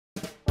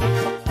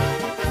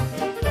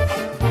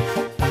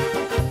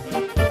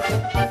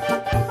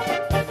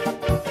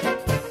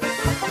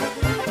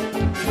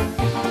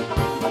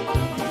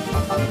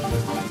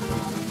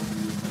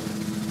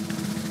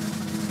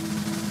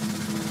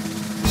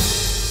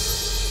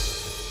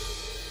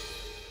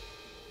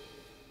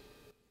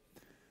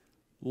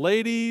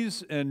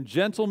Ladies and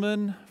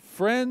gentlemen,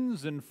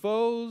 friends and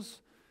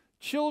foes,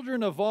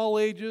 children of all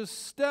ages,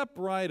 step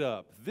right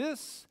up.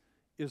 This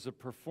is a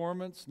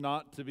performance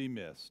not to be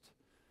missed.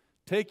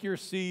 Take your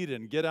seat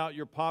and get out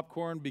your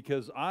popcorn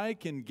because I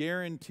can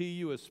guarantee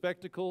you a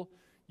spectacle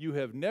you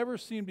have never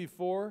seen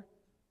before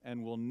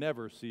and will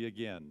never see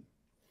again.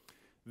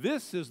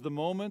 This is the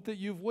moment that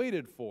you've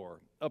waited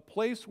for, a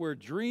place where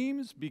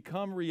dreams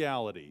become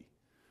reality,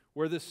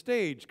 where the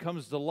stage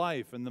comes to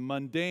life and the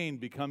mundane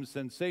becomes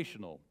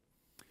sensational.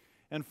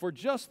 And for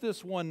just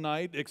this one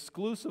night,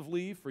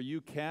 exclusively for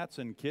you cats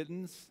and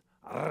kittens,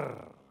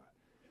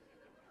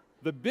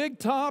 the big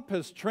top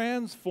has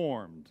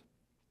transformed.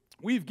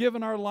 We've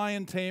given our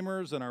lion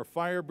tamers and our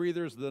fire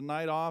breathers the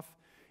night off,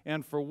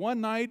 and for one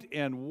night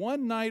and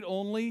one night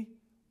only,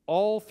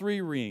 all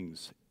three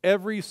rings,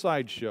 every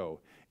sideshow,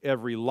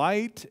 every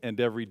light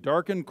and every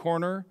darkened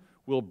corner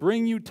will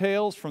bring you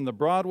tales from the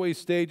Broadway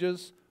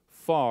stages,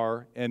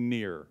 far and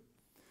near.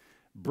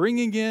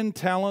 Bringing in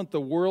talent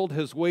the world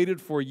has waited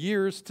for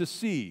years to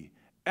see,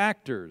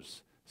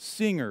 actors,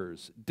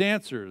 singers,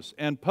 dancers,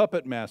 and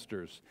puppet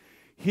masters,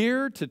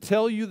 here to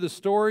tell you the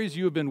stories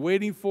you have been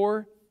waiting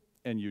for,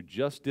 and you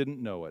just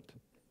didn't know it.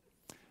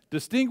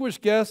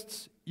 Distinguished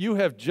guests, you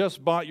have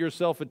just bought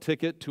yourself a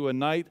ticket to a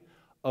night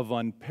of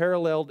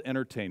unparalleled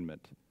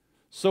entertainment.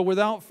 So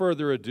without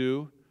further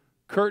ado,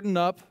 curtain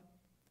up,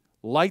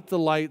 light the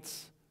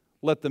lights,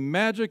 let the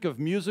magic of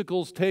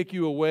musicals take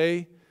you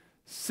away,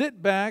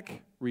 sit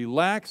back,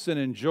 relax, and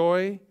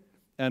enjoy,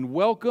 and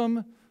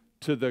welcome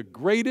to the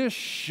greatest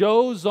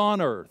shows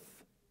on earth.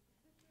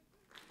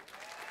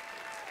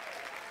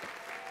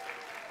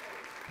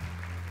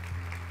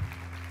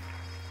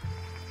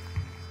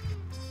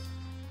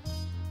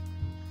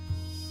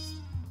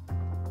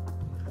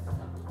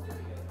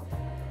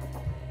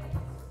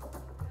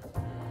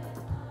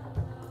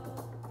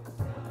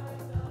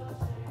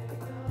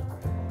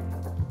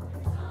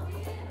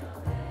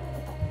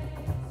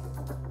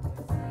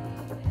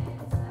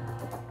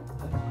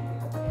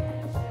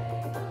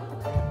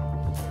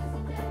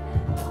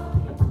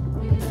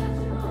 We got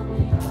you on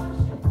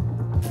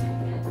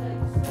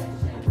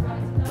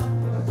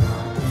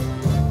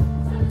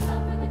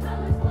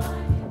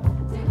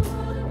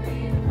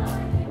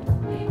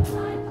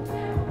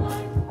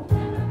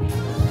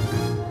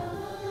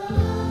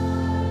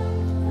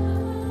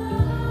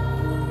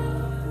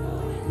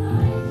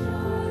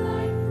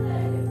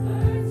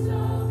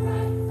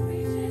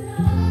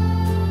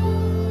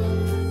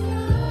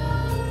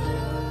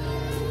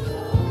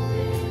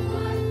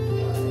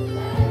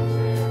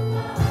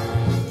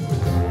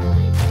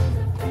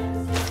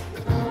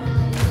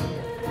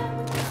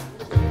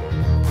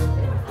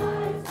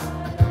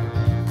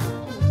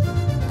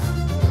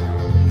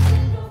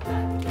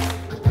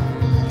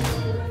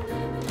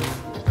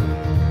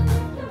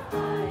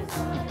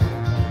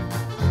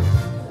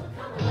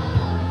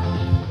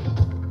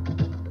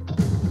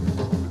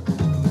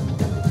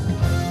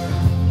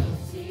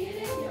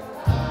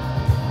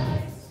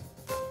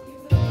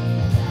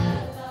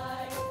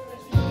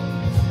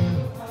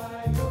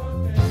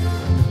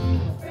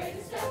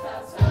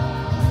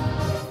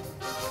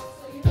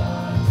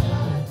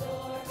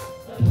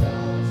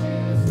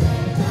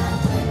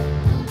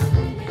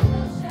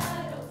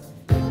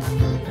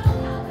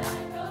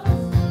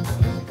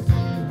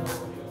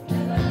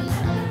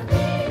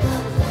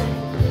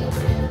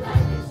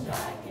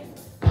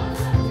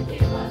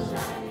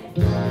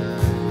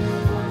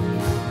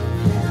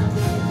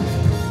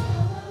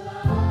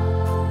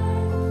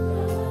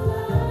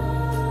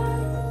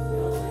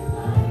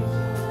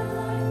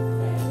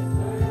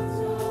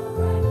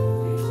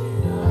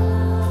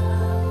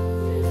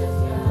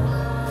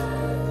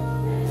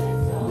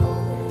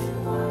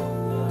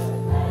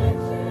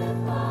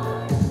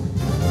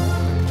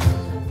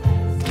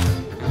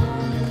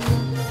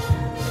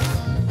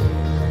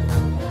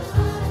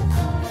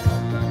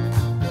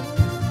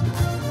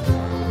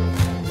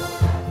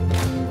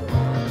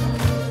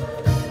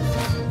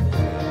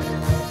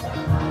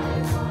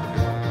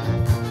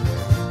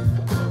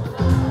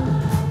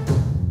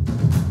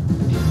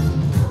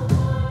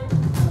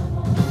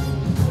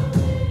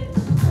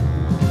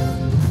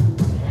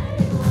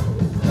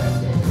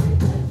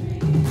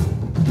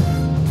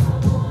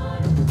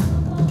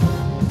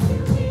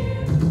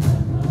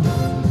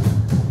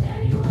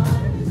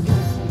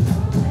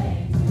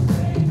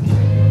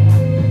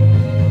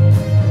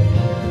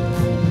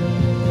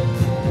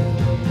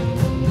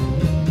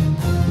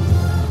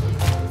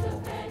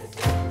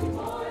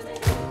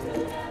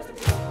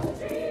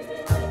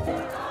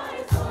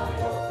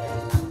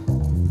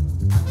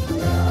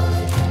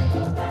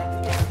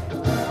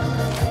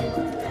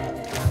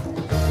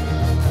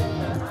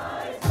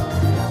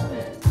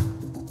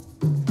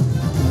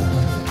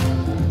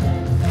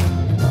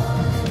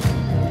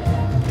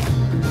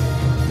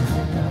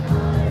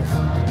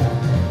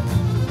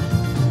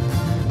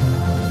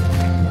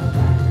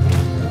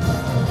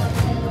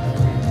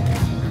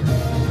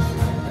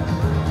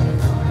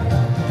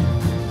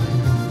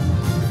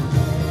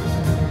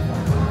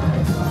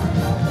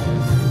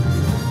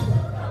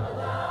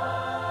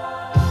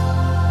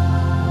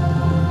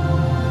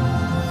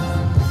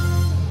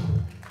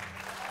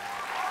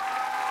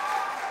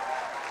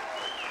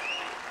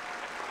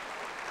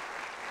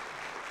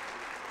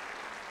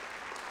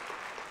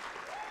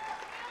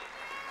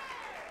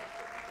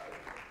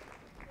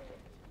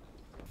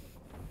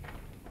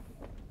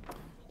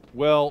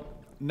Well,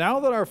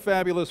 now that our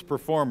fabulous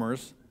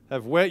performers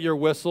have wet your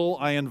whistle,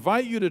 I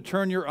invite you to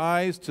turn your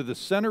eyes to the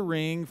center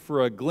ring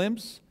for a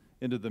glimpse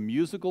into the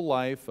musical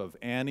life of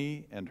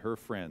Annie and her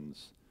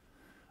friends.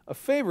 A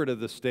favorite of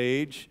the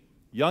stage,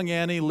 young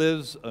Annie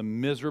lives a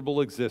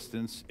miserable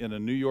existence in a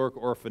New York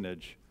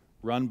orphanage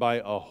run by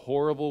a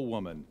horrible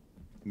woman,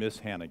 Miss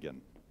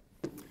Hannigan.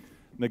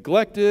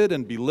 Neglected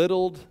and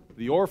belittled,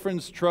 the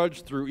orphans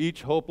trudge through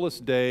each hopeless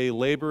day,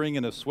 laboring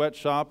in a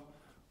sweatshop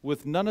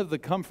with none of the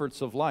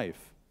comforts of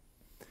life.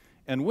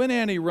 And when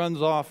Annie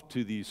runs off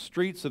to the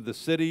streets of the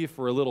city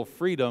for a little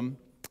freedom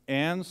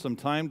and some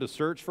time to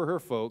search for her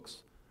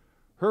folks,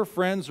 her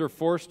friends are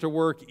forced to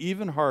work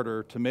even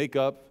harder to make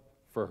up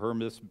for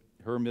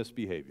her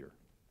misbehavior.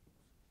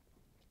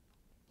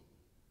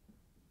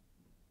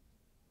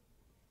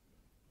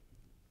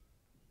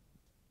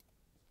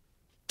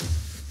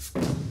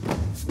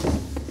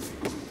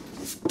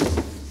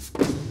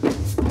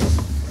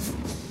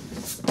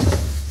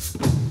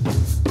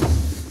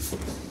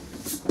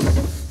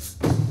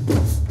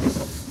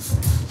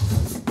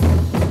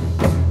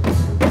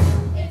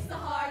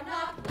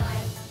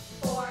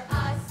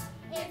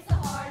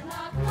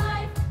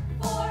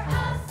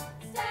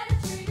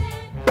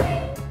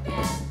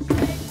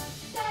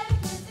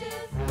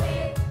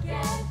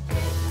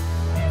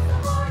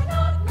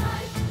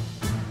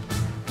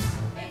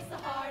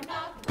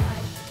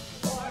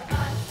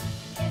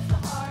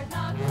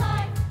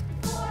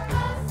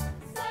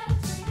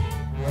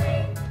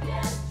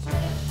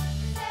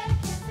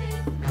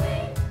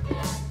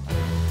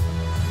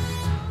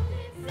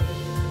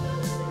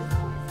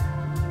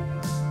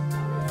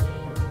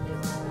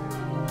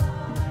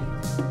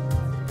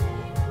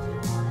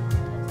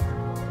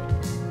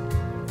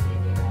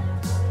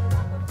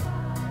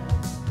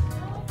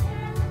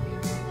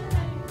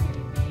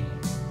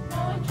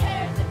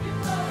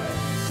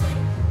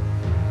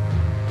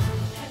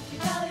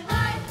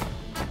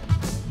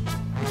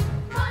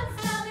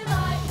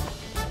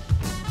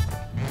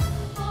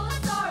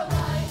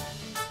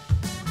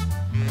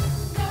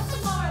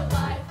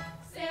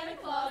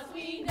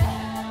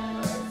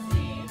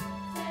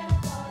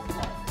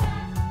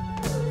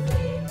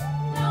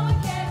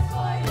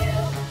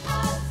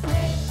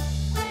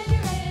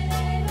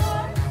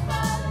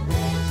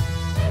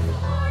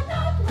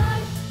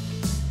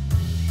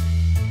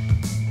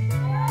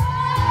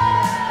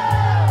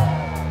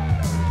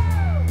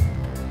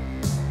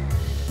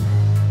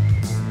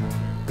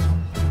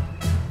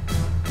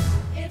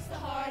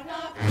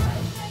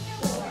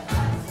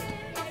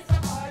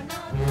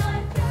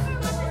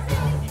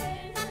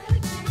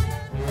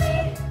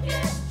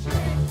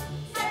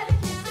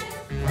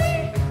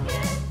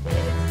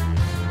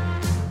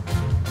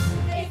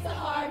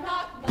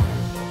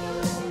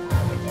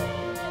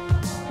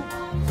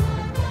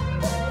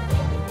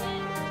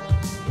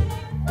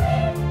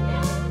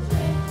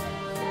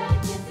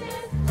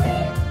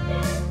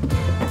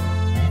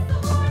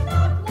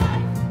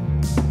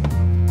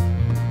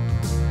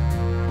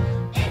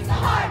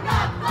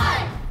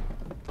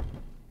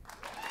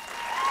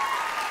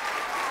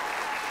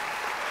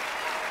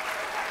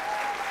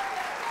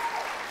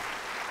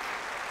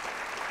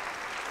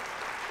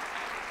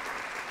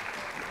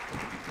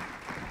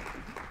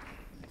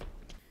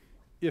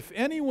 If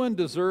anyone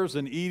deserves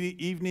an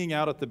evening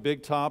out at the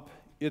Big Top,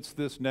 it's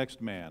this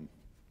next man.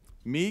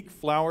 Meek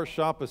flower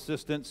shop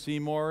assistant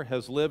Seymore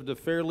has lived a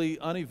fairly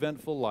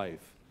uneventful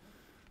life.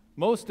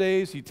 Most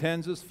days he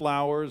tends his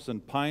flowers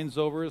and pines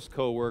over his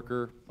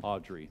coworker,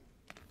 Audrey.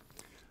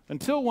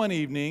 Until one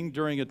evening,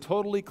 during a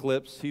total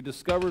eclipse, he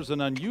discovers an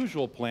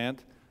unusual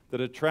plant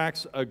that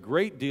attracts a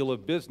great deal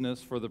of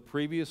business for the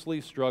previously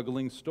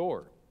struggling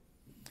store.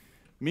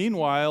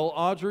 Meanwhile,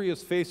 Audrey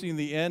is facing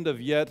the end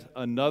of yet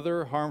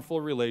another harmful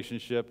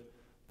relationship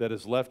that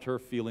has left her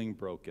feeling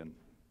broken.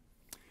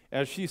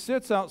 As she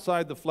sits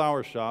outside the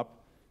flower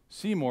shop,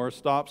 Seymore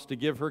stops to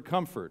give her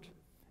comfort,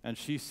 and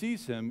she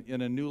sees him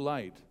in a new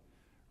light,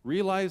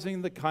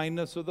 realizing the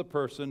kindness of the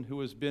person who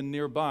has been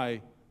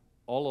nearby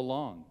all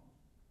along.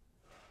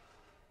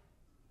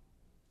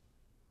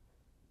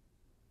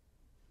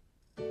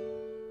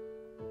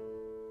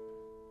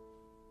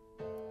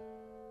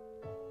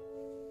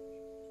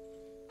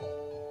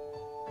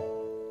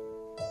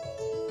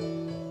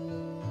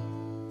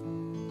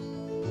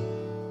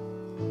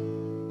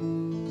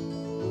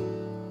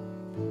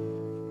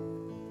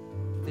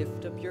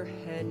 Lift up your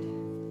head,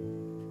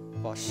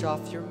 wash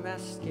off your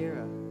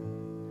mascara.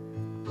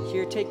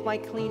 Here, take my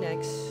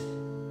Kleenex,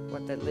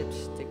 wipe that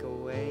lipstick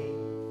away.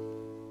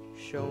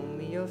 Show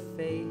me your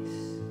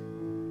face,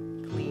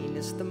 clean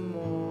as the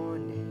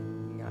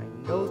morning. I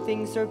know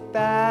things are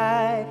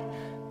bad,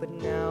 but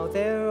now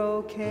they're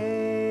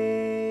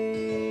okay.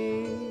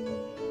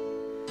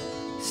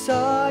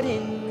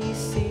 Suddenly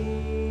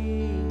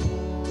Seymore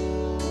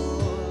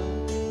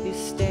is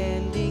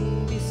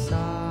standing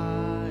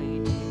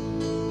beside you.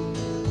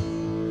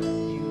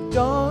 You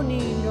don't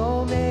need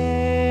no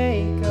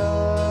makeup,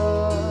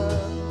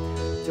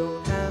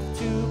 don't have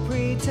to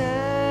pretend.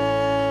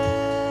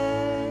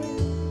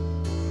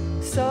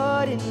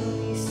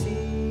 Suddenly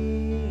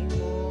Seymore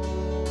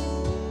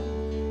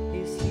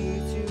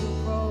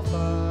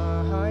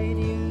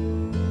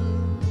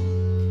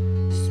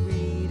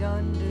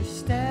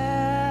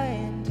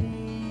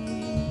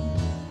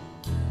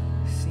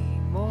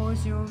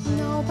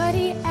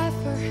Nobody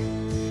ever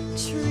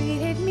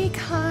treated me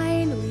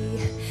kindly.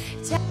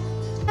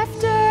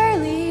 Left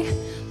early,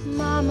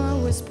 Mama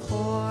was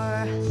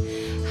poor.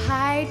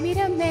 I'd meet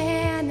a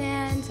man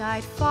and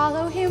I'd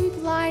follow him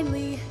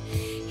blindly.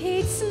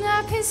 He'd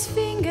snap his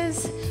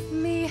fingers,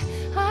 me,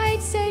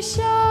 I'd say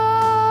sure.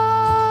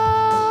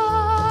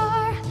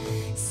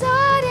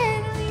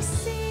 Suddenly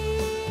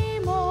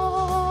Seymore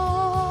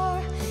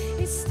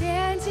is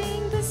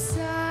standing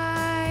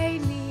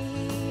beside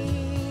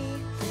me.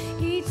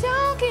 He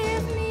don't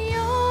give me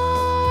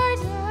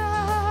orders,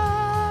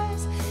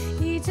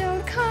 he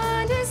don't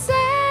condescend.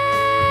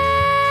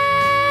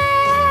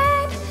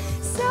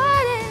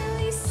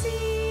 Suddenly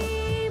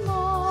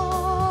Seymore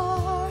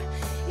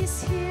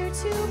is here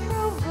to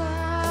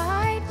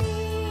provide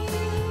me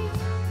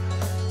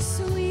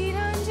sweet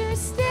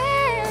understanding.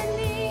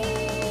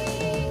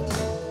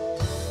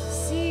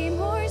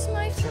 Seymour's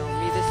my friend. Tell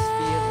me this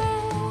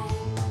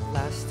feeling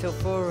lasts till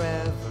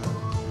forever.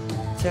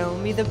 Tell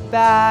me the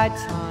bad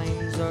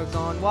times are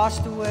gone,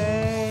 washed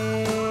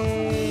away.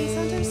 Please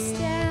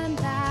understand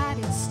that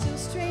it's still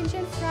strange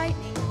and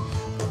frightening.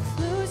 With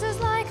losers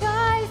like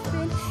I've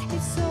been,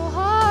 it's so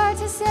hard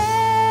to say.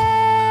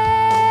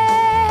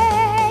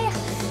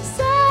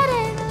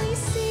 Suddenly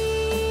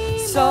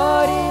Seymore,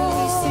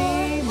 Suddenly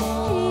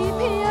Seymore,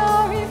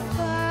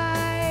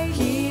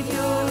 he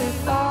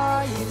purified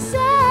you.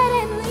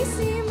 Suddenly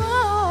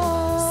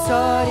Seymore,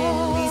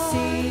 Suddenly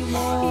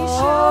Seymore, he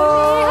showed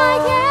me I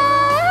can.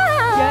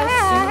 Yes,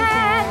 you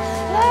can.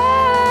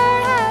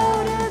 Learn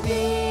how to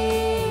be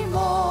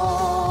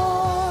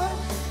more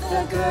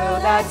the girl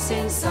that's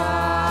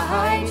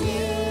inside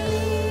you.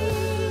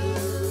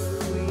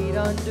 Sweet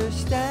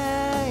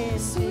understanding,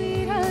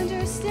 sweet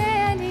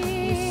understanding,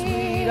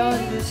 sweet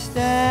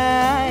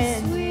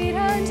understanding, sweet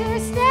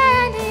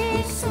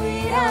understanding,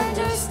 sweet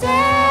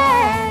understanding.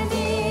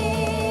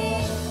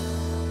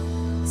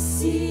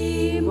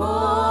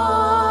 Seymour's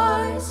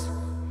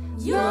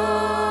your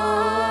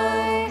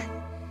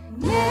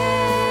name.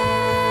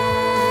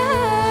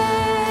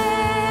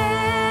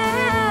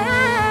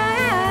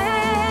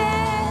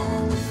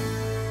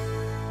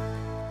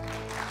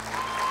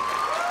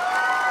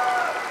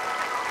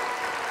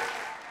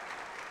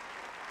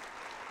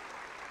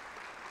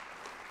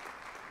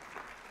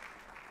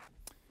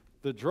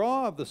 The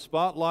draw of the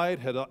spotlight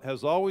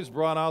has always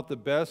brought out the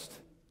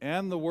best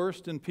and the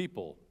worst in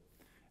people.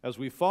 As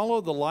we follow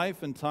the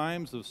life and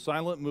times of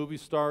silent movie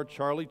star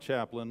Charlie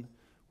Chaplin,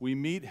 we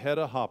meet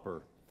Hedda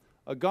Hopper,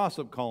 a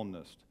gossip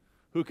columnist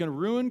who can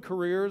ruin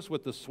careers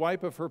with the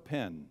swipe of her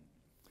pen.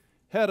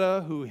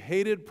 Hedda, who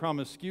hated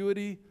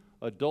promiscuity,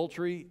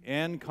 adultery,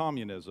 and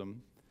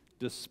communism,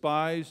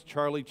 despised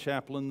Charlie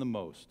Chaplin the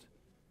most.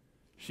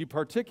 She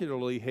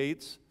particularly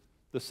hates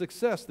the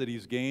success that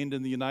he's gained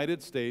in the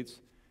United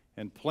States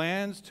and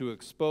plans to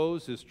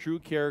expose his true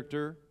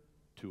character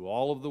to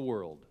all of the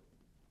world.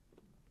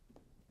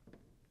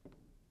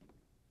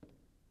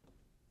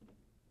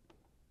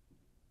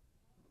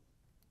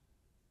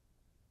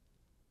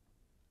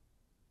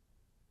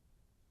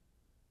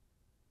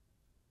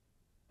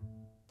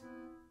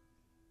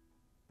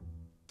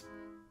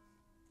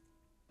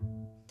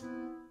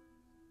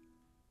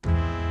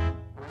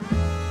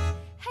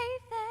 Hey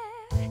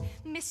there,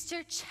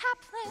 Mr.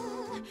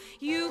 Chaplin,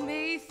 you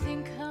may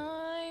think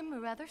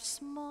I'm rather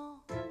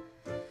small,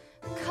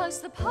 'cause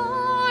the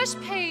posh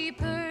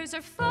papers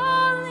are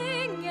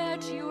falling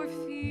at your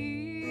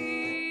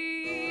feet.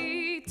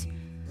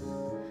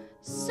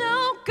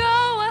 So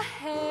go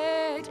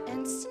ahead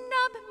and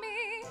snub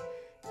me,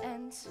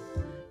 and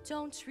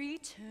don't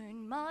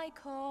return my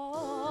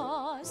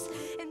calls,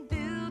 and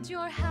build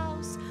your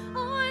house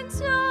on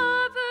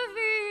top of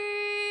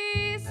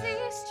Easy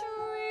Street.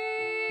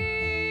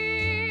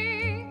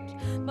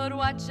 But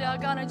what you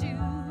gonna do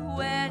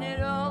when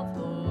it all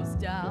falls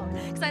down?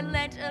 'Cause I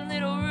let a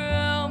little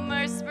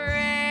rumor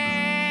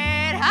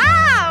spread.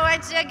 Ah,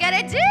 what you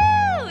gonna do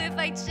if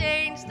I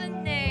change the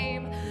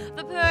name?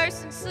 The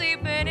person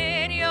sleeping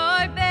in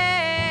your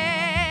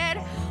bed.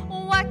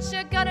 What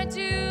you gonna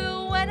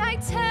do when I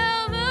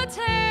tell the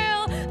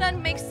tale that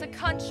makes the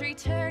country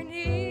turn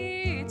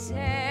its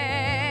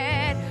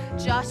head?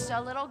 Just a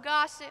little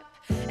gossip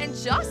and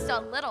just a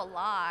little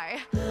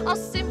lie. I'll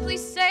simply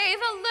say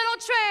the little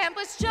tramp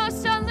was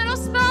just a little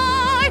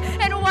spy.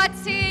 And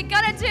what's he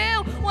gonna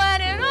do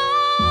when it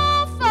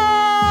all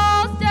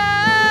falls down?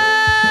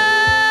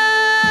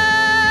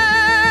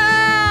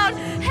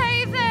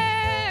 Hey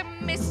there,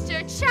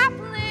 Mr.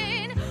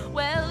 Chaplin,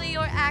 well,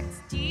 your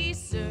act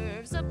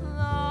deserves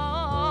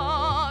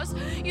applause.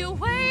 You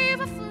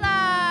wave a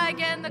flag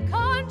and the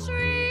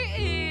country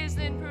is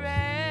impressed.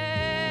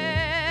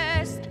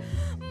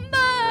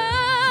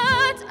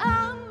 But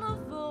I'm a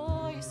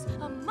voice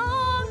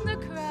among the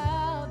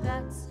crowd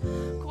that's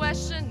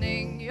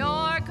questioning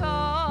your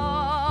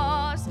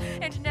cause.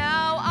 And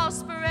now I'll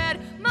spread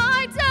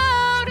my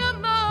doubt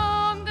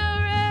among the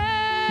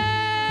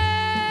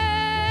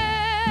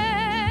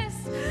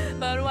rest.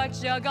 But what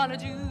you gonna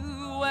do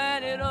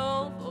when it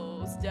all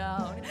falls falls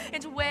down.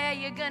 And where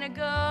you gonna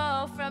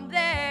go from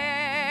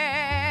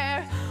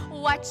there?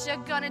 What you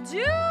gonna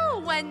do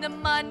when the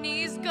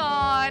money's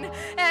gone?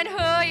 And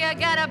who you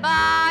gonna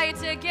buy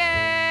to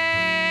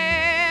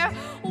care?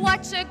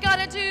 What you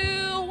gonna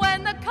do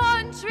when the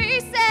country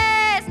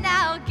says,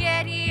 now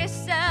get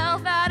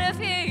yourself out of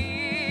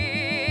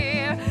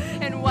here?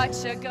 And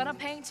what you gonna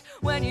paint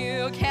when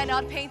you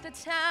cannot paint the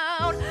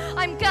town?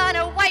 I'm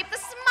gonna wipe the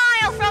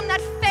smile from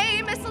that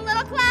famous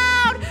little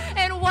cloud.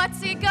 And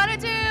what's he gonna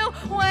do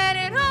when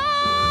it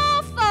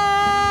all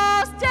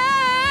falls down?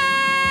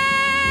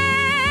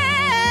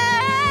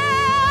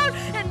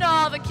 And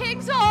all the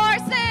king's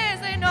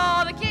horses and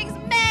all the king's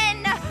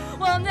men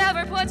will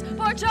never put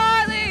poor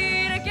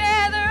Charlie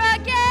together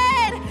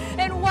again.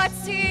 And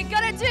what's he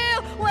gonna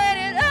do when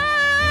it all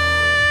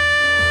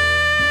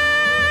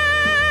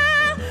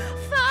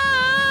falls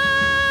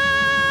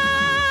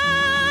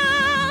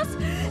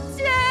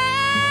down?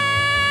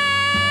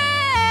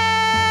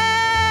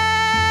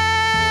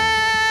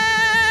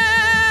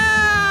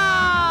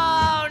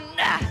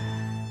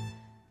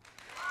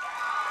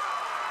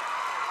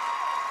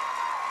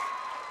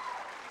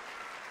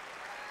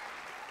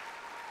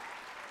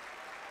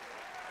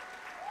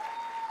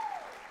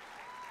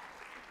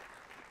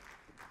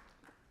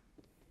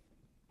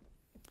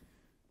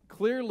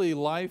 Clearly,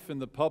 life in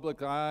the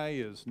public eye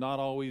is not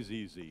always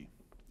easy.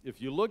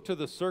 If you look to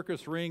the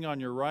circus ring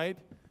on your right,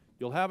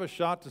 you'll have a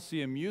shot to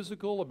see a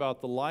musical about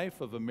the life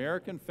of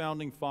American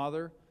founding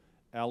father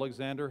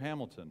Alexander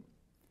Hamilton.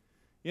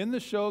 In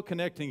the show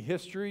connecting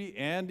history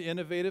and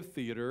innovative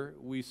theater,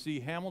 we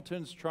see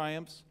Hamilton's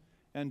triumphs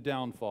and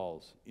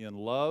downfalls in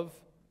love,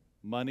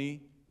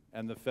 money,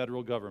 and the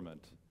federal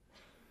government.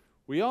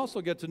 We also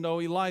get to know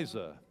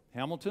Eliza,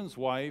 Hamilton's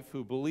wife,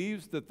 who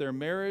believes that their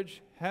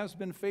marriage has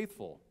been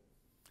faithful.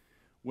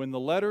 When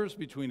the letters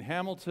between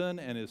Hamilton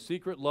and his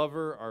secret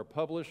lover are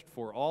published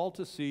for all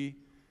to see,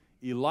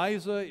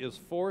 Eliza is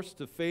forced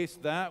to face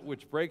that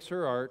which breaks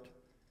her heart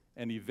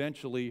and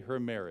eventually her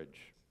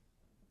marriage.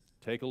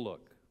 Take a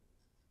look.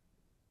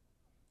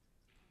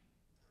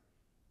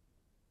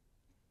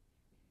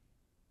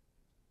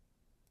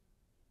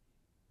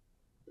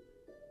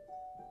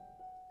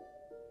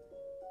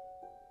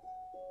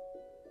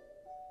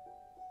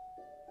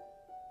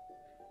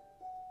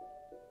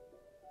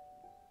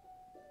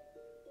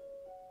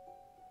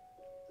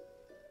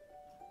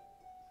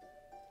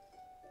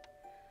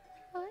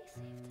 I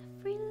saved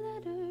every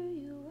letter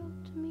you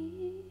wrote to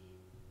me.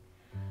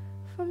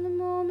 From the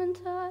moment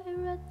I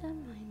read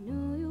them, I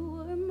knew you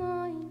were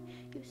mine.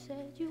 You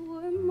said you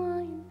were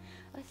mine.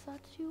 I thought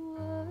you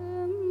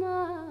were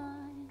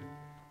mine.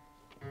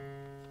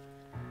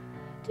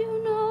 Do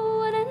you know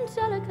what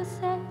Angelica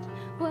said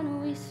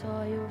when we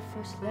saw your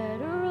first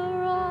letter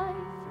arrive?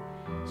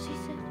 She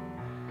said,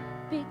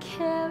 be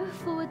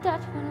careful with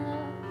that one,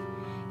 love.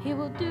 He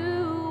will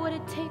do what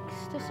it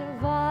takes to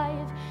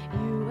survive.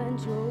 You and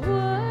your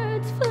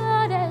words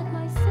flooded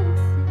my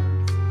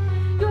senses.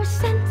 Your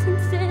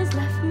sentences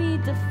left me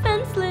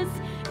defenseless.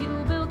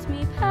 You built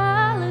me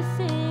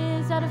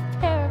palaces out of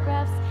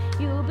paragraphs.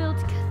 You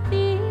built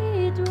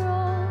cathedrals.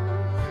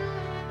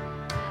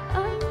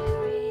 I'm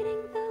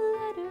reading the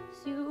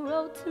letters you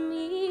wrote to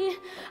me.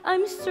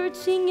 I'm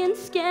searching and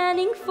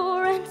scanning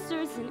for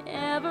answers in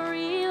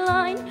every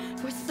line,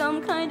 for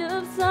some kind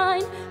of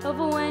sign of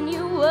when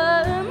you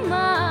were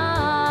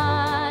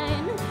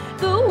mine.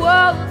 The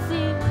world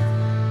seems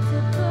to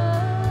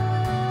burn.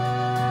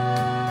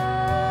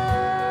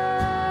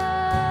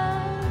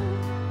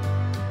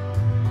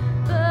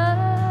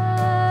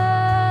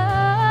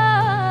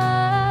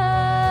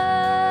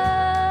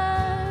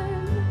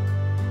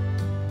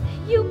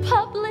 You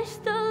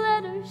published the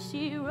letter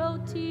she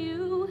wrote to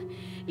you.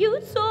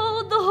 You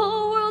told the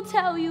whole world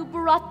how you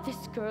brought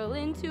this girl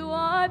into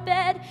our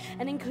bed,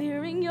 and in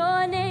clearing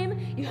your name,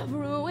 you have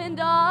ruined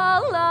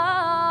our lives.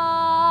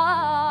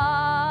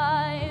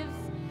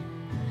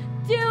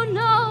 Do you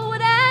know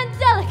what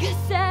Angelica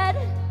said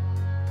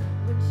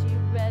when she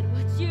read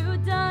what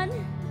you'd done?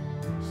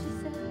 She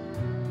said,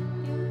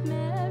 you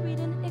married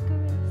an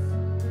Icarus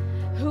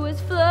who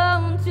has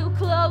flown too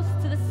close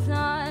to the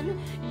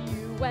sun.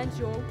 You and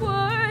your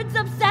words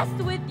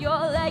obsessed with your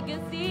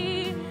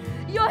legacy.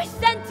 Your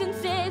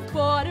sentences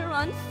border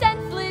on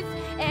senseless,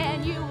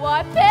 and you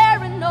are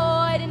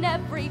paranoid in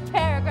every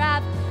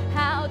paragraph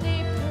how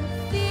they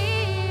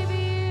perceive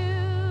you.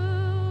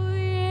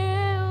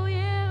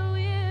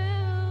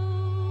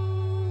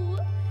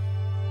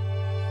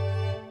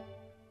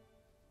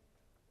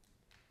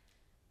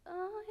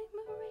 I'm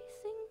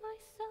erasing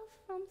myself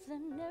from the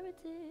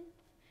narrative.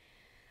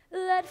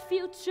 Let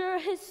future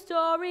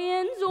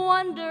historians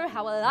wonder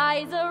how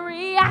Eliza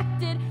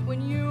reacted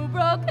when you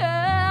broke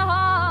her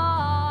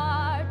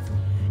heart.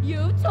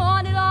 You've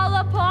torn it all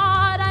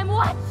apart. I'm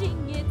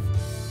watching it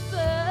burn.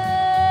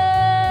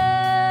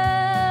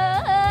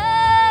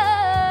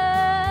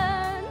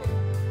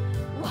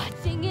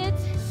 Watching it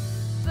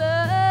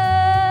burn.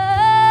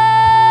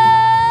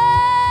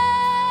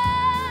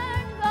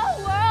 The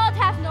world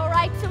has no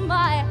right to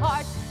my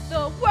heart.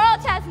 The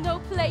world has no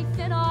place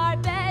in our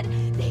bed.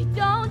 They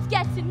don't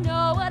get to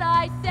know what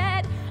I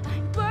said.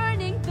 I'm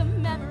burning the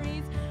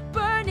memories,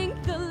 burning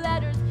the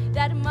letters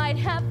that might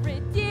have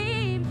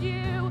redeemed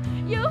you.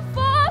 You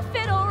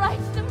forfeit all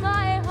rights to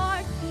my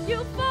heart.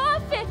 You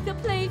forfeit the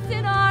place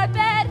in our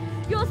bed.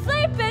 You'll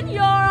sleep in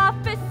your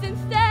office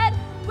instead,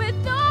 with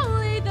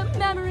only the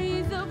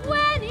memories of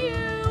when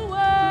you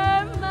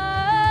were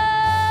mine.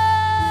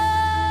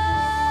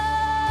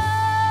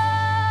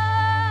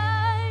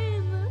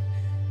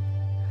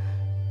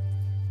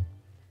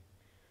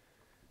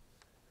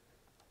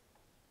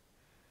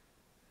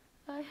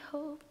 I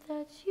hope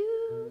that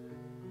you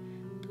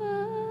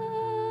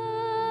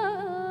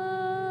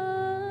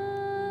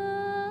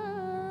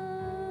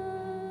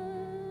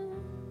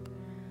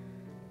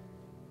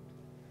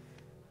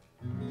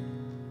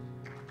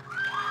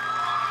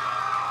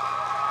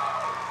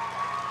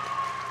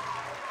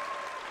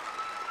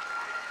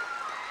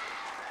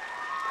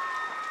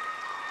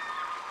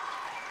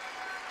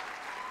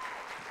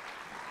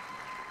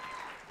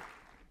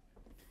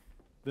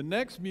The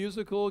next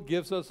musical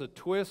gives us a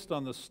twist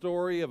on the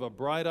story of a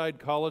bright-eyed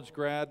college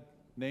grad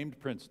named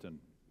Princeton.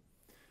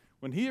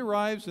 When he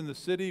arrives in the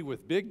city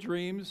with big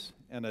dreams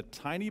and a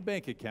tiny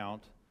bank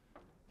account,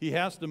 he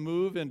has to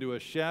move into a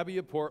shabby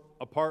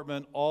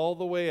apartment all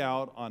the way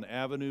out on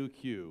Avenue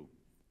Q.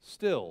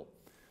 Still,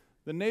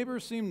 the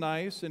neighbors seem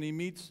nice and he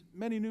meets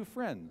many new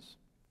friends.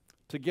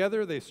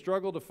 Together, they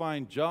struggle to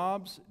find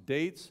jobs,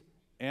 dates,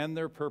 and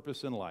their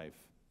purpose in life.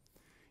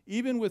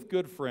 Even with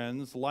good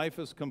friends, life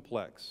is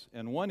complex,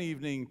 and one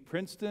evening,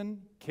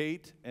 Princeton,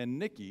 Kate, and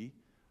Nikki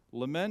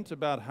lament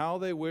about how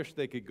they wish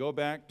they could go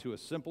back to a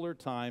simpler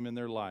time in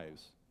their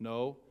lives.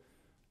 No,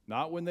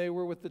 not when they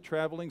were with the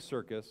traveling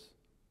circus,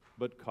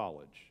 but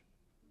college.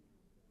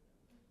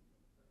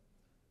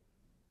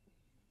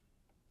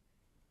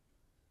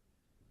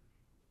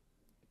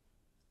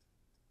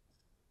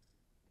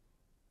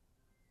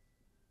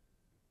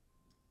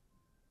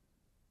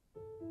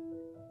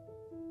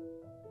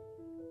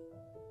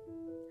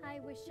 I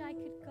wish I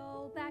could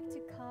go back to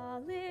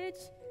college.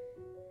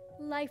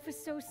 Life was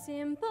so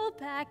simple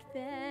back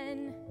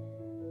then.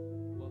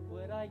 What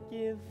would I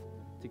give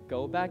to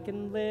go back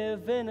and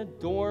live in a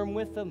dorm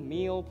with a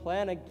meal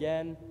plan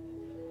again?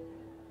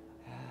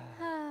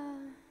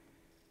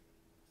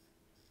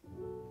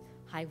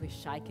 I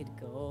wish I could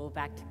go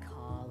back to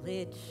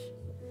college.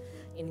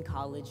 In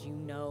college, you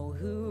know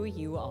who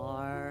you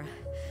are.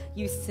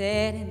 You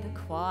sit in the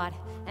quad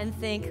and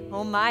think,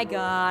 oh my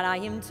God, I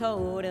am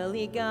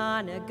totally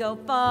gonna go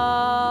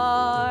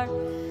far.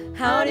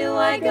 How do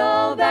I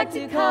go back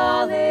to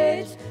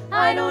college?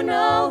 I don't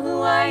know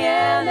who I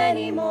am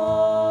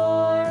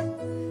anymore.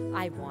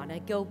 I wanna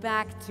go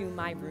back to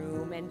my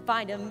room and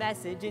find a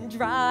message in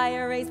dry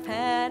erase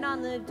pen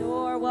on the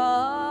door. Whoa,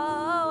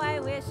 I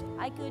wish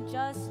I could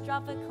just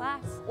drop a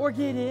class. Or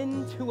get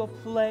into a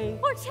play.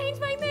 Or change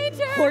my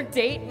major. Or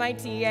date my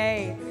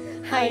TA.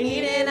 I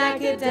need an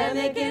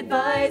academic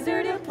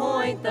advisor to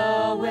point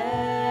the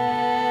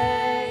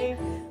way.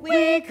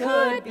 We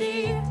could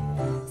be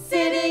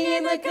sitting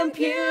in the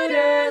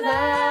computer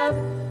lab,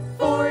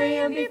 4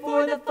 a.m.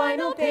 before the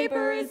final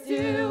paper is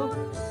due,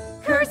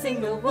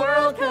 cursing the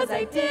world 'cause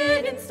I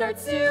didn't start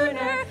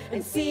sooner,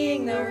 and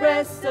seeing the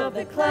rest of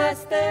the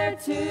class there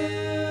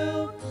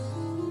too.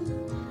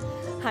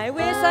 I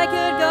wish I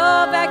could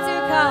go back to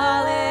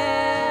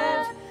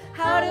college.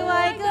 How do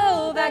I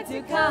go back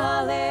to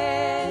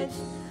college?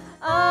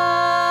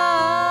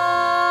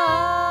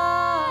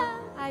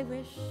 I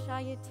wish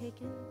I had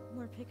taken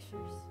more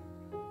pictures.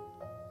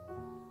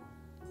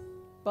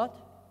 But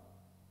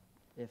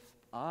if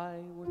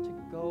I were to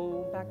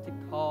go back to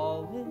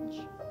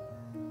college,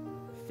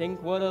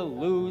 think what a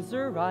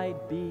loser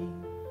I'd be.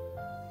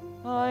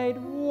 I'd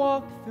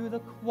walk through the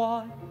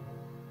quad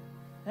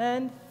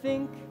and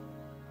think,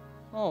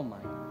 oh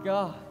my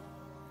God,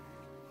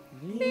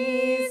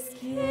 These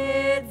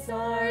kids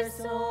are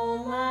so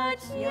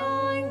much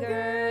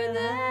younger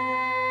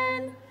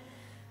than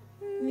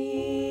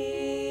me.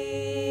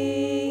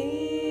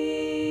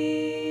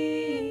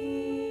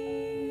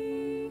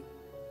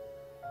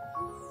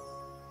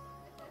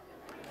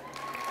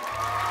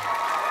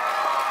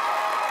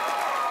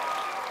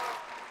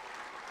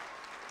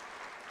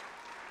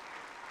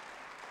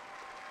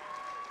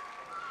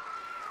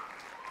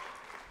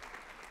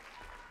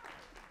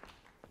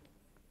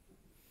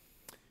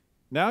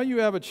 Now you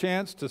have a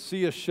chance to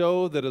see a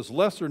show that is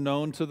lesser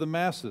known to the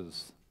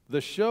masses.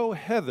 The show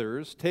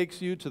Heathers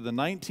takes you to the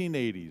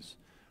 1980s,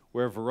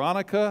 where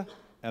Veronica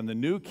and the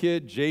new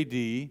kid,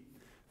 J.D.,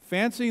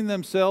 fancying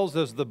themselves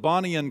as the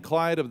Bonnie and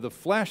Clyde of the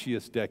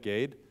flashiest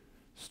decade,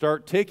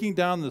 start taking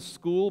down the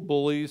school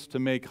bullies to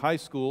make high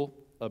school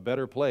a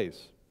better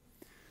place.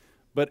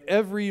 But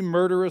every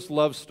murderous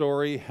love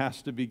story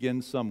has to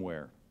begin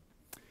somewhere.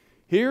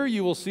 Here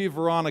you will see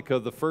Veronica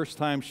the first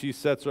time she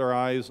sets her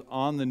eyes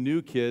on the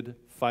new kid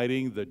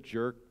fighting the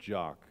jerk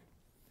jock.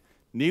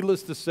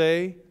 Needless to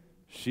say,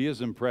 she is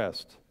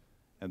impressed,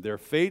 and their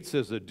fates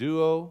as a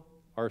duo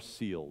are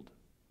sealed.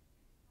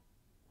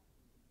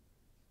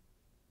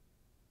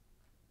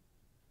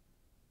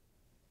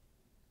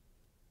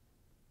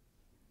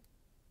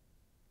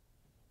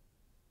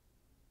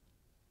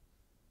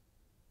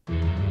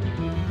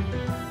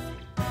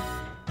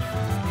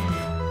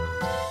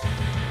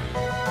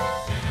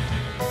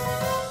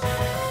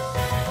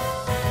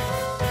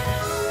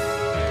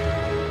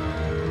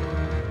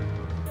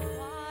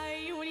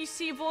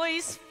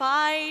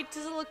 fight?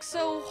 Does it look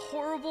so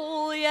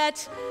horrible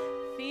yet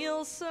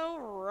feel so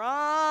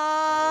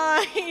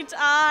right?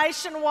 I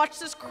shouldn't watch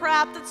this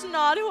crap, that's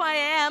not who I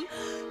am.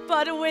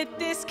 But with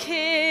this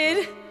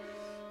kid,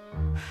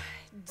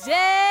 damn.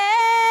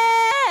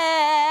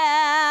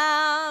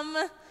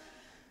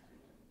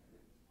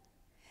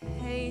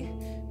 Hey,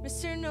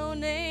 Mr. No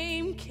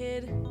Name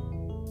Kid,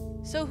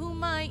 so who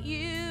might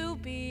you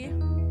be?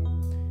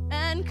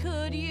 And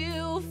could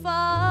you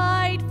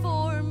fight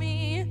for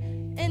me?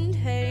 And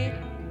hey,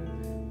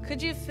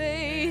 could you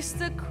face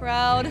the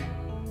crowd?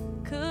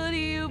 Could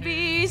you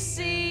be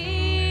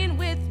seen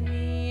with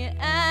me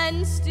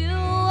and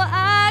still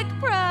act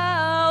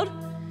proud?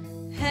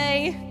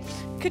 Hey,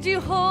 could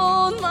you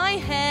hold my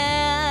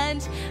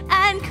hand?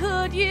 And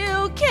could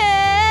you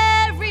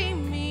carry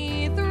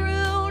me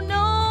through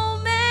no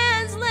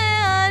man's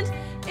land?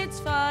 It's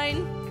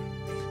fine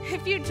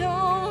if you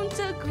don't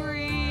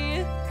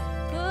agree,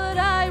 but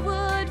I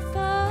would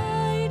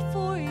fight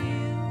for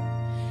you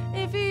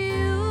if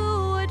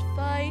you would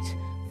fight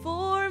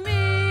for me.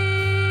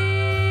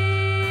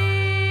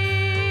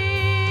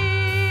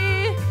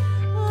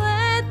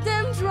 Let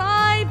them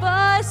drive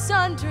us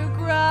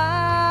underground.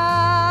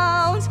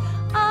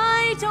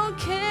 I don't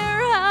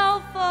care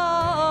how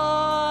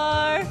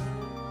far.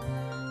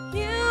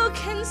 You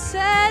can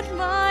set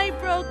my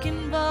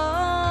broken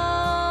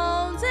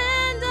bones,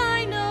 and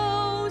I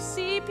know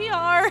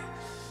CPR.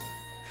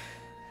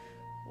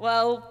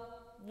 Well,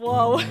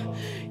 whoa,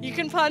 you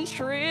can punch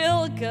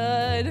real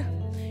good.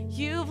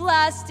 You've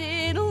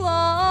lasted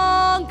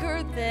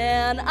longer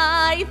than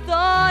I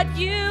thought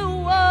you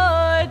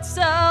would.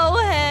 So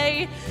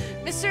hey,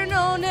 Mr.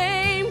 No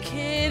Name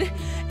Kid,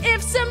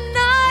 if some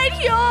night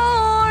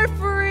you're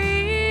free,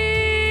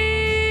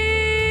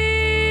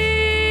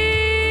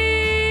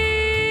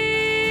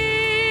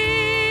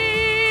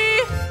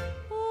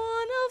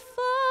 wanna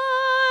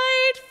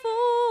fight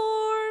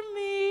for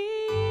me?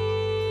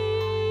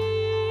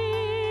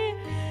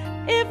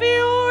 If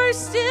you're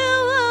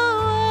still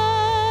alive,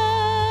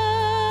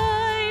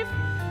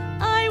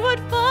 I would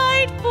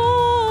fight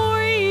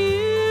for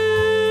you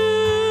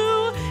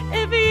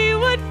if you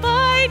would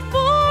fight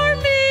for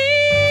me.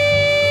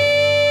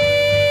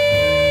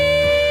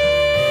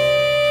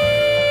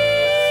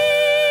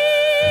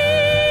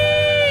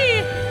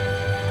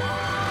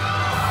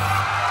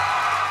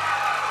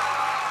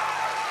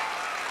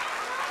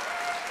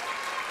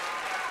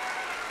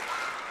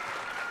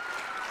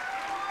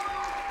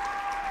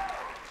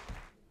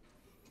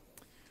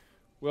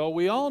 Well,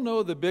 we all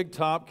know the big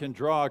top can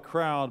draw a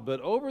crowd,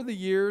 but over the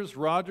years,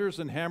 Rodgers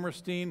and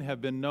Hammerstein have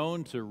been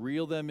known to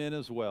reel them in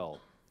as well.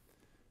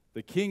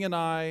 The King and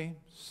I,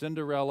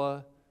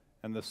 Cinderella,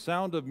 and The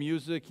Sound of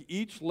Music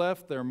each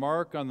left their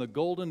mark on the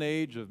golden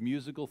age of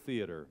musical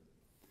theater.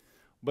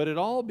 But it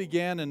all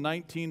began in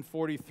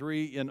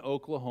 1943 in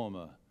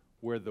Oklahoma,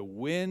 where the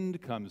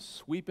wind comes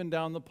sweeping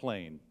down the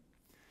plain,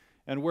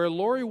 and where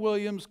Lori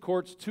Williams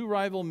courts two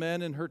rival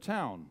men in her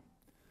town.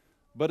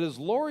 But as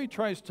Lori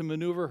tries to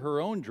maneuver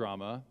her own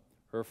drama,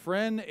 her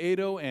friend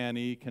Ado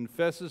Annie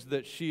confesses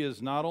that she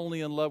is not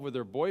only in love with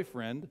her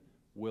boyfriend,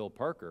 Will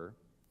Parker,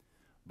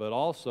 but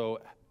also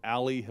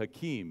Ali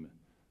Hakim,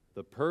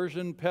 the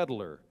Persian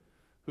peddler,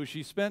 who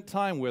she spent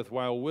time with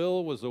while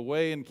Will was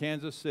away in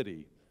Kansas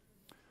City.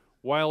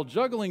 While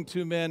juggling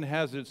two men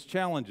has its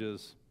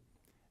challenges,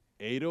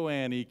 Ado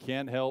Annie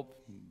can't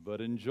help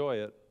but enjoy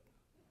it.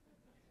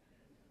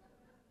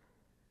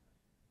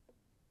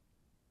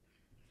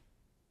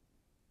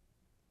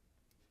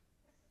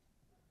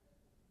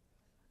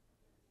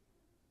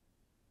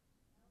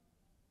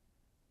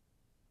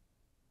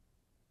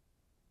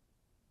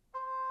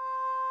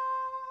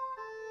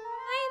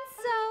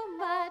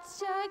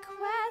 A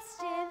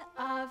question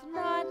of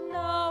not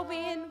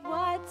knowing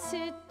what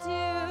to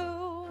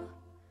do.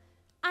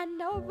 I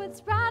know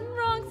what's right and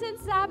wrong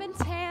since I've been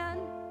 10.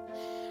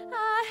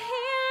 I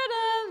heard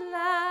a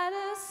lot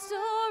of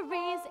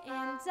stories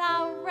and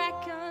I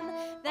reckon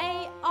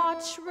they are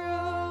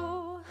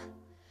true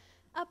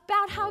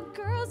about how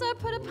girls are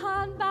put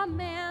upon by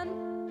men.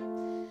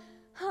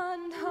 Oh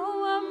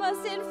no, I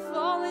mustn't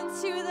fall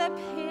into the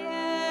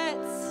pit.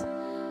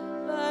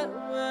 But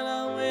when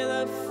I'm with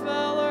a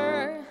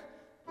feller,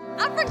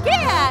 I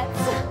forget.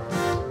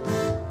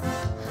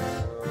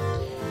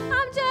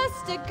 I'm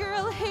just a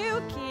girl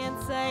who can't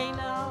say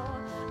no.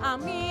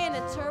 I'm in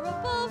a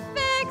terrible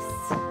fix.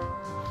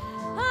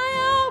 I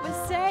always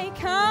say,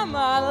 come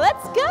on,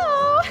 let's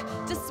go.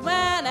 Just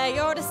when I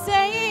ought to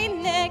say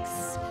nix.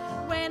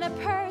 When a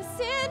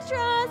person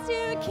tries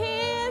to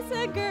kiss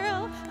a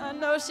girl, I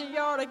know she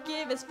ought to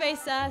give his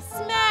face a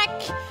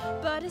smack.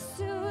 But as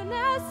soon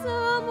as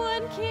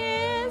someone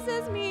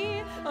kisses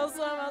me, I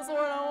somehow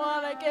sort of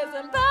want to kiss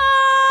him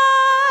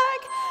back.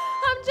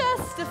 I'm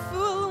just a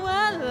fool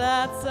when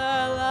that's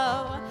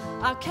low.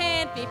 I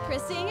can't be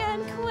prissy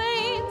and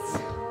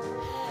quaint.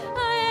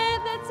 I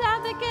ain't the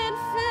type that can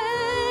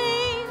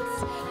faint.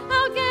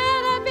 How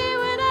can I be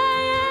when I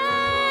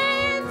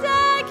ain't?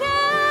 I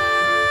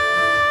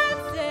can't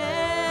say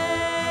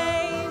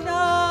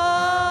no.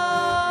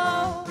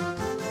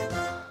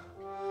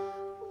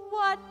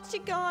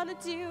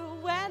 do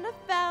when a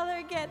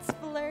feller gets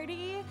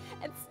flirty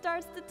and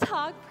starts to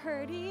talk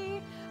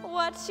purty?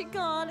 What you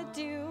gonna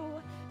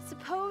do?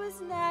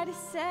 Suppose Natty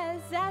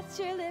says that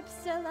your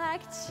lips are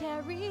like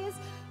cherries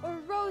or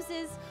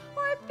roses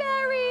or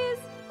berries.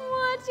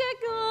 What you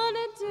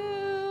gonna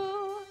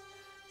do?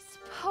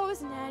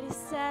 Suppose Natty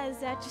says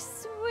that you're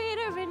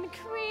sweeter than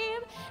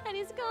cream and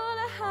he's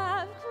gonna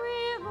have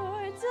cream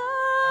or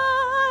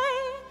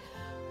die.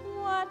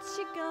 What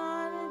you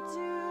gonna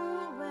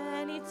do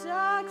when he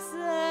talks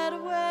that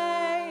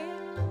way?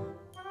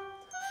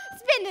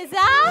 Spin his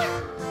eye.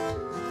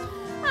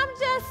 I'm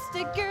just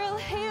a girl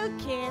who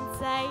can't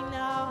say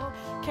no,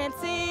 can't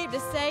seem to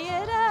say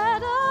it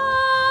at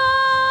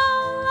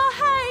all. I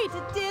hate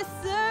to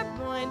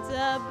disappoint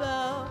a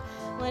beau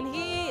when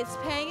he is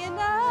paying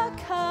a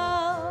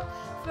call.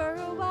 For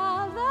a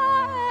while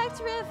I act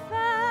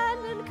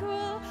refined and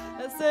cool,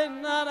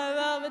 sitting on a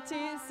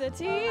velvety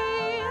settee.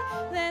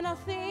 Then I'll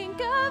think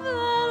of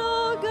that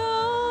old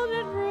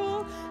golden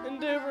rule and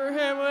do for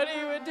him what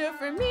he would do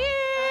for me.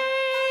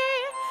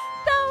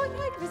 Don't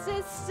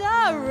resist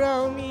a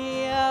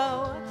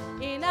Romeo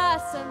in a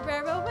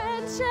sombrero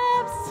and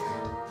chaps.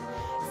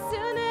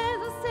 Soon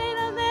as I say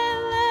on their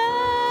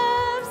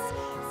lips,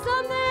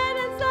 something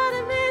inside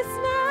of me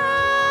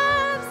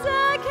snaps.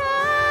 I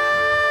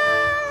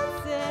can't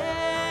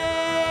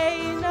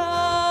say no.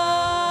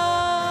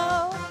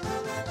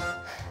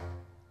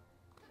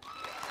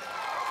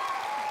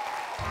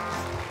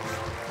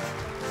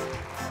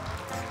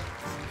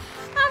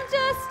 I'm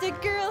just a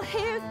girl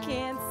who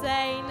can't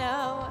say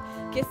no.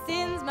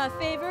 Kissing's my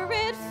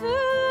favorite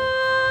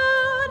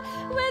food,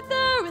 with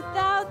or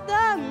without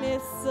the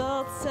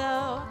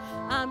mistletoe.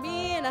 I'm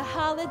in a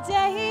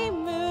holiday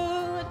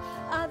mood.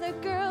 Other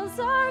girls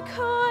are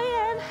coy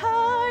and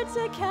hard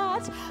to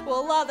catch,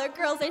 while other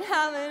girls ain't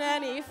having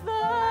any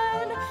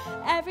fun.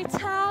 Every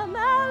time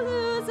I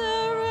lose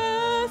a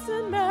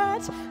wrestling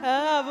match,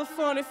 I have a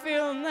funny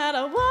feeling that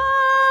I won.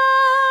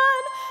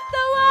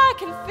 Though I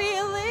can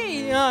feel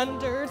the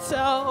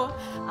undertow,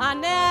 I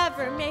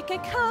never make a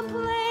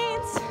complaint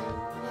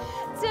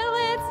till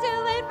it's too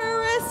late for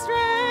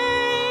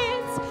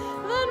restraint.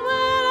 Then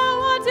when I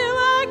want to,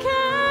 I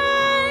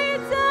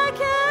can't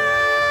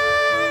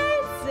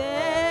say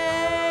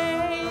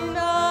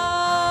no.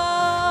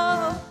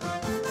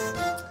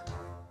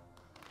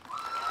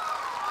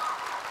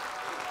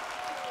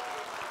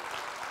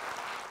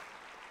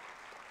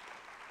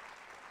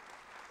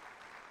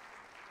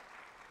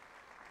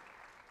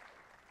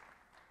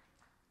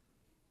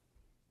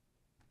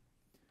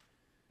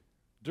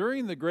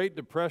 During the Great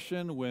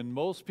Depression, when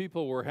most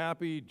people were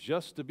happy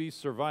just to be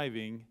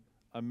surviving,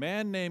 a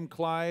man named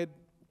Clyde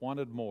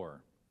wanted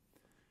more.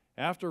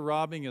 After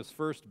robbing his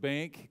first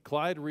bank,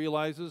 Clyde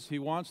realizes he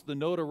wants the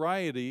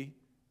notoriety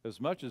as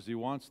much as he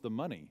wants the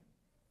money.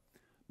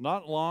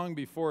 Not long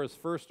before his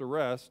first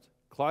arrest,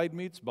 Clyde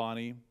meets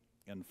Bonnie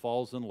and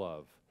falls in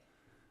love.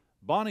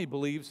 Bonnie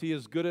believes he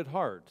is good at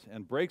heart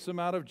and breaks him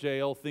out of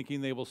jail,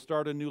 thinking they will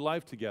start a new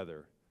life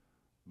together.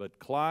 But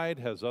Clyde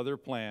has other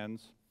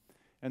plans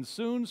and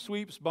soon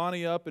sweeps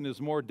Bonnie up in his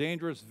more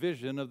dangerous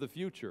vision of the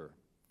future.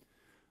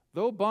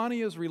 Though Bonnie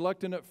is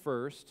reluctant at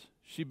first,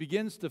 she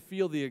begins to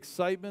feel the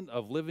excitement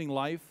of living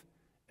life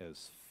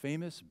as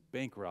famous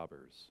bank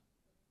robbers.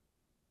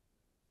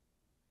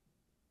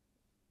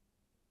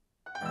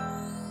 Who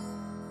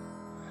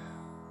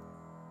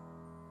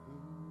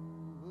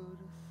would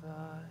have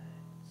thought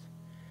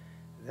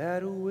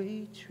that a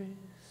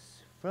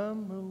waitress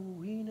from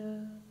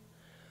Rowena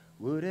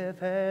would have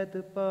had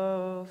the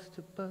balls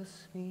to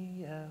bust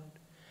me out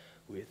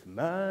with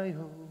my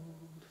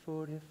old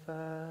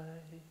 45?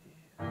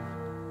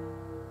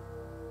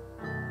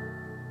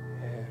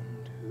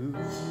 And who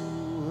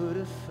would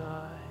have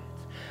thought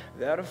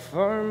that a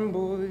farm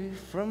boy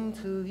from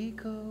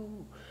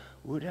Toledo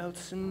would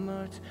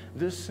outsmart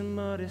the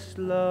smartest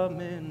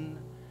lawmen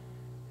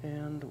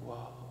and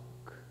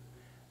walk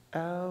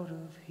out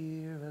of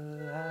here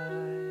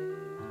alive?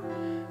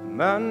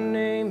 My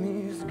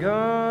name is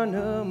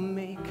gonna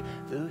make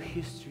the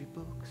history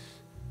books.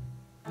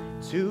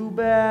 Too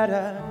bad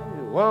I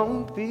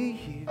won't be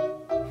here.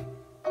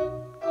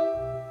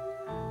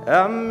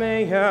 I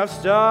may have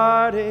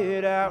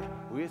started out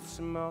with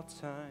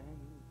small-time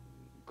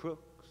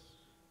crooks.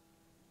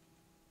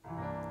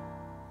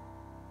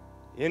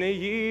 In a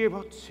year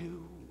or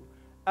two,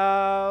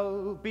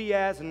 I'll be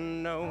as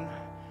known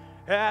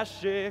as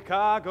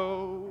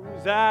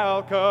Chicago's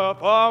Al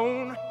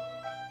Capone.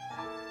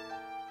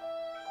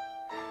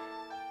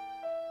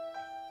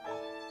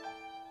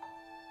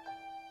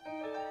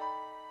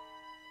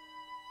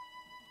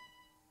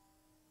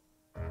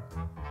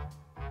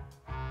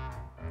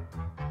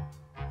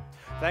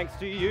 Thanks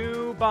to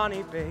you,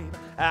 Bonnie, babe,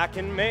 I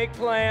can make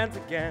plans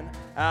again.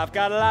 I've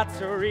got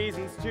lots of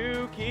reasons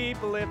to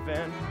keep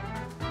living.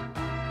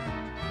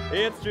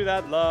 It's true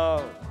that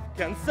love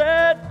can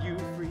set you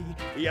free.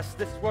 Yes,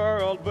 this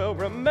world will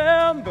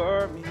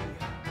remember me.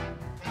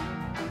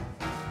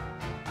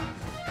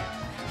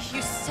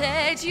 You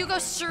said you go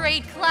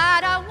straight,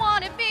 Clyde. I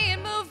want to be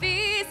in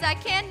movies. I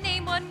can't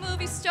name one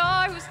movie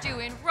star who's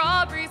doing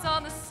robberies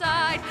on the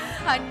side.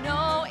 I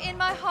know in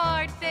my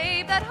heart,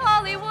 babe, that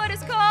Hollywood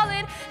is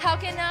calling. How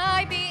can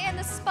I be in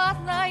the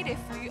spotlight if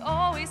we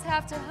always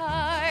have to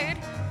hide?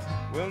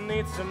 We'll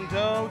need some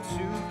dough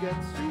to get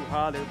to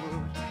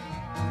Hollywood.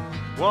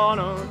 1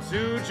 or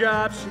 2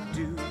 jobs should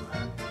do.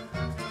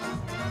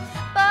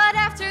 But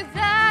after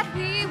that,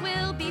 we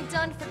will be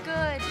done for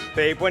good.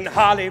 Babe, when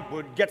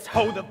Hollywood gets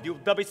hold of you,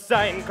 they'll be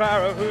saying,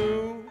 Clara,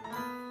 who?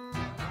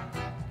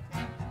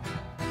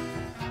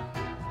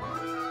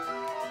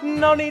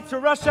 No need to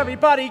rush,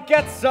 everybody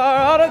gets our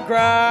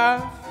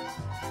autograph.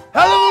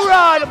 Hell of a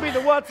ride will be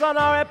the words on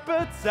our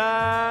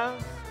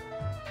epitaph.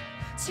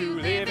 2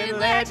 living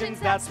legends,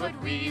 that's what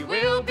we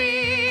will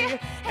be,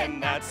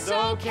 and that's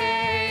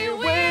okay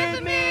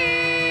with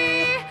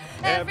me.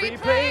 Every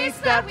place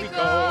that we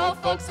go,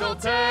 folks will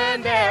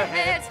turn their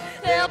heads.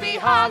 They'll be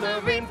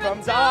hollering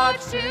from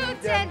Dodge to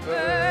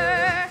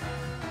Denver.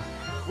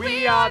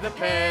 We are the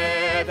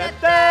pair that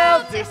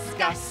they'll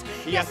discuss.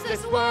 Yes,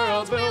 this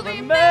world will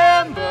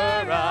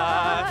remember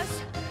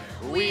us.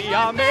 We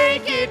are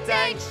make it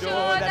dang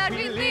sure that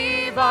we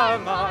leave our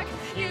mark.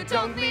 You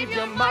don't leave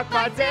your mark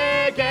by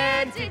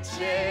digging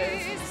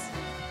ditches.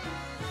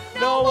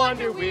 No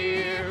wonder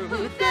we're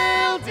who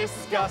they'll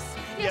discuss.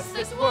 Yes,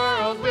 this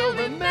world will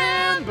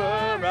remember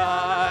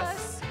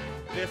us.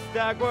 This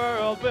dag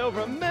world will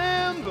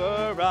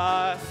remember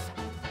us.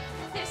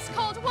 This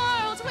cold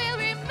world will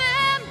remember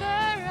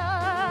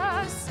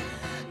us.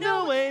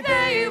 No way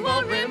they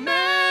won't remember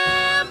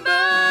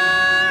us.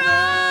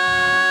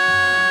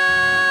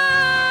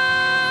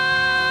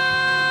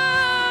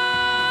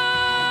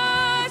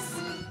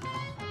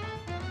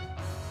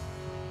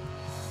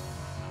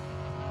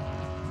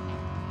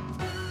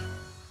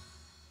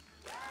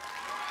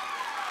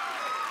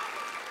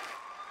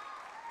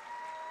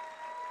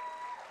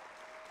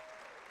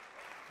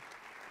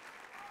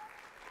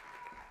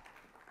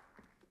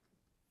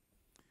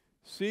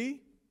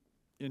 See,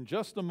 in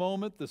just a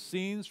moment, the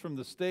scenes from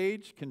the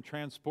stage can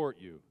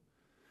transport you.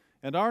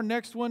 And our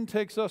next one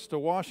takes us to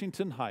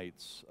Washington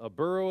Heights, a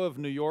borough of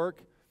New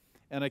York,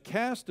 and a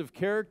cast of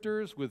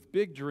characters with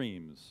big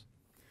dreams.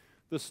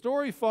 The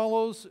story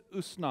follows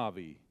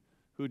Usnavi,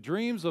 who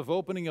dreams of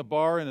opening a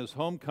bar in his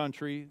home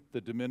country,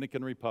 the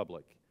Dominican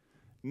Republic.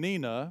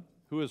 Nina,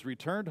 who has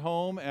returned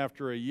home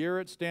after a year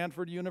at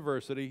Stanford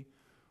University,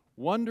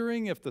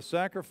 wondering if the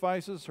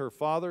sacrifices her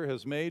father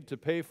has made to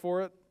pay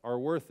for it are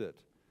worth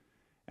it.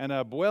 And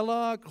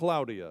Abuela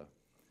Claudia,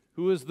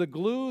 who is the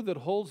glue that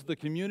holds the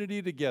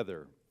community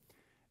together.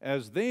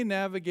 As they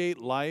navigate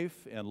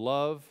life and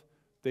love,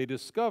 they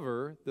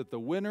discover that the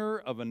winner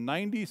of a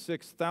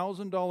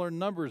 $96,000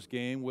 numbers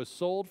game was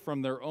sold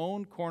from their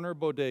own corner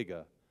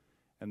bodega,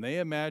 and they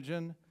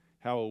imagine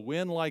how a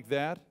win like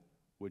that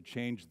would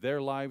change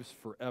their lives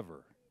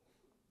forever.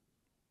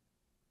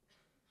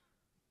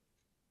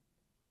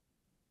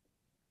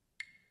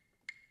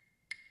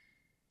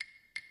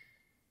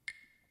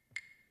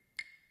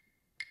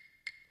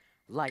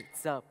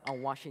 Lights up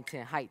on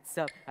Washington Heights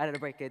up. Out of the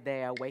break of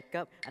day, I wake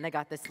up and I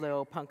got this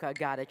little punk I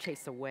gotta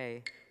chase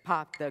away.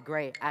 Pop the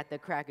gray at the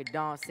crack of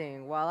dawn,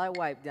 sing while I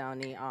wipe down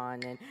the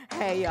awning.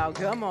 Hey y'all,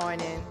 good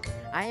morning.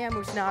 I am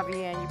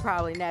Usnavi and you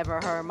probably never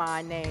heard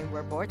my name.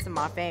 Reports of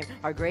my fame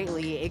are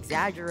greatly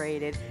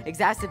exaggerated,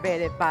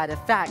 exacerbated by the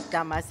fact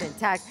that my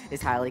syntax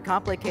is highly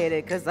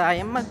complicated. Cause I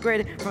am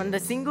migrated from the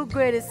single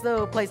greatest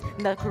little place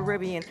in the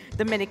Caribbean,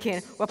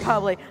 Dominican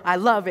Republic. I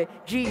love it,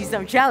 geez,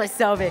 I'm jealous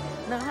of it.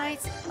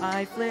 Nights,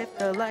 I flip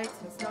the lights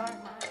and start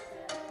my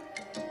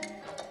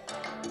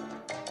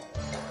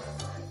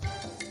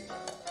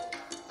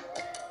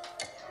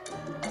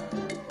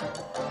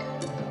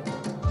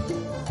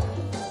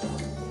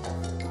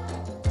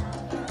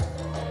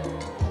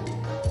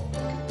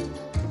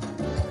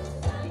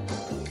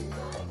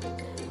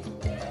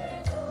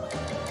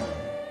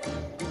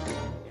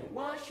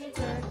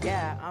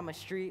I'm a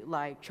street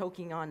light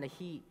choking on the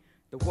heat.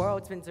 The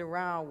world spins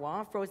around while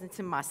I'm frozen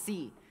to my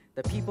seat.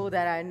 The people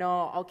that I know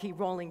all keep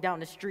rolling down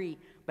the street,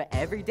 but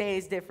every day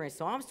is different,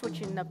 so I'm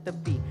switching up the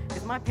beat.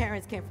 Cause my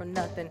parents came from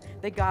nothing,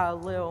 they got a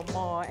little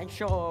more, and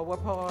sure, we're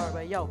poor,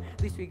 but yo,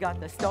 at least we got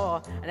the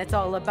store. And it's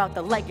all about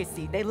the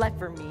legacy they left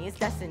for me, it's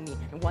destiny.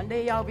 And one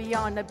day I'll be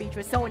on the beach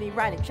with Sony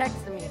writing checks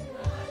to me.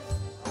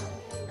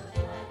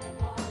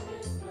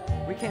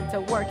 We came to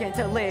work and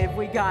to live,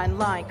 we got in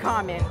line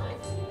common.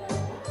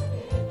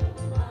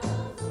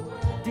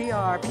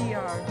 DR,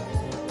 PR,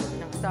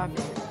 no, stop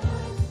it.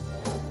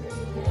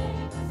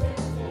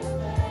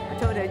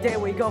 Until the day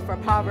we go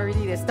from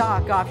poverty to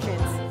stock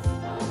options.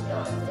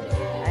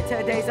 And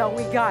today's all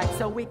we got,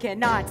 so we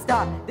cannot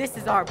stop. This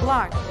is our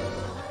block.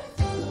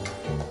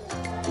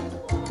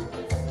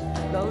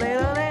 The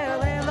little,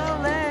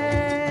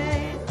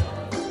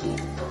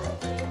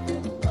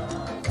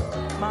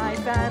 my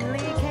family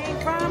came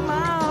from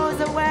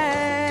miles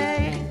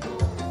away.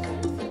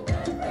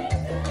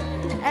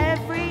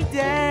 Every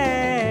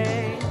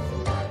day.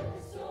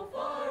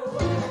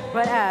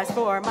 But as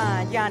for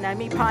mañana,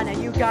 mi pana,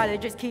 you gotta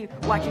just keep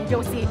watching.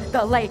 You'll see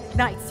the late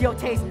nights. You'll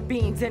taste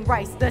beans and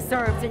rice, the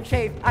serves and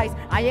shaved ice.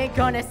 I ain't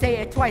gonna say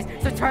it twice,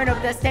 so turn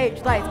up the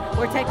stage lights.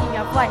 We're taking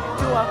a flight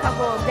to a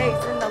couple of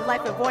days in the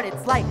life of what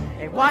it's like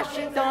in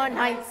Washington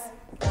Heights.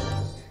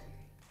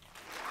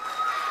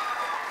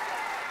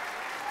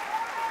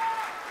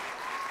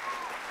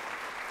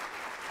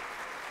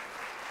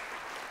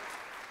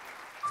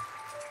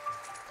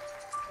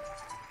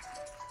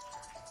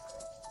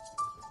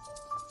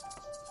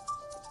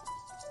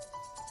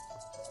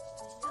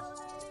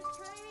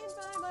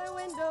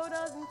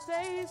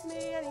 Faze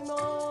me anymore.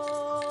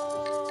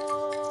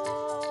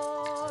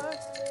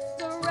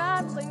 The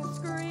rattling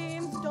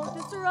screams don't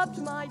disrupt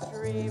my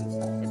dreams.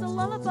 It's a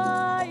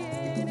lullaby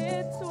in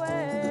its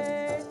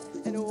way.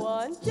 And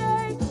one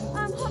day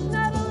I'm hopping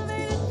that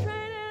elevated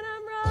train and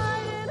I'm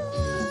riding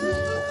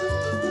away.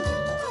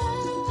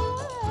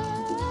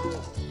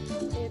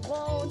 It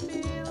won't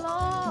be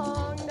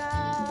long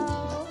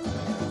now.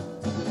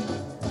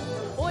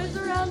 Boys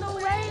around the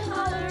way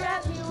holler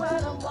at me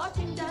when I'm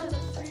walking down the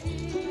street.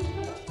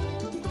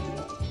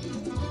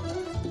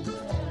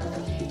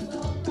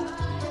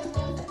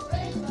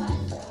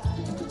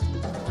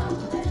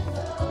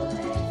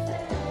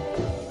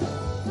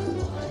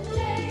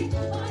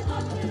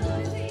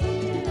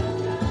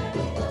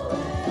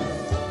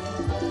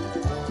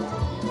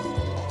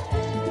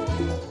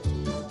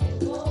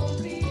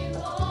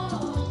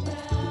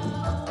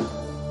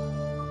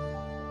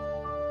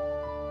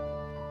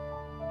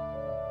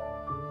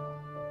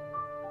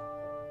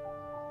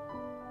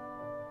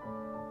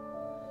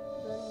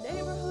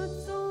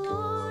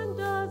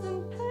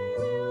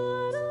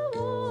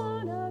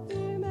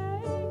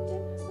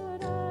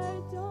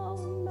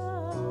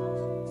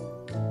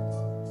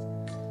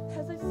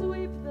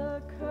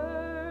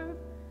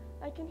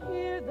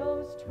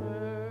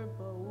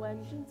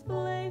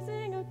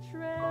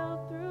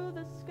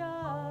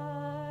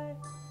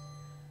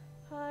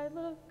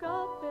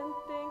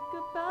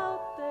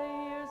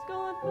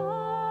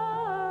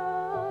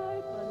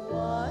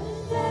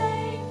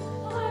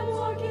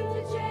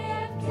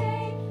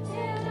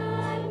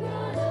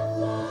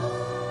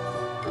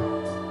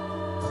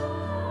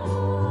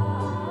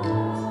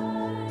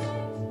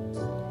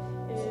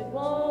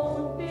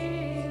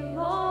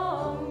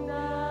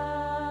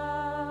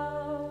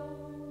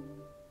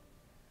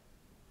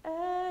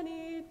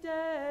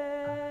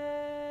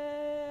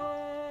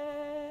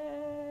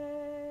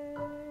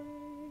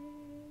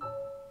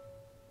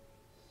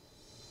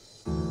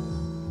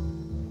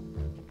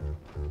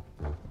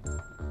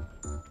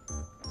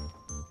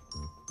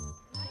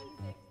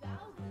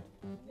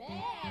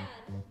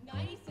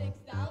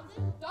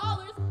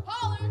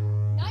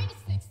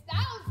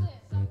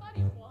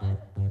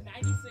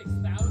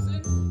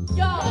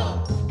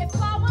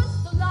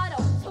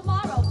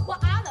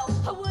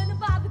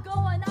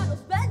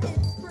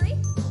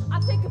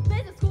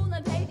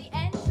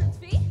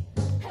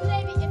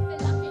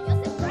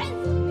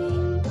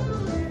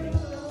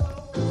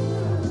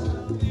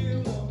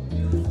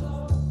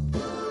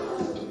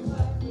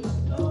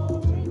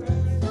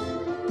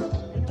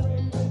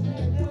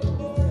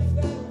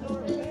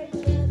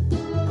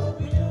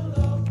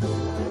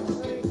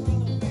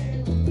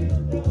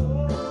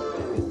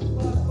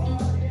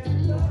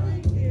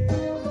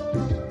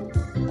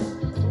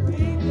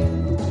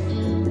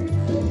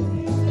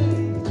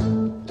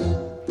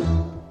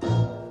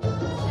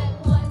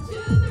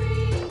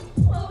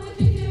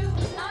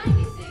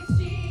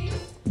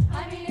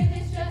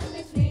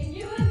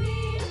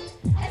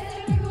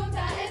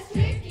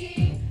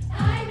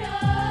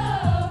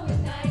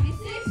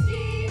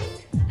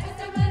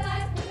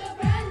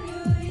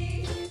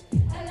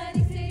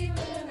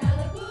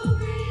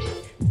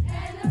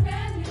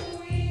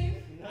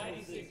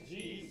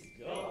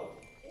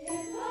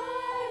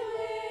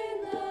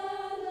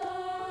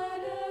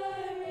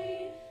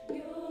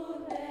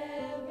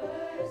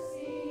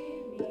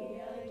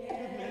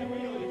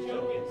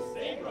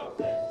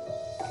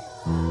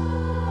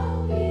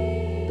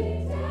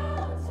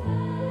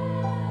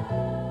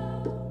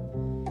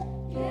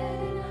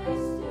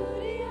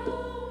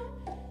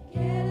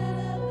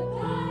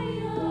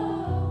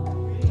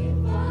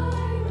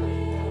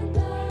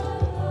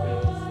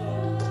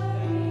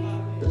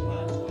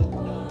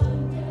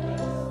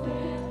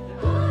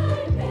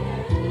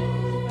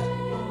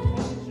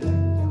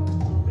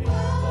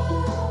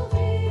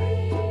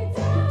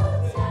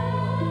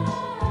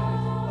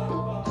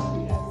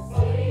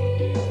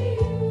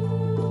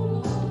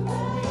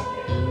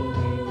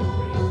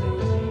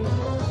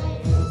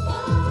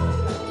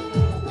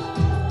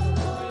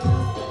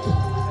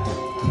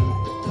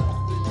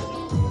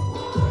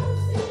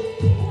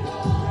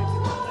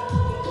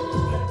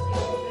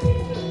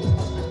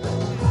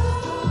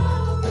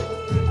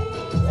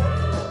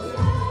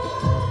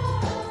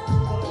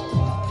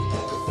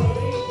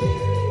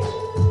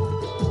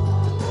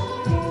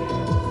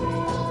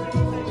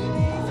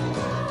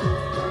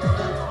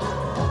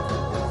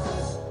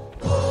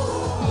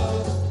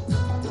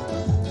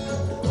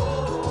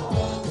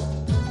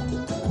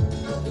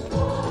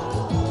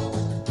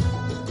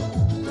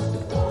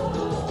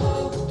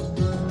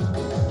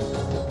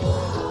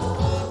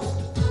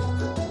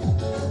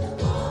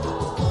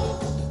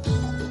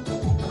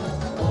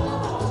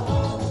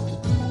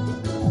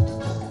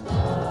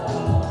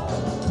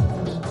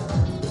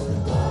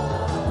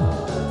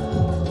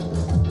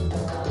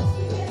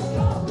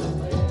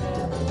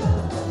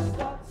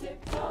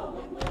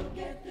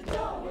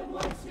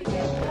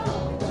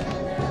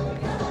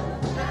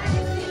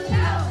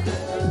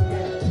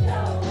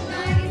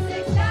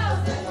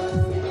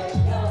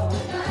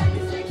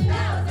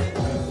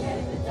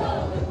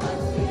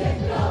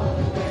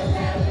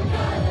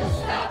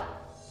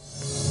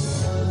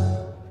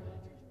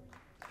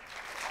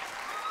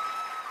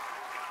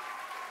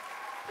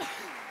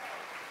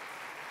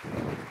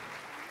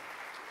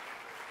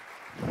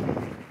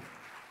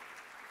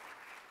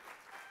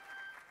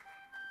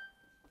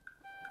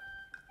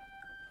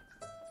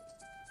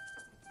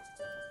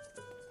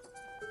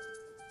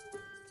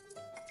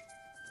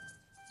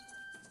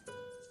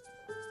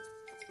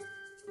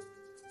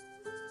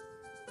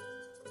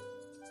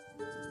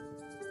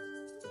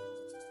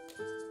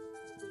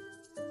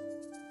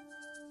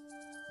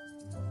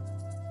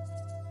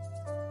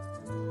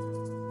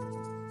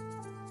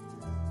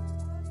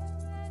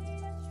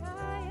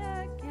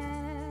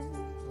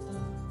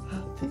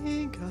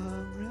 Think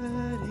I'm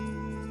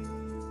ready.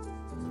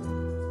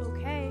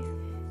 Okay,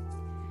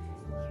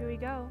 here we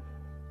go.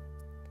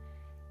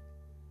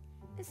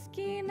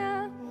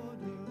 Esquina,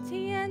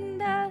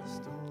 tienda,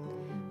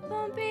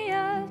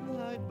 bumpia,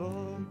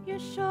 you're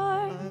sure?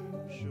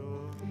 I'm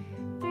sure.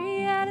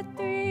 3 out of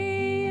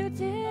 3, you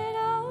did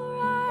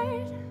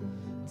alright.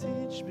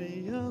 Teach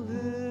me a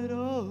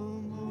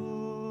little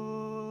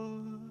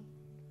more.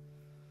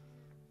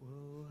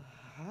 Well,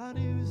 how do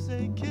you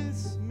say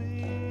kiss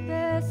me?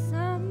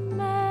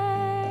 Besame,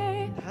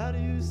 How do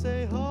you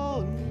say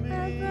hold me?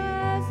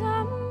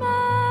 abrázame,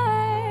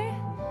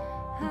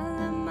 al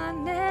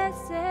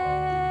amanecer,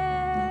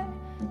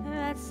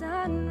 at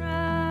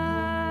sunrise.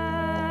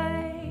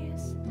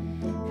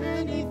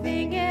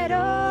 Anything at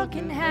all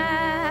can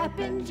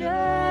happen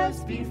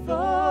just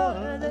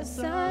before the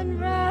sunrise.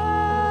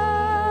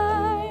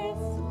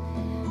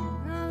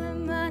 Al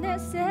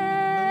amanecer.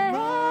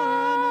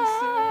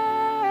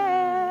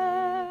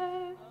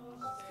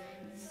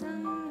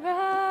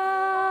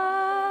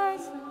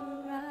 Sunrise,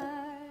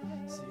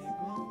 sunrise.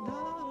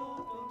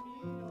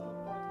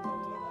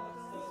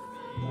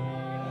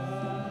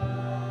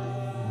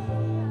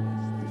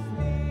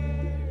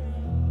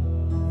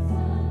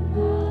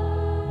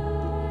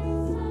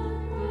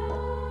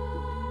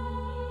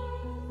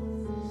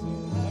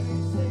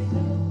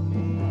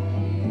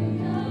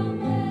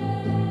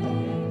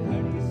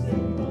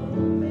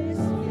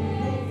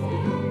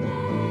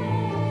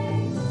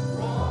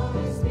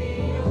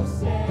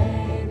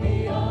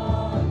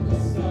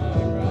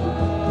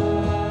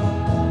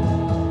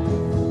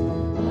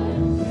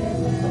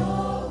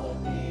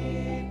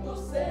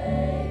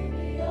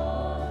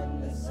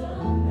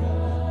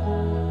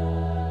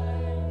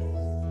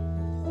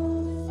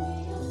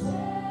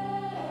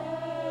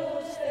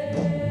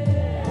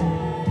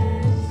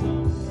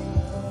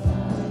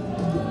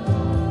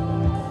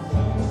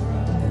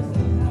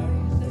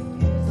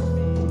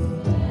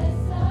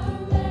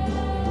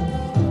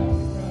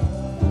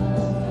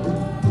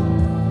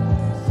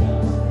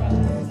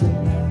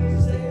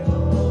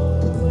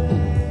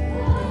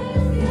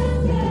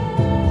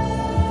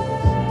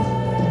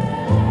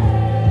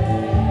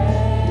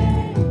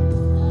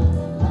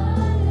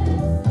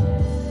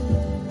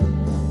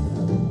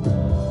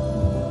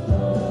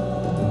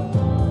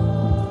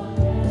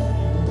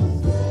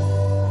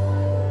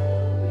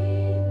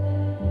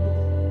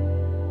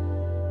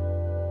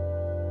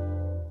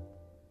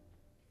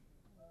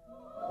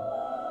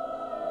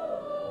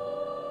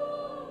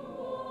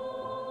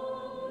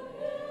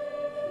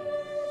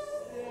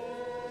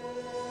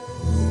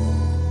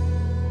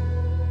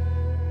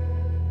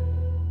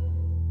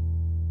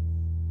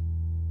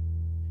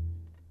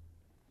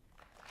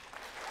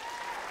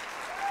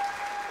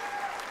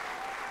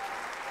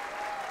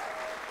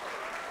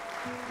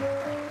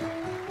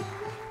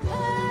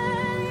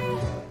 Hey,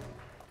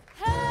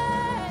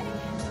 hey,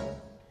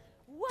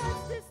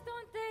 what's this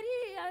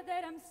tonteria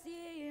that I'm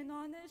seeing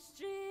on the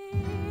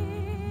street?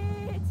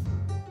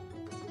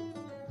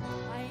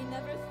 I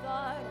never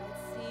thought I'd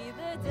see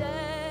the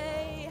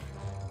day.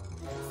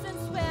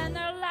 Since when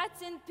are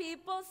Latin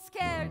people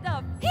scared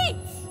of heat?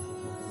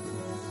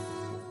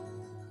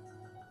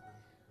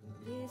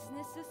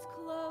 Business is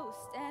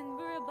closed and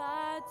we're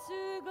about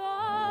to go.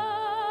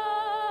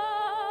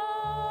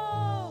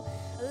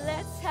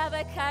 Let's have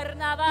a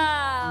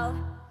carnaval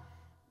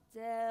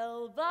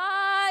del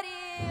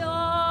barrio.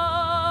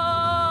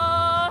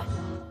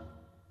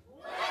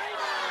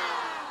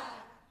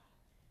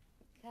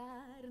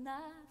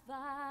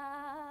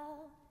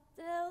 Carnaval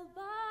del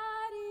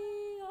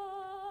barrio.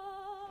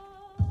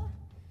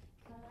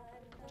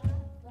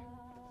 Carnaval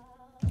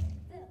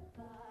del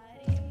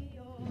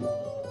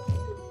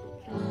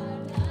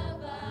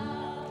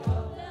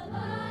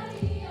barrio.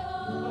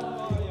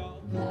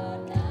 Carnaval del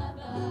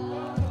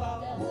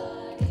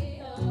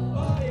barrio.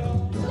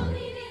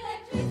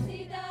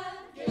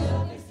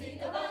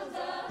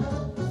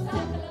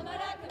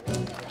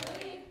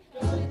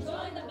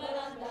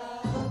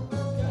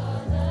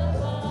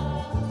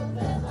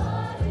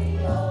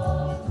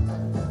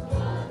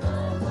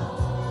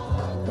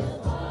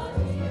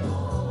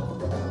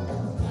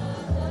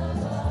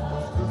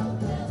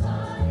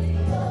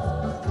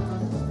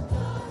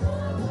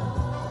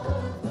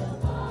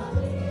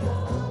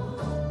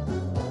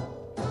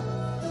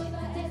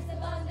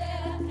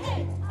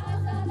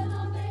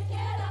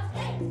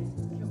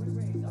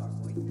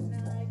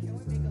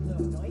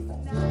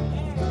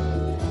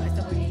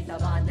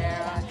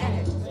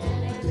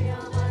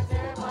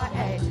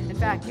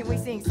 We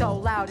sing so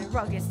loud and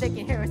rugged, they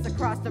can hear us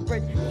across the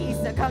bridge. He's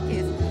the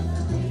cuckest.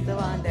 The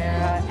one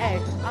there,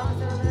 hey. I'm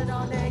the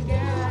on there,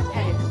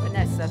 hey.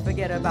 Vanessa,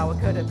 forget about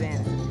what could have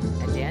been.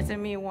 And dance with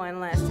me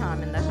one last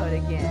time in the hood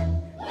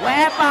again.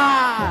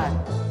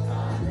 Wepa!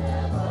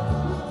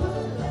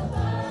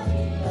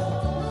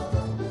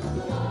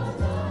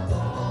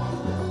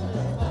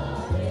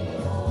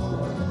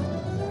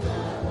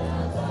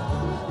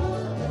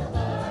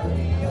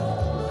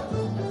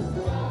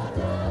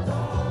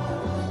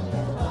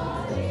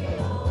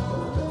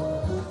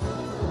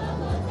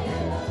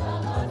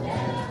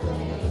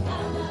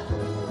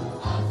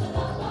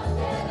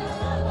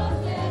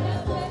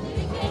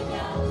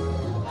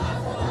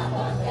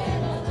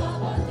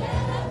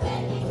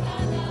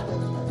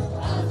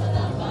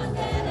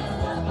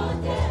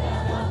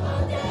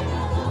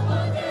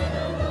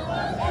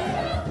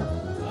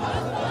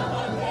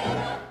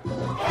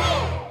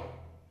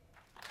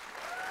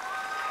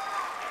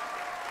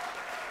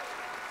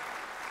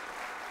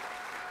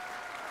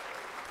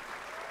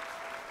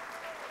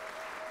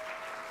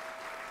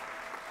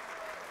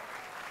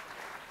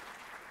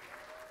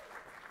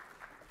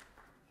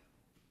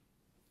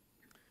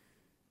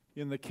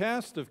 In the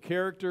cast of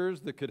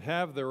characters that could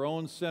have their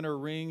own center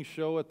ring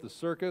show at the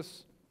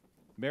circus,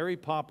 Mary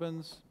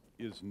Poppins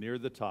is near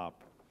the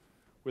top.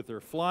 With her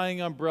flying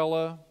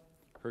umbrella,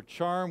 her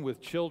charm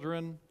with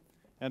children,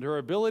 and her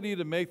ability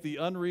to make the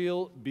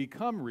unreal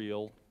become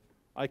real,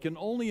 I can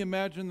only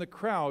imagine the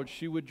crowd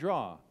she would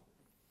draw.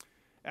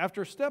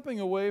 After stepping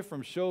away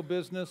from show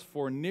business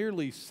for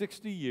nearly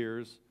 60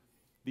 years,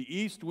 the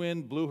east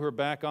wind blew her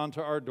back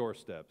onto our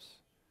doorsteps.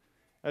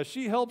 As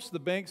she helps the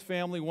Banks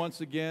family once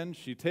again,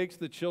 she takes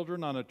the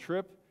children on a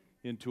trip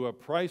into a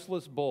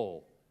priceless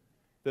bowl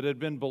that had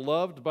been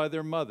beloved by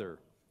their mother.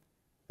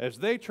 As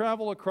they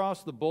travel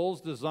across the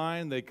bowl's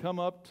design, they come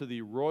up to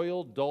the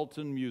Royal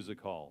Dalton Music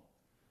Hall,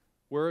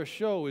 where a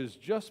show is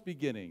just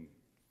beginning.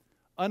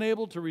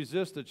 Unable to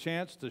resist a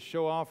chance to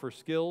show off her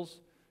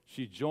skills,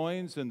 she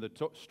joins in the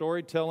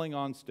storytelling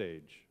on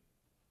stage.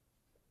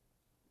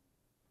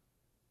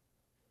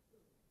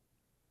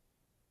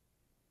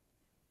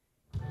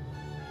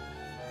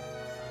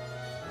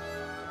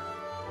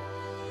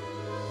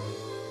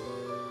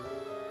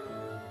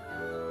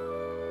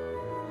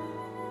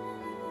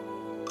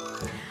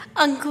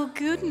 Uncle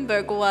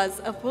Gutenberg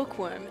was a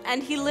bookworm,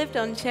 and he lived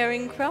on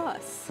Charing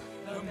Cross.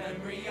 The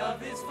memory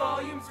of his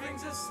volumes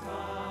brings a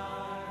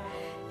smile.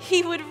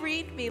 He would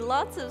read me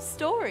lots of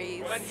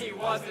stories. When he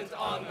wasn't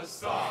on the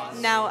sauce.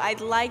 Now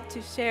I'd like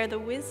to share the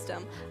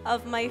wisdom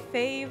of my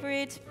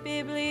favorite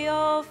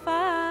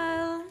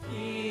bibliophile.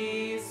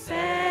 He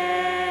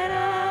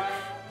said,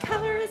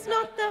 cover is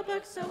not the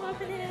book, so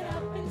open it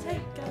up and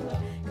take a look.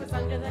 'Cause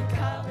under the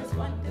covers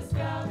one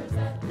discovers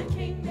that the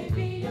king may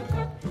be a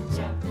crook.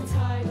 Chapter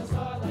titles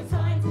are like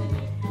signs in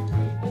it.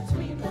 Read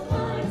between the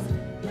lines,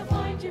 you'll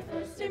find your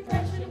first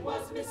impression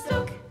was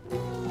mistook.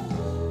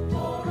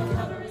 For a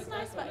cover is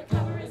nice, but a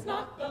cover is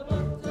not the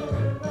book.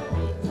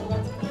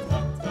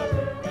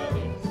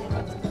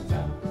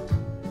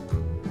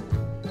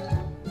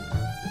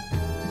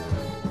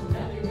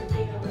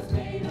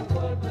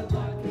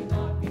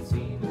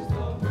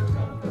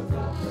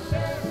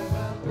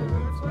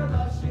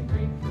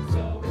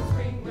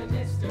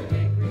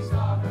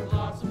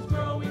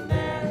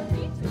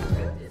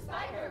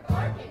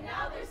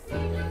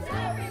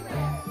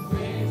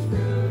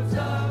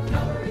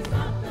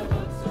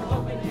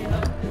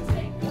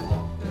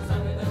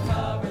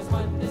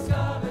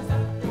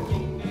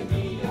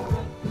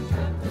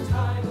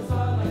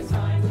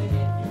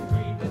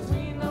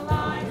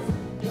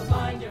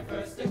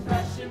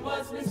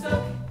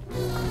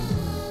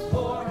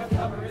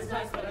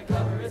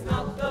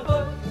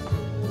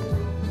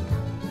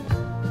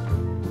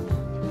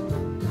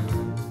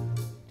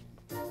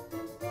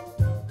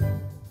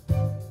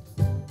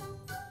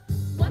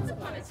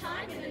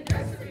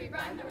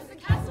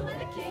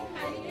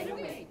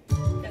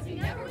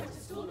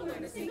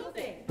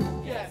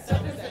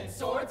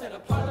 And a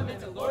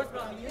parliament of lords,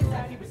 but on the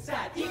inside he was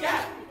sad.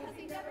 Egad! Because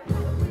he never had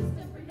a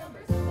wisdom for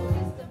numbers, or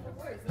wisdom for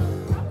words. No,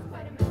 the crop was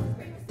quite immense, his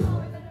brain was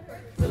smaller than a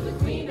bird. So the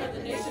queen of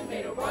the nation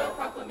made a royal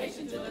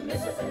proclamation to the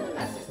missus and the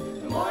messers,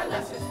 the more and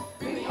lessers,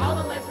 bring me all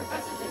the lands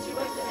professors, and she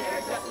went to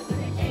hairdressers, and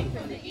they came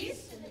from the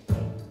east.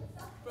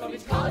 From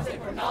each college they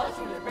poured knowledge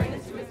from their brain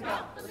into his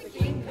mouth. But the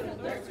king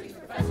couldn't learn, so each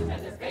professor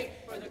had his fate.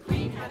 For the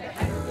queen had a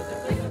header with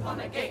a place upon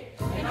the gate.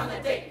 And on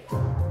that date,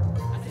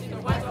 I think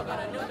the wise all got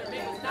to know their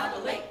name was now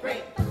the late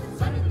great.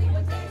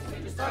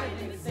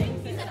 Started in the same.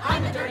 He said,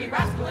 I'm a dirty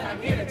rascal and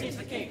I'm here to teach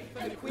the king.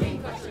 For the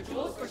queen crushed her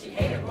jewels, for she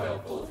hated royal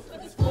fools.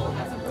 But this fool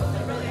has some rules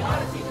that really ought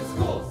to teach in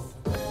schools.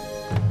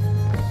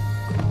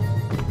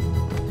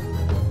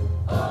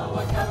 Oh,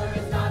 a cover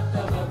is not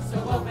the book, so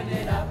open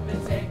it up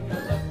and take a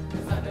look.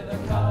 'Cause under the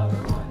cover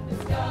one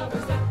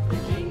discovers that the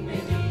king may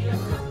be a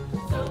crook.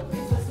 So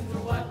please listen to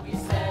what we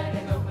said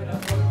and open a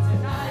book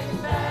tonight in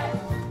bed.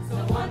 So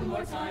one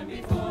more time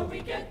before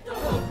we get the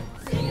hook,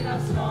 sing it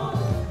out strong.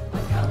 A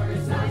cover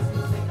is nice.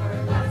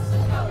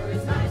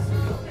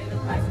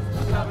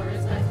 Cover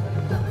is nice,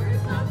 but a cover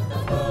is not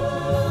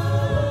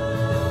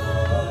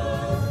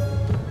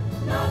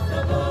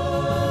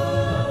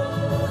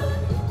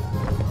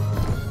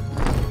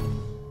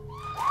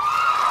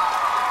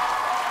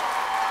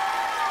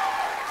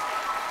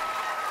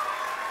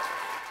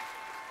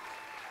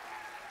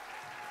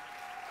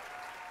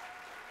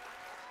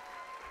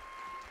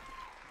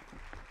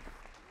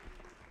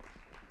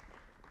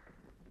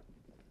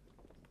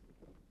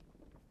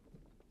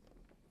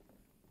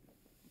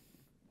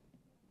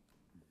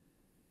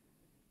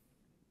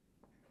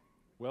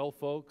Well,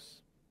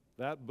 folks,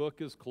 that book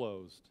is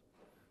closed.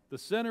 The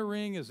center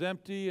ring is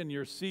empty and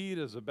your seat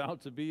is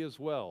about to be as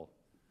well.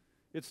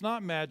 It's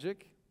not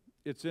magic,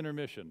 it's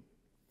intermission.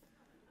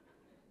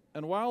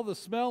 And while the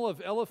smell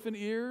of elephant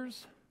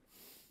ears,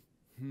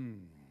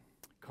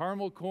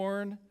 caramel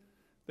corn,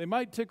 they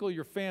might tickle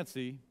your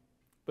fancy,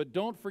 but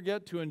don't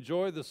forget to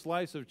enjoy the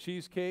slice of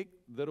cheesecake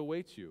that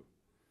awaits you.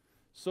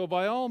 So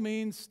by all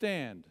means,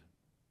 stand,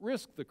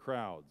 risk the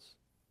crowds,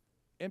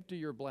 empty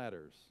your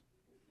bladders,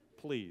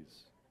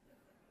 please.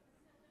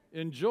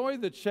 Enjoy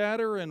the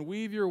chatter and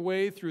weave your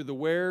way through the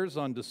wares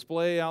on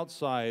display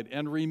outside,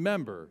 and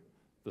remember,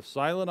 the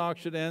silent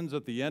auction ends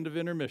at the end of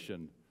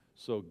intermission,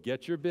 so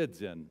get your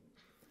bids in.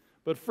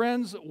 But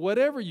friends,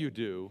 whatever you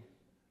do,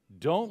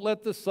 don't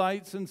let the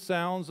sights and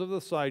sounds of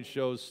the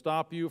sideshows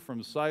stop you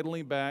from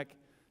sidling back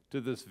to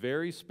this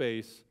very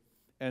space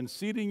and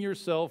seating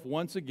yourself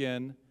once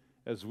again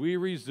as we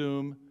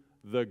resume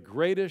the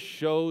greatest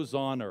shows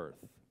on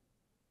earth.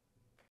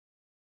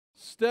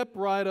 Step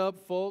right up,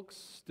 folks.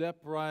 Step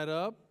right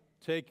up.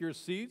 Take your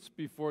seats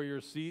before your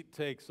seat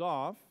takes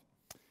off.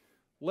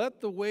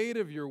 Let the weight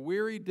of your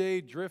weary day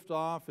drift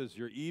off as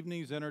your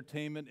evening's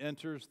entertainment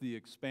enters the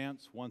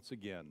expanse once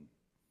again.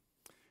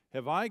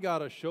 Have I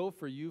got a show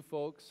for you,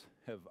 folks?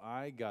 Have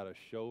I got a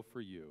show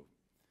for you?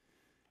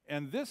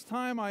 And this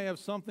time I have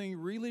something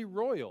really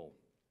royal.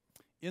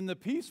 In the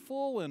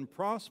peaceful and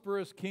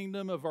prosperous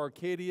kingdom of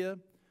Arcadia,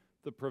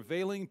 the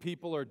prevailing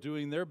people are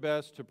doing their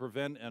best to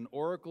prevent an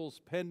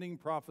oracle's pending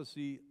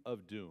prophecy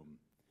of doom.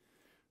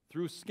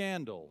 Through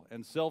scandal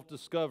and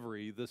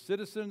self-discovery, the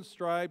citizens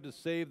strive to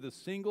save the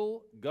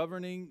single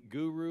governing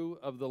guru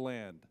of the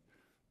land,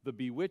 the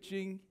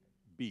bewitching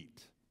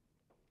beat.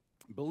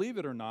 Believe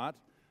it or not,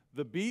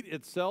 the beat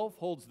itself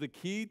holds the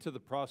key to the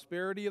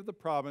prosperity of the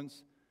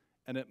province,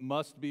 and it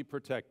must be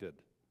protected.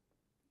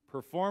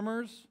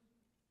 Performers,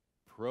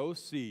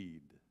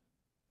 proceed.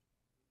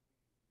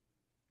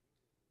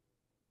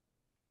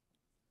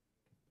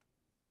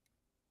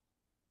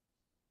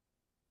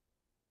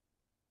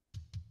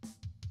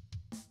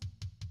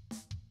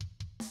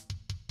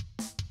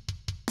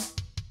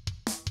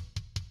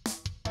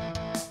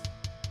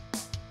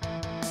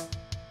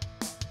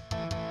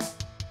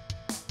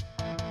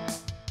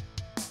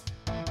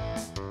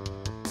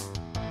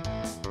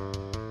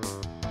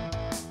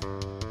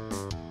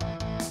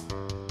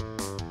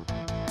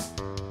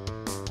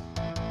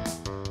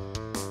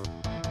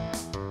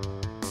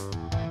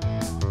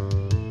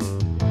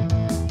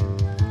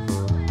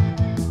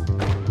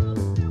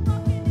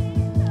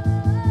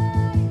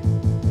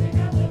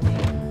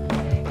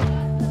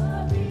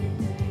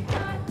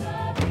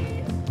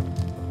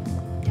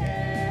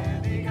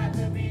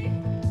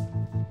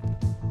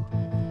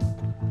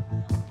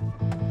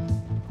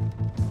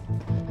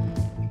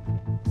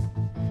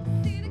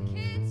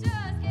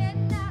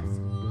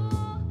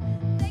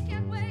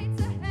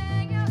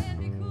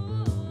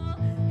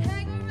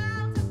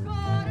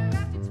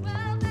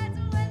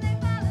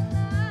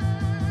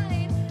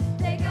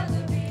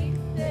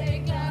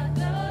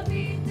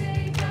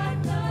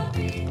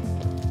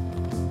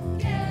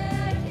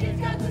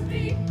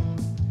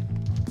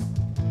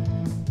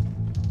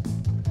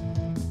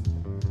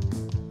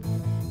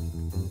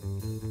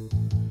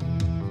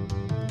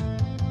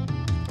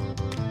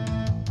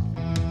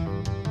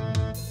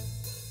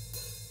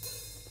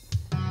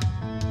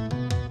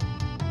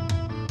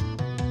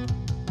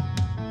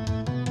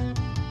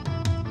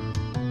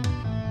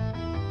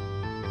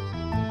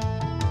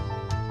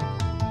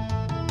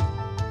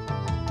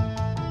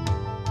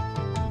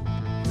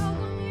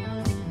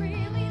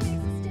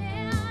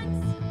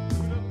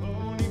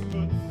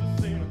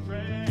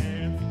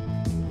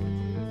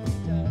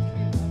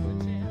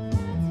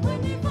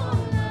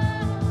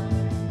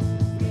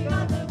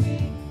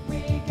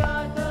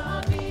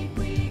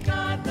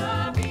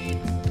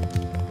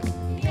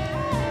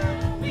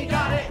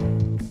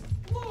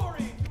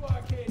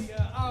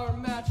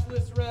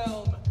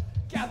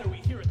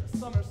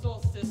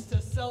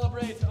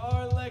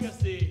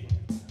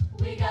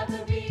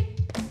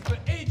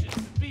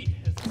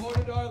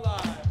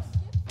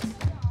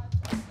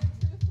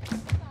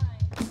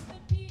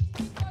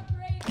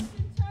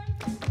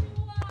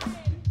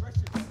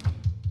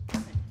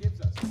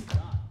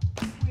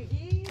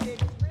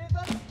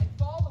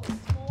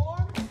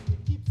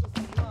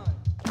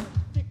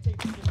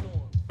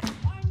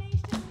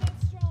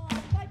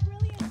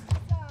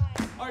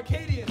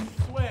 Arcadians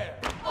swear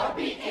our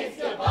beat is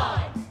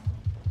divine.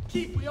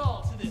 Keep we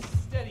all to this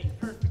steady,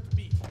 perfect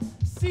beat,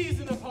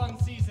 season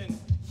upon season,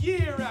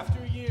 year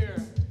after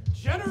year,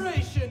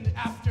 generation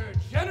after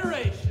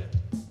generation.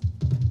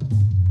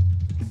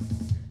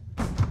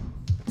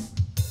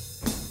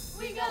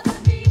 We got the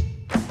beat.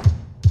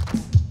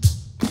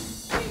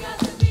 We got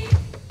the beat.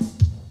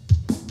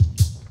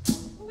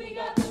 We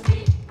got the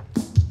beat.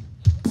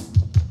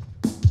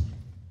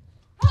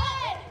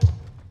 Hey!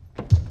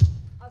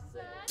 I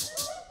said,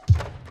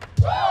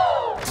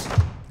 woo!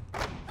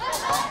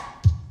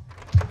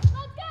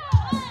 Let's go!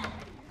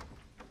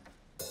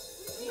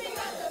 We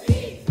got the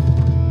beat.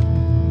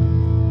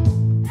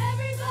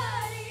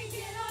 Everybody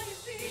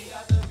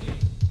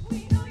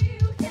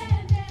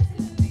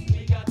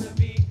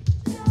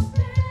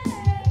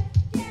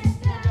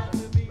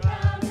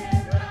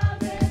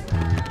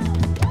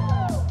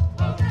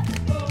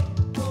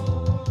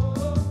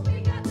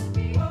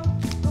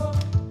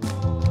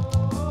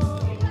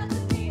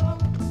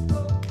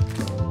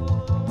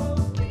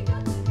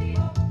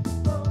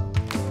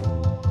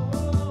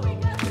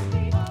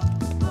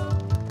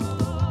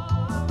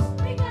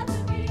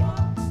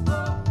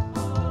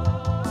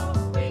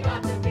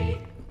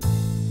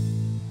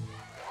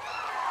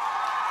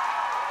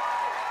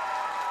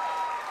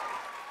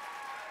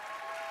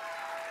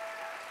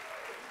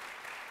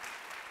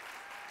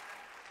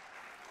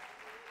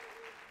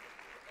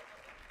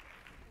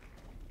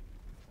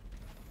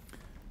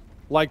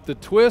Like the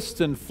twists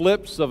and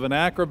flips of an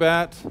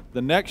acrobat,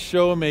 the next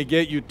show may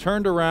get you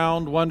turned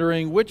around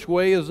wondering which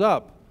way is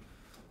up.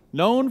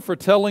 Known for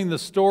telling the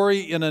story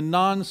in a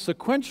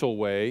non-sequential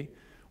way,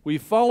 we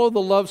follow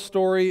the love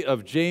story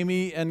of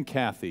Jamie and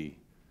Kathy,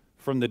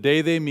 from the day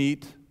they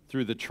meet,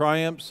 through the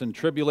triumphs and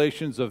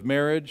tribulations of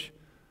marriage,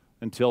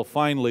 until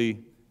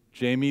finally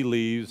Jamie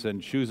leaves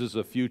and chooses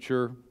a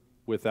future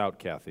without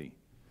Kathy.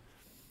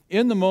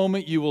 In the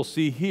moment you will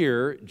see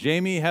here,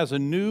 Jamie has a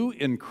new,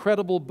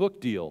 incredible book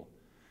deal,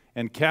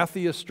 and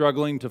Kathy is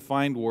struggling to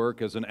find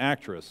work as an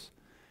actress,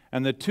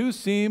 and the two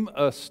seem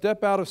a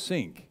step out of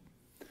sync.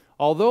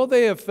 Although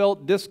they have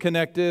felt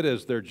disconnected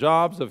as their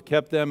jobs have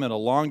kept them in a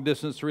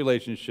long-distance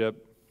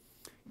relationship,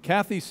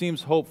 Kathy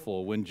seems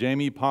hopeful when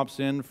Jamie pops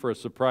in for a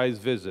surprise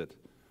visit,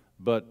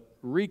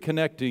 but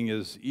reconnecting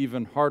is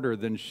even harder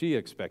than she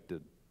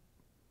expected.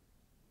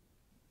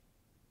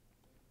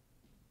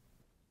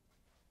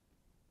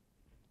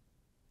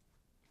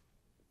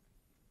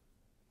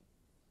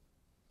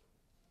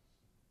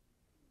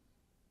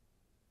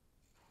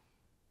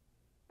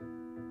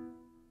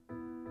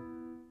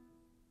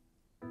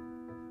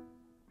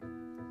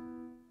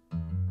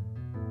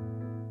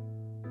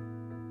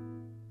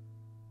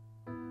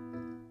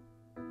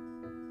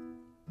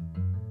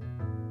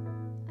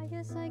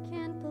 I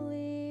can't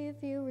believe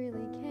you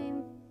really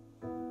came,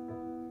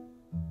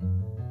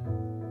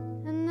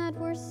 and that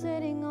we're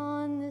sitting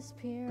on this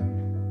pier.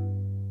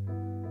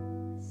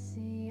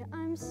 See,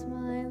 I'm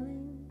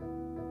smiling.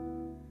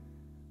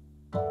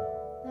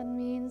 That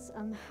means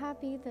I'm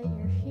happy that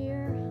you're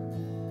here.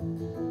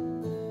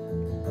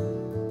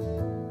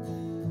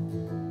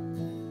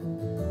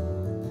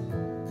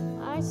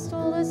 I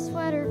stole a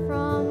sweater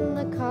from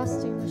the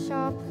costume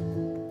shop.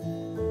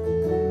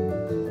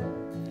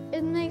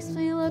 It makes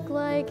me look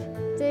like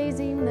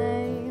Daisy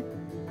May.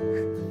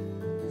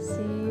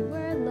 See,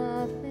 we're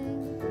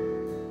laughing.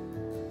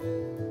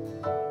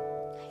 I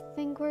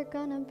think we're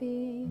gonna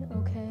be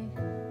okay.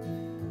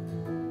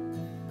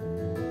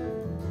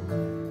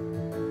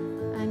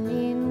 I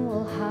mean,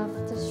 we'll have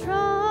to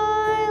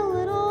try a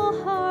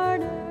little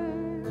harder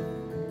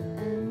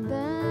and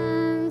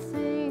bend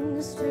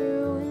things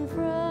to and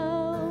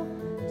fro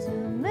to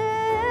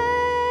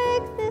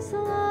make this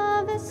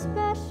love as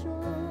special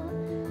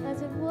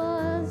as it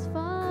was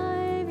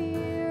 5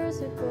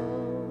 years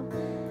ago.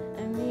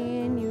 I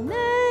mean, you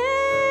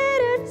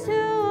made it to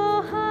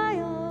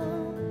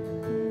Ohio.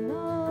 Who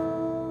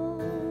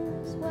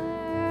knows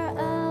where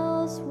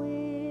else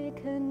we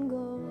can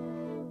go?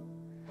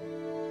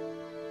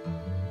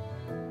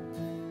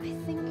 I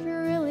think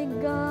you're really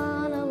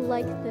gonna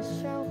like this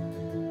show.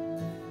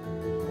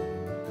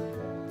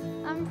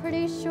 I'm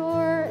pretty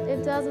sure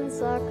it doesn't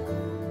suck.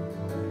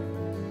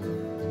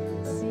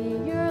 See,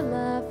 you're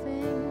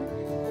laughing,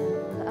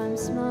 I'm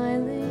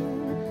smiling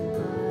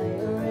by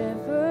a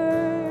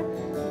river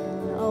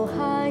in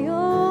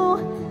Ohio,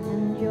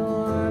 and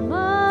you're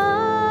mine.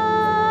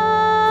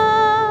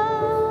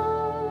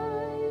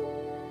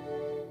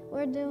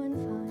 We're doing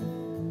fine.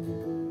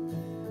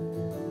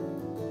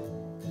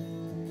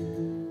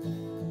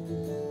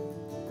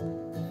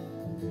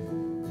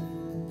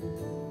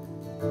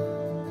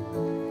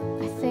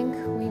 I think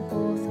we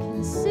both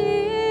can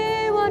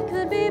see what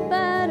could be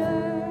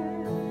better.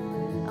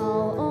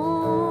 I'll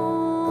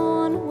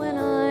own when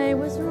I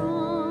was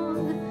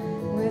wrong.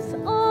 With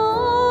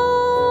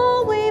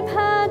all we've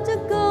had to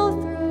go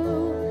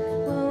through,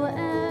 we'll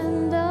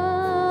end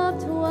up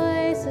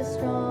twice as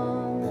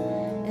strong.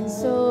 And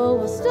so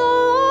we'll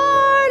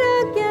start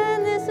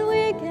again this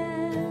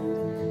weekend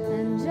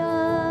and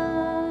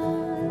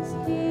just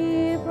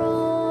keep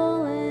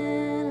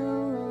rolling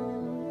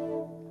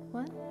along.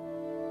 What?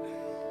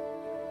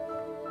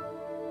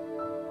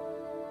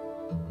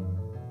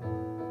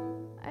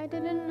 I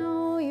didn't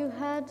know you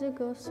had to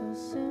go so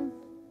soon.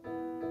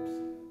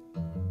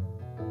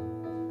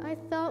 I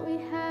thought we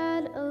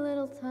had a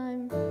little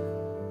time.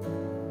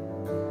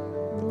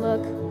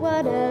 Look,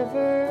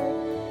 whatever,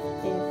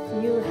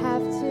 if you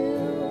have to,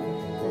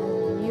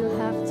 then you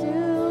have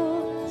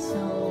to. So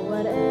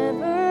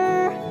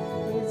whatever,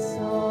 it's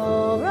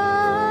alright.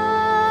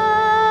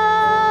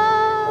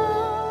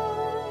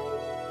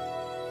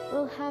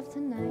 We'll have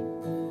tonight.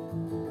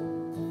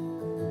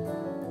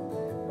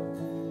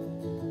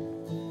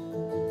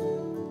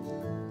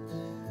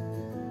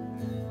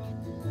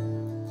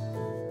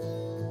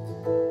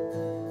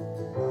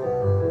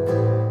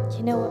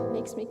 You know what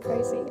makes me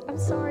crazy? I'm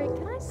sorry,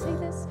 can I say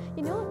this?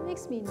 You know what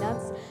makes me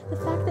nuts? The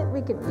fact that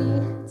we could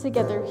be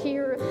together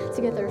here,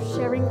 together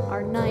sharing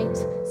our night,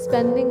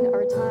 spending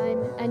our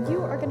time, and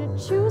you are gonna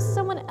choose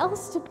someone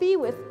else to be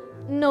with.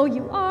 No,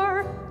 you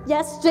are.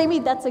 Yes, Jamie,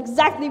 that's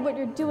exactly what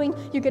you're doing.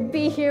 You could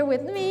be here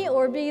with me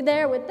or be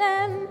there with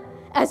them.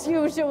 As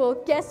usual,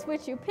 guess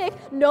which you pick?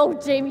 No,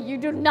 Jamie, you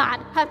do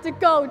not have to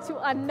go to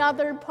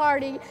another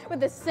party with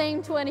the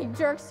same 20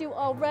 jerks you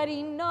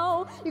already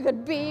know. You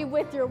could be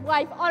with your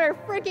wife on her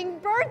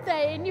freaking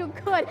birthday, and you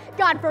could,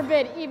 God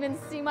forbid, even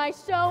see my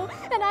show.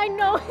 And I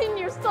know in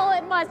your soul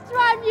it must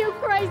drive you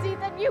crazy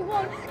that you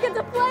won't get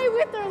to play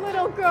with their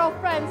little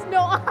girlfriends.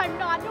 No, I'm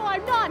not. No,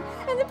 I'm not.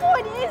 And the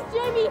point is,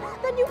 Jamie,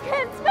 that you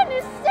can't spend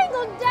a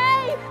single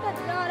day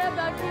that's not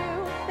about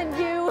you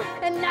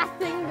and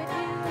nothing but you.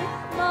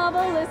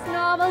 Marvelous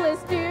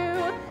novelist,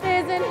 you.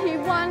 Isn't he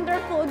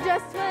wonderful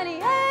just when he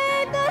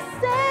ain't the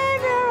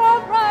savior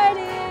of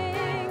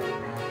writing?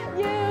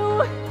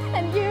 You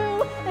and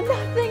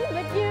nothing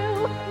but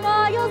you.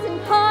 Miles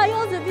and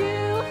piles of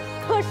you,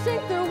 pushing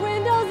through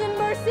windows and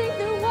bursting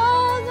through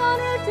walls on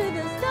her to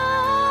the sky.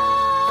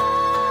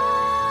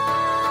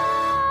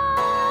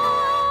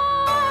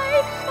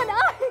 And I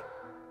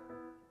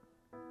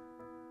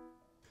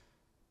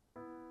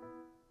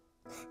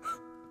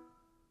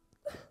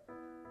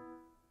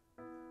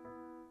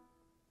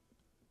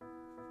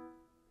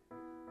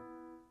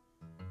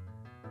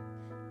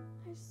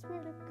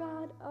swear to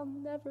God, I'll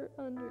never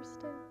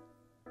understand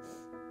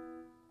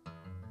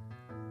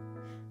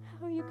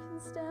how you can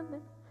stand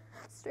there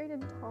straight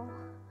and tall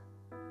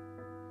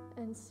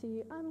and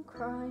see I'm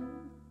crying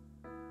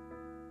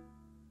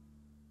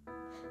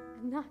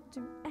and not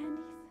do anything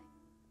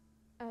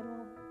at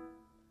all.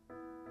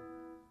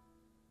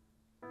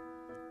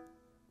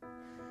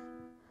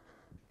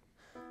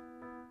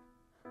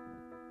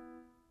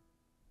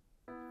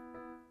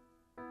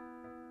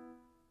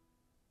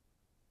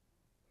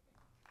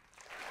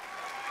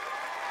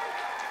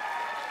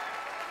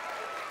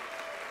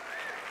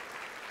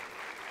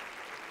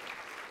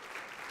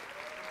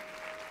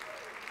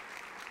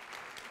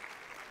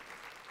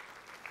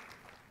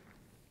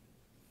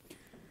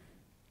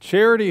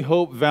 Charity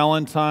Hope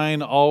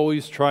Valentine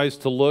always tries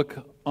to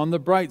look on the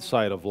bright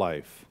side of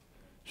life.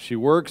 She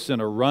works in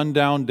a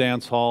rundown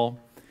dance hall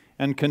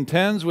and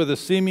contends with a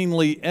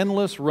seemingly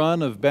endless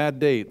run of bad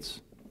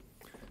dates.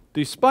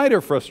 Despite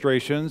her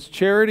frustrations,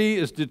 Charity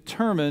is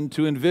determined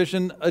to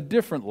envision a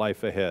different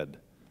life ahead.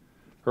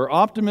 Her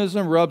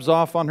optimism rubs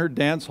off on her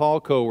dance hall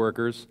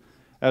coworkers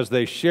as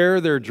they share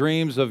their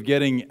dreams of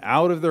getting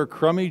out of their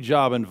crummy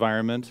job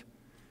environment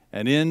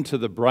and into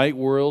the bright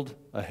world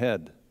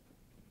ahead.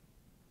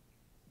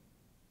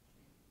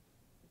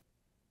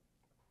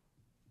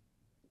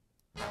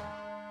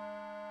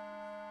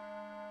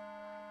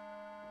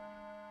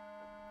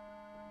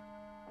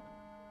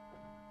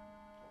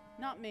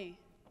 Not me.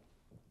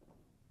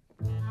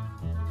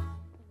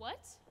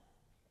 What?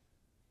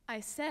 I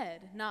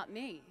said, not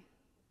me.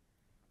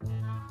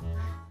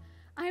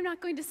 I'm not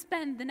going to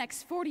spend the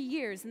next 40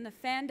 years in the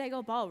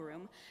Fandango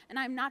Ballroom, and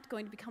I'm not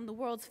going to become the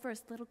world's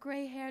first little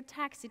gray-haired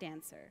taxi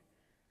dancer.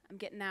 I'm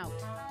getting out.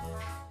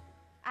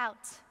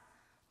 Out.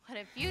 What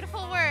a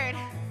beautiful word.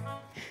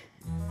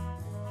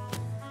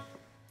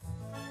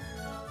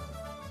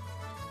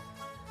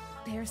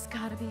 There's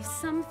gotta be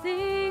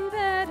something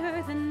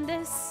better than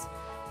this.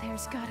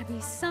 There's gotta be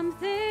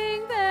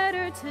something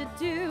better to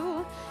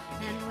do.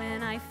 And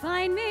when I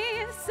find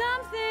me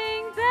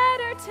something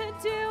better to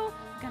do,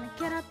 I'm gonna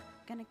get up,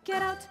 gonna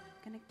get out,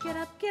 gonna get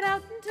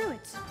out and do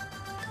it.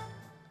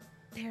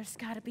 There's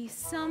gotta be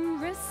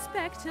some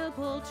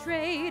respectable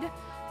trade.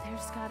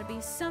 There's gotta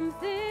be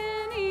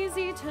something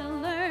easy to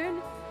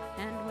learn.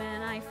 And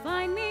when I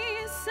find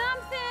me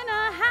something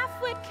a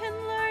half-wit can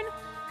learn,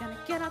 I'm gonna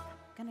get up,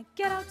 gonna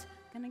get out,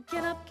 gonna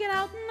get up, get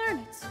out and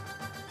learn it.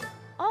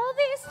 All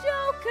these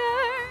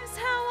jokers,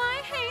 how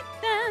I hate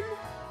them,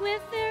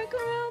 with their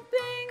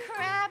grouping,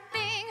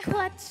 Crabbing,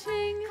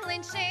 clutching,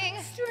 clinching,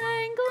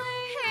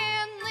 strangling,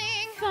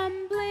 handling,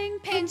 fumbling,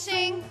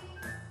 pinching.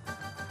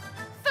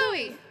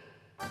 Phooey.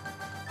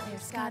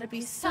 There's gotta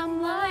be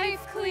some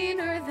life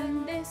cleaner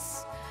than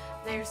this.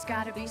 There's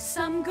gotta be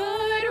some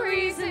good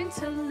reason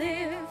to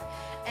live.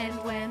 And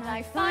when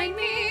I find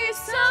me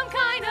some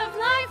kind of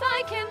life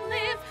I can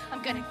live,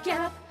 I'm gonna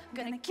get up,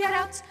 gonna get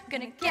out,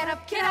 gonna get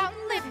up, get out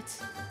and live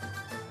it.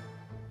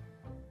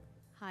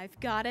 I've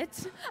got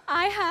it.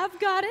 I have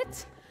got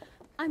it.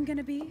 I'm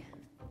gonna be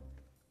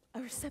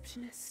a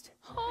receptionist.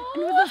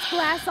 And with those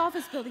glass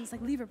office buildings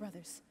like Lever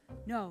Brothers.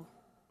 No.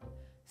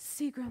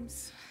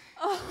 Seagram's.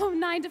 Oh,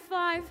 9 to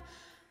 5.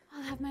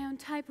 I'll have my own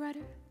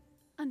typewriter.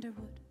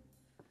 Underwood.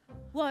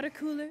 Water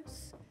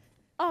coolers.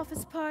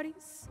 Office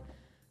parties.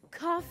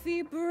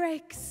 Coffee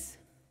breaks.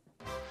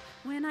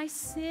 When I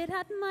sit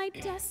at my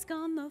desk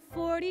on the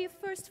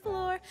 41st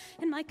floor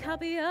in my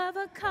copy of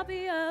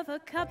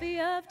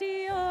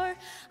Dior,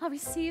 I'll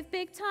receive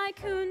big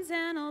tycoons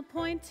and I'll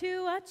point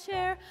to a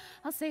chair.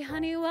 I'll say,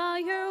 honey, while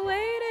you're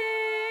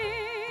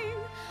waiting,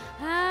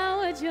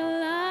 how would you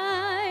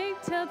like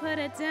to put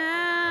it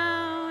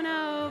down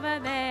over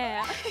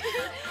there?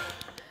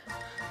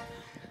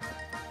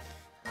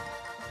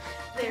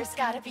 There's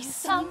gotta be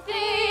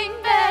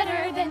something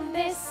better than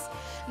this.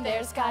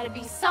 There's gotta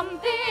be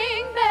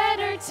something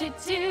better to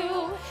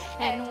do.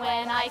 And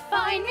when I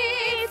find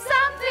me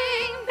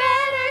something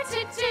better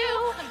to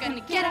do, I'm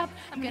gonna get up,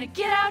 I'm gonna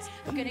get out,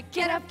 I'm gonna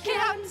get up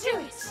and do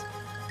it.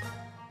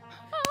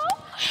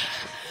 Oh.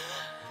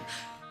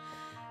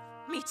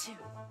 Me too.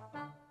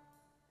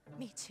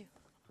 Me too.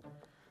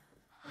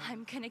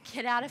 I'm gonna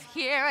get out of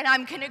here and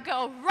I'm gonna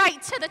go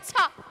right to the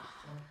top.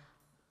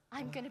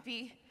 I'm gonna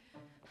be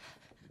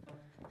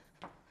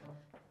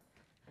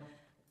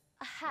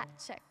a hat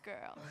check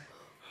girl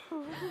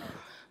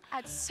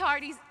at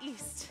Sardi's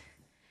East.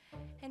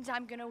 And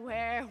I'm gonna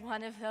wear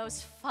one of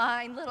those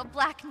fine little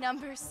black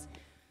numbers.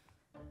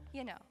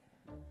 You know,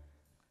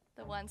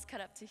 the ones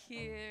cut up to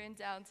here and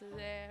down to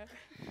there.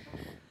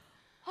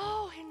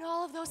 Oh, and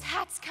all of those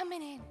hats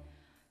coming in.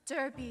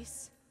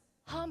 Derbies,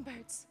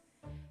 Homburgs,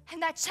 and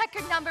that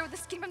checkered number with the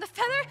skin from the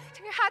feather.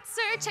 Check your hat,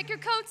 sir. Check your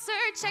coat, sir.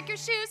 Check your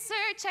shoes,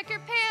 sir. Check your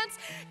pants.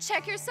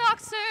 Check your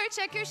socks, sir.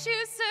 Check your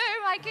shoes,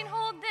 sir. I can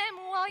hold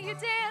them while you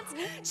dance.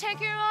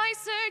 Check your eyes,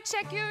 sir.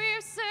 Check your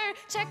ears, sir.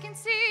 Check and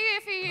see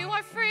if you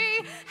are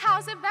free.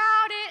 How's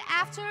about it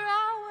after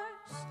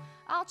hours?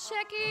 I'll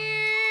check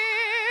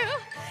you,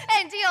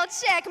 and you'll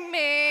check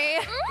me.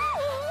 Ooh.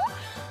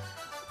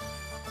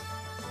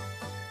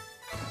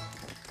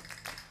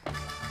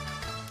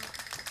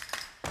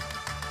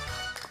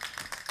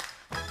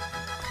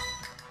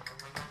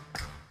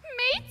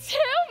 Me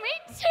too.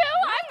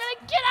 I'm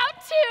gonna get out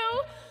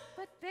too.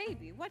 But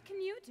baby, what can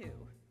you do?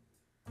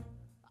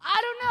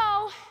 I don't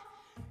know.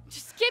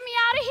 Just get me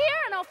out of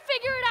here and I'll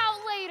figure it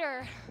out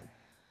later.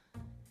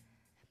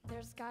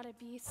 There's gotta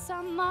be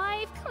some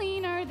life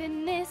cleaner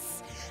than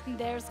this.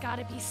 There's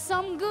gotta be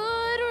some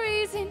good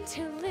reason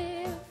to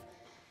live.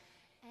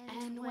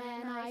 And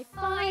when I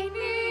find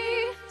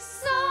me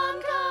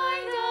some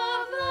kind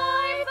of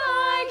life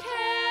I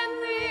can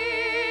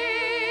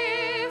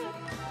live,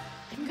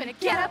 I'm gonna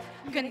get up,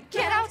 I'm gonna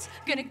get out,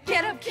 I'm gonna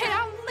get up, get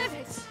out, and live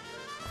it.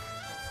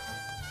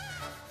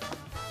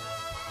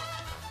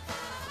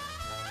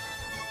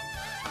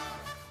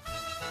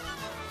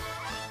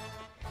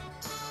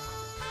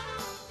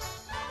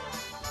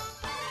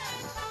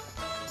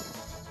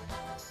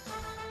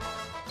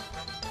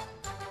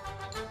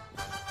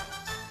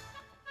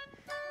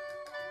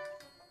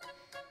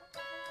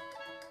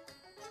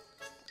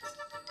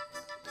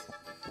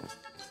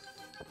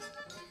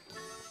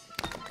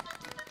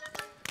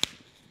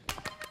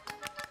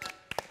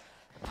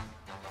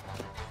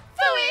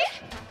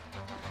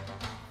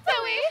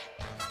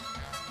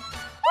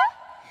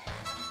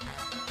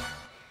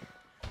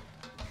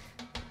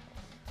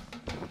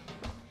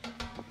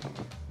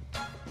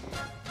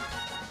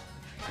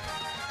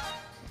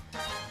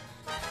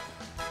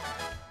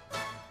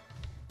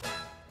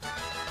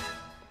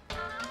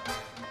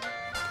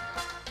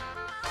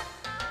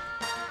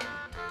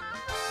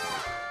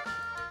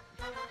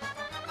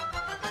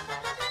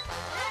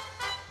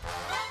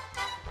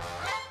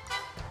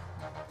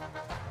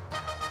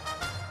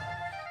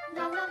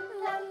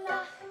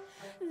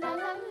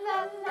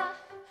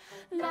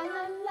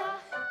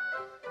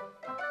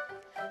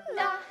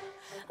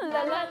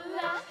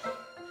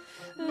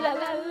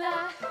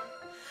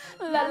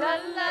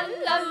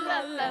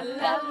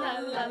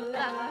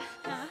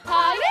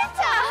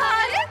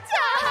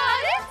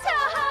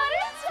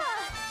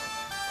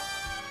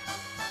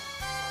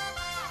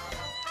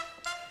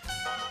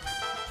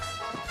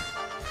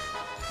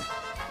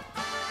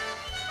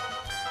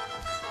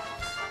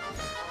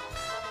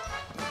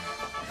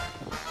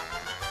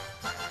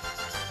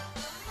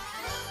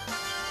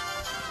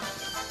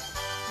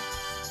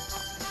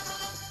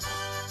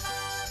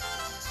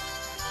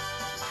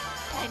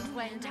 And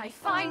when I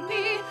find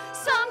me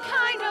some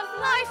kind of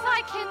life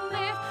I can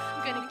live,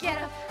 I'm gonna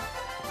get up,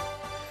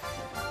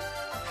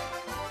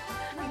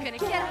 I'm gonna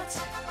get out,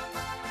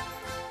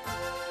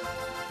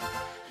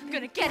 I'm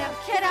gonna get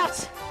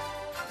out,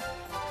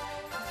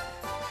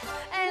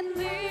 and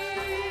live.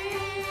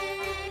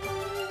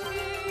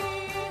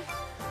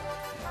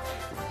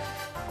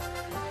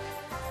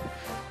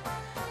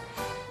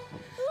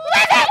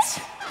 Live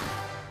it!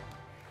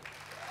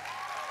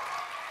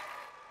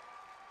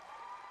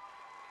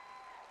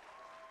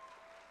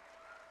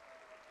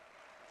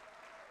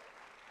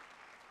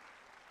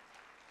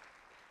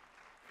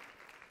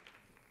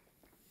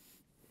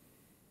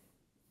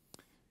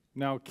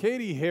 Now,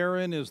 Katie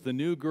Heron is the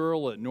new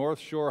girl at North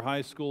Shore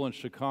High School in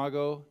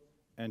Chicago,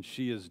 and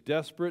she is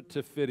desperate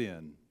to fit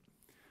in.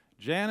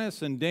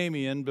 Janice and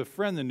Damien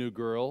befriend the new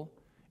girl,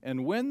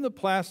 and when the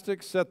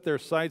plastics set their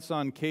sights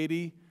on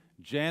Katie,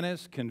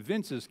 Janice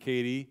convinces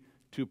Katie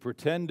to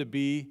pretend to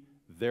be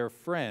their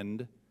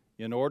friend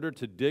in order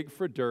to dig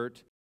for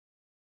dirt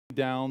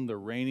down the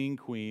reigning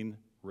queen,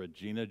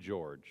 Regina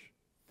George.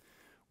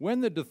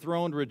 When the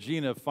dethroned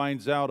Regina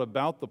finds out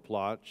about the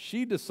plot,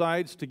 she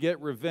decides to get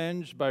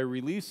revenge by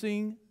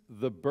releasing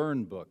the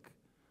Burn Book,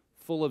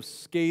 full of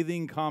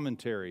scathing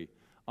commentary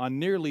on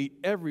nearly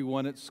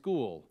everyone at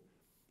school.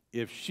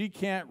 If she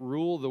can't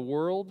rule the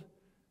world,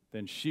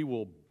 then she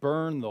will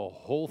burn the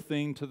whole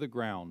thing to the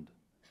ground.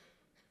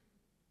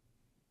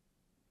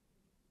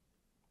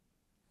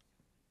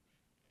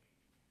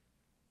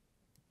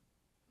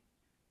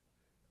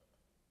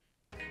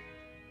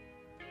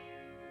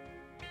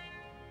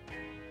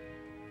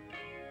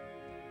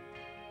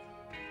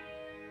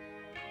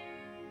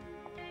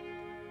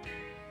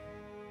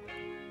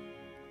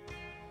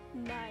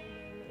 My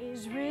name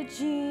is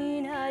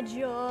Regina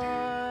George,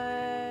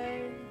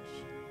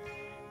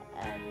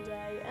 and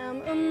I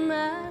am a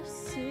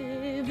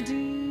massive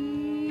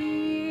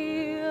deal.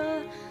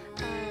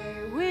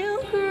 I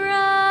will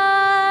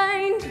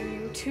grind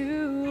you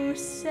to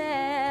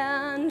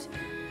sand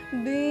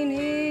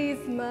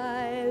beneath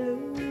my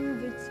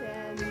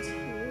Louboutin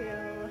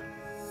heel.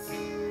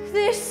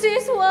 This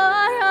is what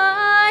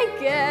I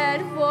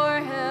get for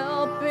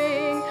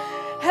helping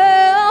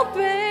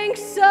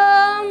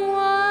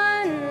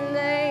someone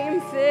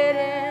lame fit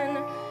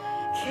in.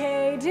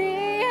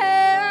 Katie,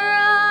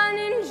 Aaron,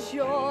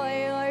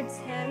 enjoy your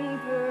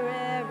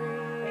temporary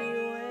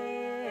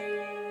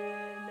win.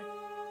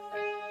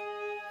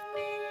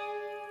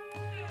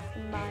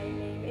 My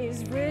name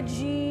is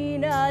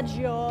Regina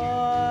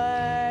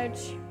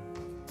George.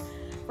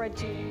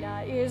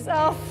 Regina is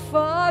a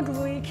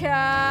fugly cow.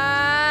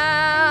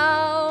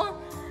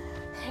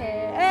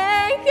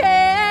 Hey,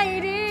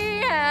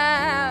 Katie,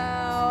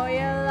 how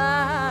you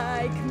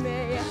like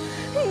me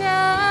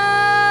now?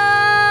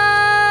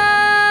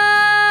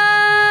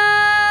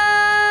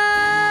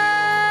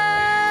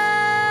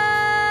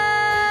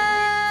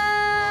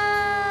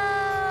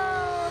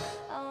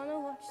 I wanna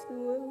watch the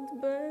world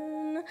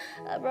burn.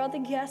 I brought the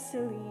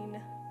gasoline.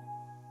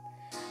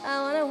 I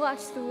wanna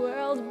watch the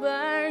world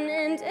burn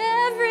and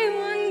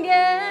everyone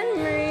get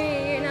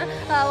green.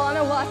 I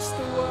wanna watch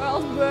the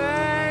world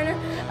burn.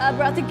 I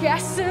brought the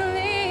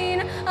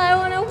gasoline. I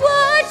wanna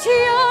watch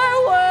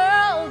your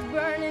world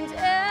burn and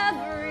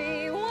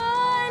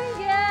everyone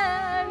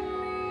get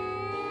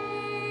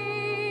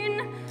green.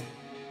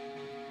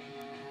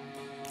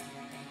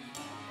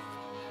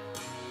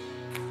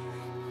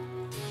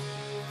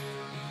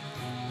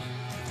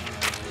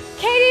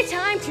 Katie,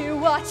 time to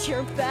watch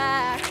your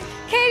back.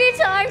 Katie,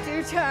 time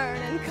to turn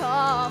and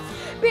cough.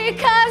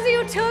 Because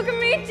you took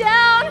me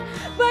down,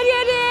 but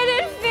you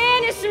didn't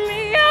finish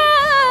me off.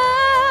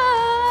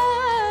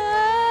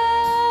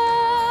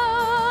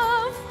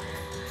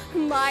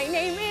 My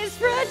name is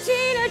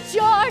Regina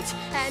George,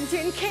 and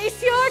in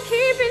case you're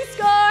keeping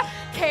score,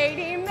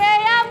 Katie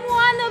may have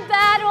won the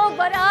battle,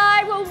 but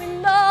I will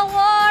win the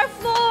war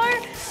for.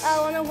 I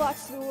wanna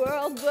watch the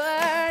world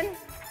burn.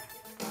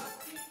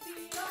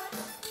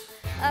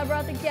 I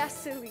brought the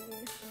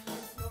gasoline.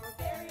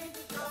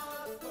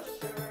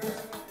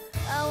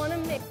 I wanna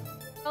make the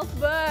world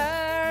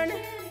burn.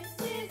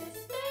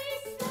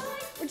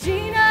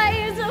 Regina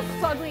is a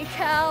fugly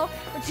cow.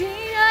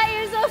 Regina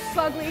is a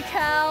fugly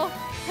cow.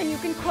 And you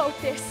can quote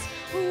this.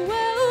 Whoa,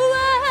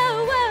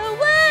 whoa, whoa,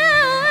 whoa.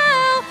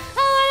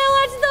 I wanna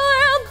watch the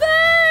world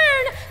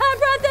burn. I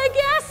brought the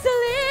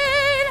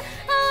gasoline.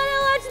 I wanna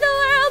watch the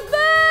world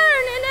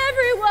burn and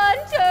everyone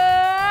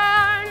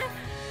turn.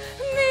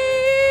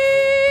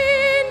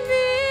 Mean,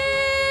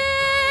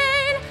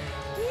 mean,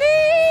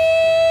 mean.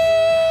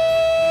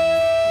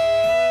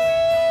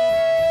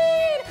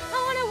 I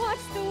wanna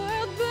watch the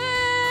world burn.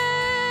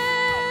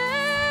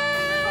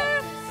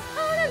 I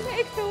wanna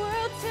make the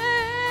world turn.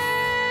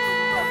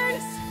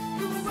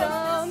 So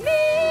mean.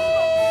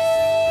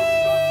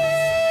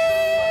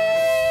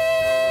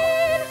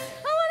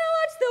 I wanna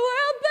watch the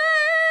world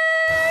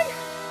burn.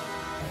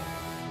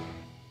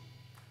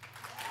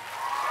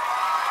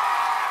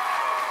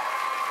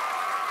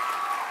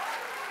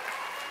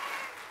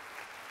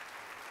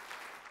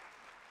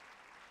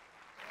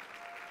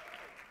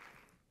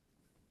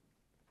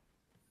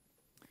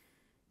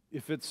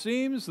 If it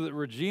seems that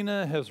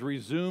Regina has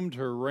resumed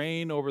her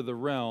reign over the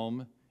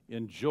realm,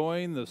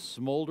 enjoying the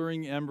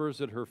smoldering embers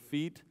at her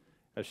feet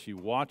as she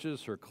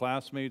watches her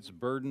classmates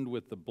burdened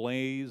with the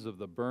blaze of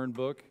the burn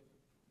book,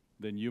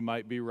 then you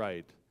might be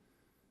right.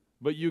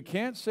 But you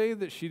can't say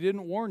that she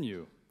didn't warn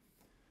you.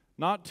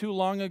 Not too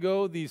long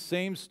ago, these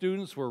same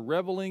students were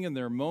reveling in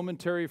their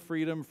momentary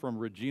freedom from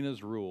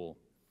Regina's rule.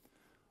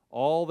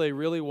 All they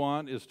really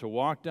want is to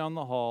walk down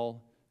the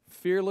hall,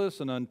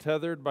 fearless and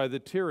untethered by the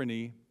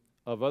tyranny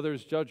of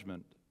others'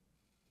 judgment.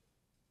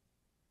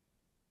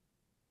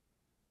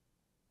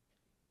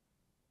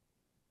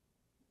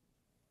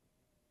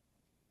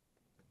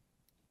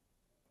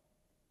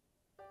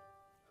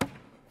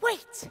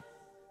 Wait!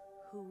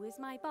 Who is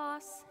my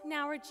boss?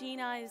 Now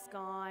Regina is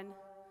gone.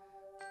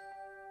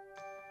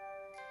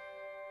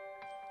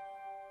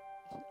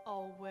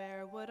 I'll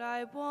wear what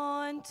I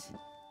want,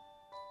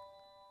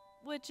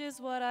 which is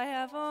what I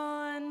have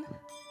on,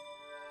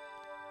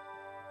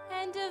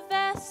 and a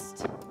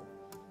vest.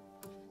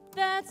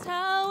 That's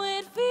how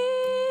it feels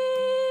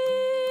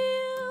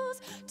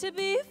to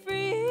be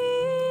free.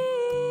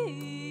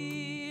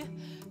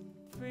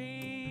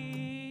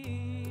 Free.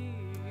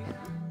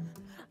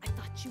 I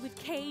thought you would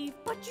cave,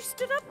 but you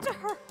stood up to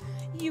her.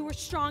 You were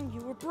strong,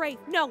 you were brave.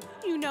 No,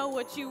 you know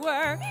what you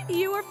were.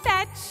 You were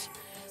fetch.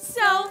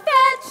 So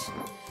fetch,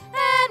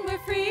 and we're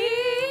free.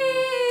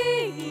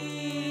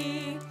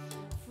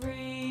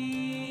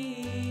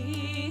 Free.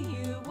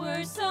 You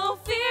were so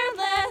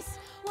fearless.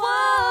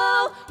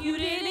 Whoa, you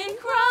didn't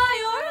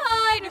cry or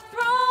hide or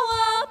throw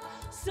up.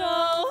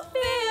 So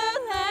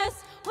fearless.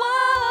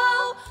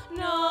 Whoa,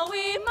 no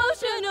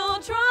emotional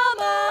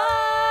trauma.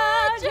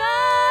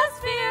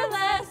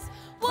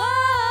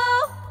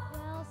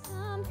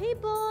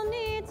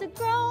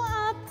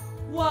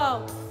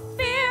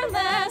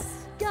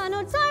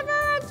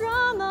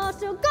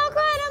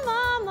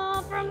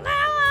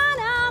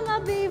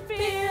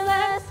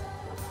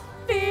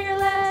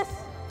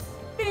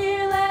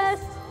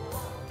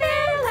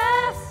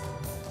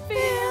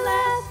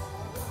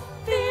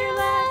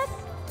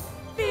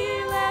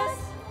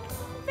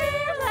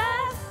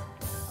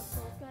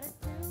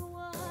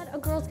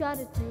 girl's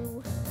gotta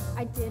do.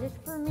 I did it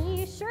for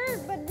me, sure,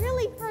 but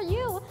really for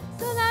you,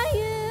 so that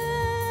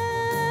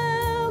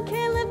you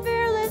can live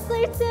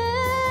fearlessly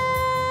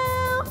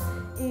too.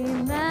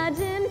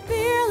 Imagine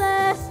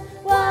fearless,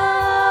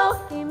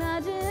 wow.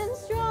 Imagine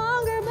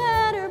stronger,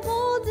 better,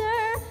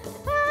 bolder,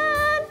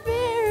 and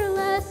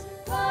fearless,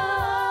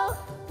 wow.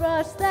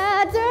 Brush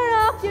that dirt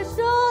off your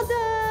shoulder.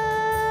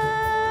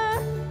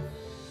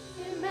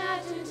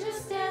 Imagine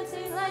just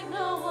dancing like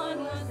no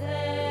one was there.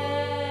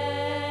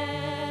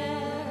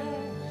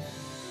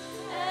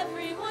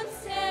 Everyone's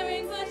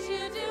staring, but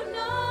you do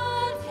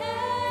not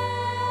care.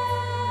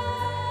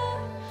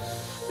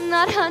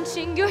 Not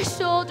hunching your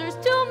shoulders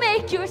to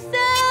make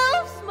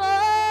yourself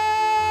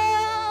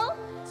small.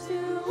 To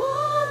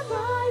walk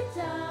right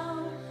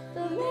down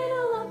the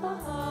middle of the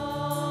hall.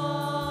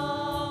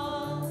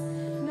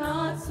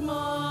 Not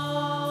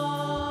small,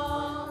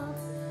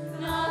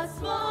 not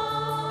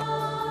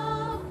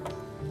small,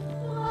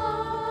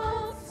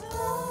 not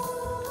small.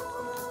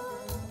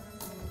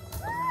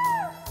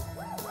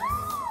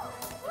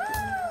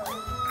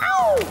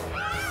 Ow!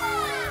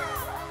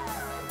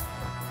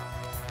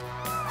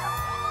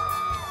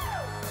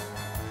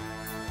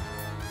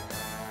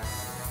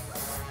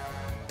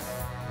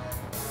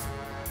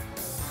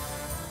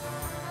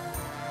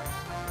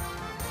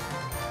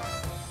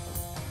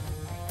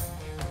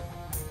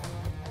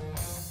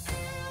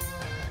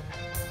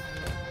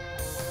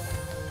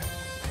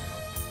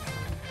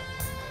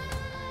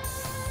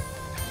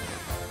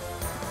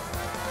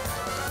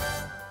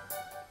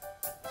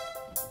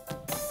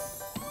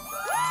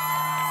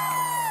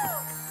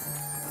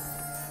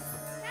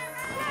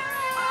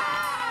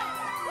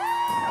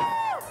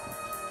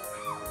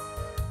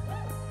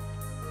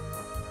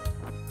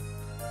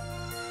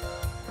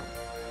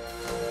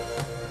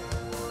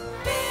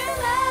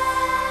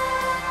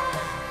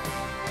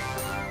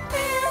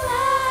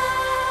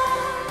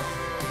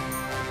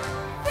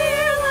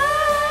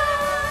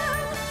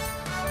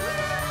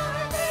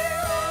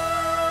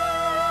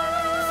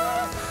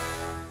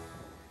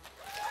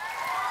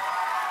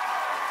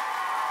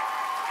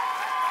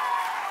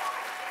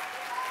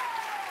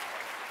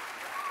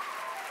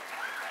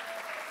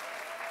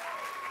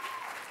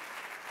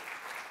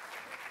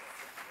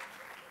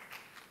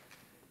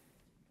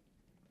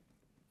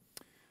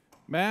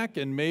 Mack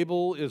and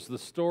Mabel is the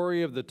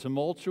story of the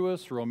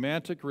tumultuous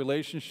romantic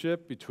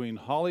relationship between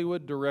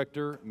Hollywood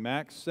director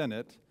Mack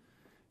Sennett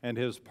and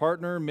his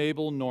partner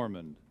Mabel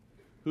Normand,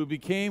 who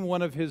became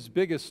one of his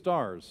biggest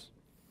stars.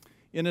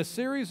 In a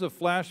series of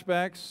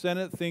flashbacks,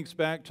 Sennett thinks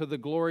back to the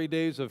glory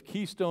days of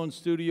Keystone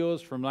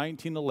Studios from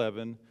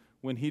 1911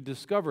 when he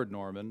discovered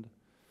Normand,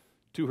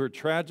 to her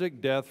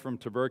tragic death from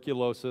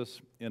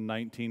tuberculosis in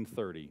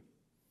 1930.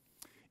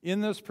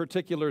 In this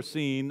particular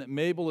scene,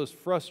 Mabel is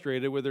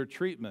frustrated with her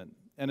treatment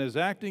and is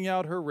acting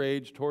out her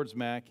rage towards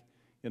Mack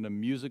in a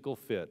musical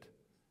fit,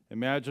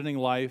 imagining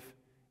life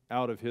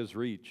out of his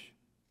reach.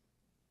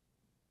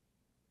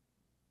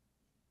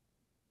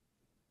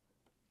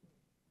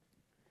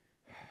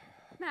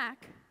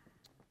 Mack,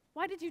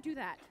 why did you do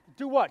that?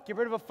 Do what? Get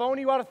rid of a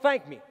phony? You ought to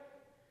thank me.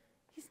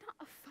 He's not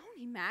a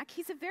phony, Mack.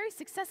 He's a very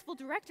successful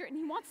director, and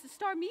he wants to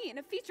star me in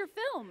a feature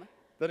film.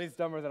 Then he's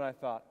dumber than I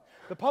thought.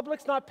 The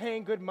public's not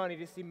paying good money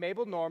to see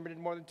Mabel Normand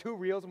in more than 2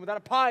 reels and without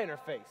a pie in her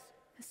face.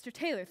 Mr.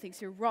 Taylor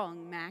thinks you're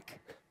wrong, Mack.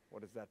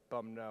 What does that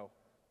bum know?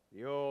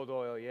 The old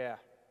oil, yeah.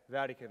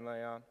 That he can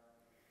lay on.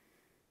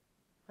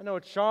 I know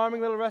a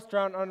charming little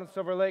restaurant on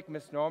Silver Lake,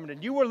 Miss Normand,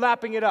 and you were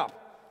lapping it up.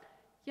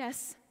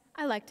 Yes,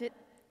 I liked it.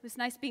 It was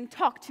nice being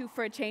talked to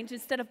for a change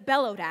instead of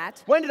bellowed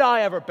at. When did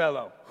I ever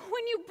bellow?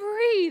 When you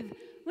breathe.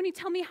 When you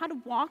tell me how to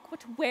walk,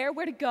 what to wear,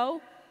 where to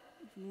go.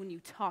 Even when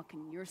you talk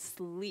in your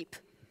sleep.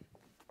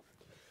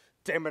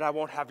 Damn it, I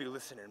won't have you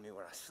listening to me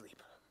when I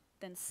sleep.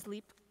 Then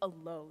sleep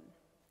alone.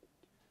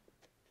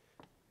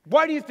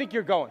 Why do you think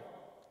you're going?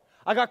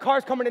 I got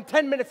cars coming in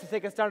 10 minutes to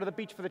take us down to the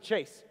beach for the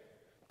chase.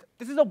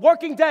 This is a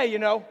working day, you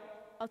know.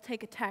 I'll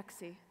take a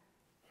taxi.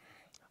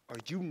 Are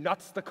you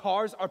nuts? The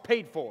cars are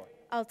paid for.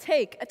 I'll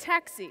take a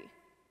taxi.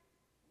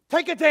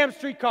 Take a damn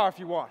streetcar if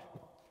you want.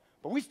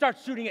 But we start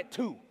shooting at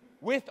 2,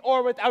 with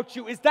or without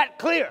you. Is that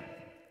clear?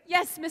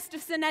 Yes, Mr.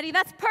 Cinetti,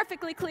 that's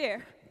perfectly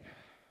clear.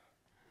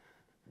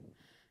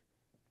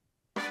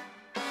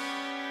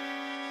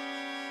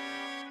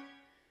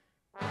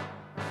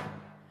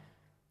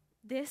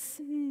 This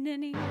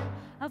ninny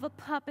of a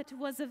puppet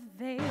was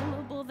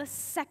available the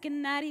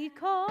second that he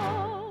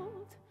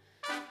called.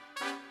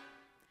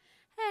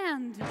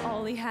 And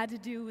all he had to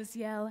do was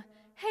yell,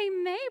 "Hey,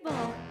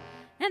 Mabel,"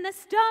 and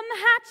this dumb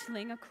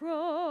hatchling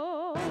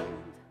crawled.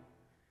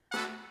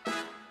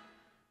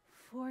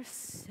 For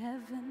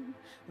 7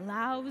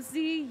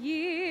 lousy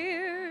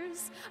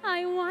years,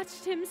 I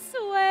watched him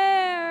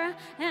swear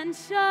and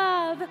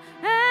shove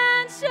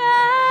and shout.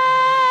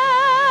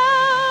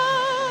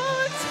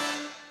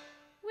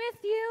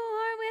 With you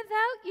or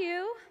without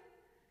you,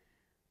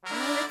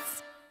 well,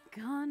 it's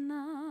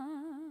gonna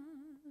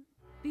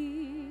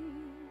be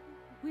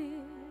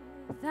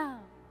without.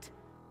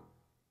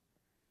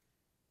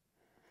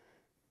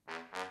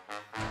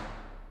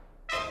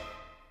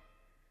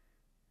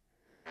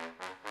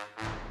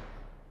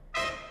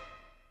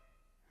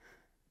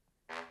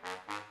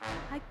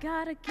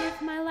 gotta give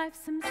my life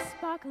some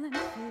sparkling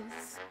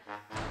fizz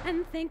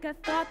and think a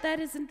thought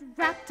that isn't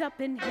wrapped up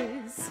in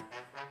his.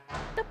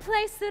 The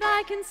place that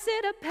I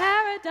consider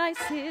paradise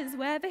is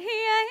wherever he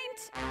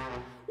ain't,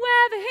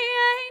 wherever he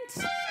ain't.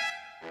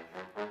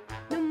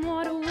 No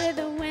more to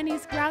wither when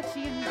he's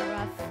grouchy and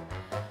gruff.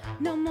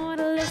 No more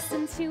to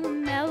listen to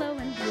him mellow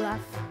and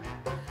bluff.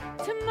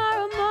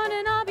 Tomorrow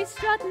morning I'll be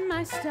strutting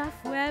my stuff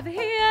wherever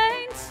he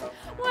ain't,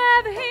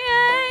 wherever he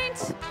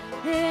ain't.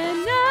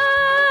 Enough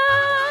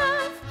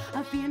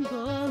of being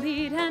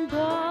bullied and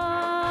bossed.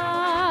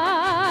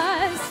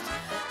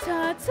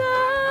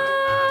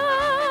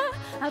 Ta-ta,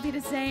 I'll be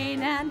the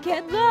Zane and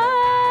get lost.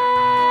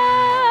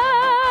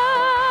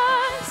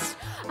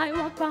 I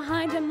walk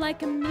behind him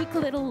like a meek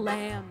little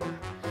lamb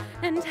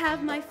and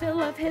have my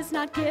fill of his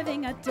not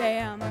giving a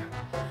damn.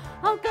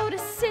 I'll go to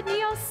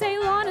Sydney or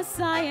Ceylon or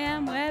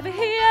Siam, wherever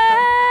he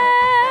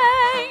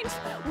ain't,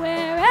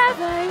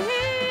 wherever he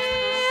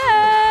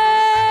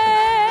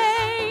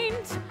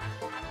ain't.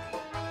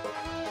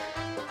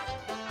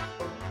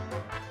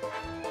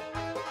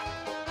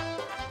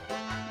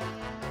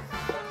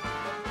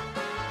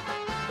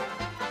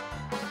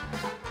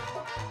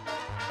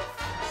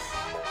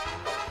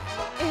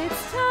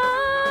 It's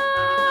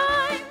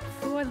time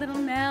for little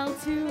Mel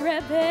to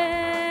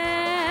rebel.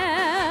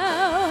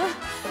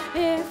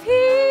 If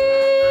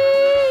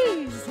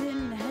he's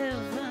in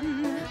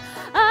heaven,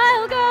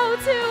 I'll go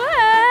to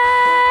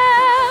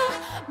hell.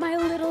 My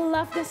little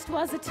love fist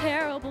was a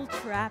terrible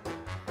trap,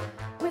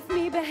 with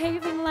me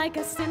behaving like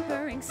a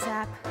simpering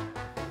sap.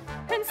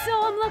 And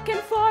so I'm looking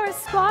for a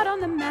spot on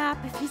the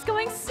map. If he's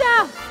going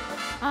south,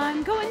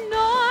 I'm going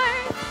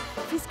north.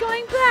 If he's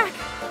going back,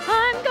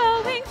 I'm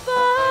going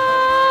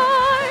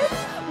forth.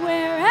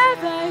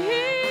 Wherever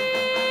he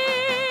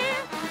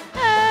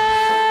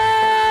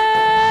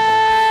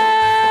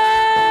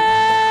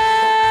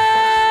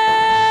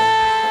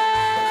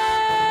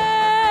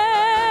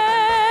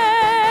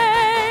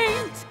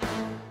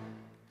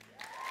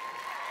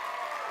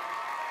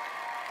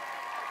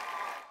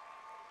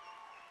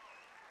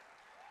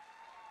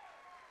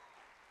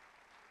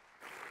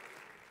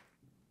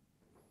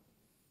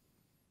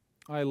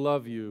I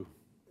love you.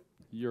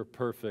 You're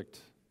perfect.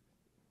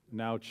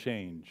 Now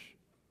change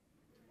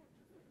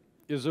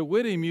is a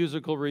witty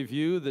musical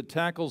review that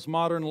tackles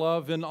modern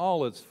love in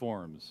all its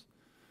forms,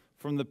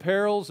 from the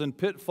perils and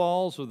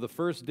pitfalls of the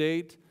first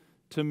date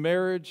to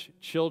marriage,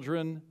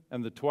 children,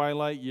 and the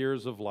twilight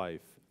years of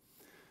life.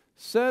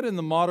 Set in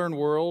the modern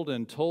world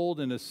and told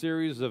in a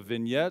series of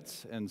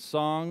vignettes and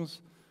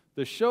songs,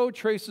 the show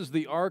traces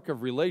the arc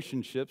of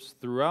relationships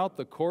throughout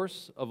the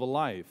course of a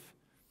life.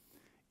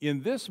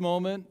 In this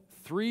moment,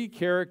 3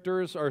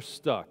 characters are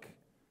stuck,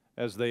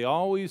 as they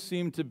always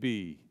seem to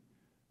be,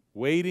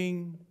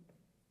 waiting,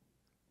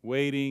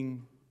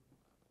 waiting,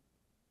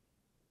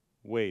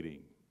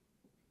 waiting.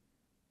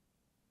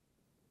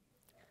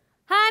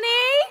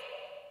 Honey?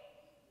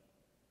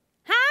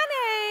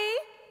 Honey?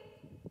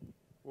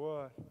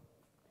 What?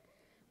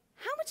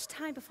 How much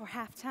time before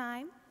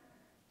halftime?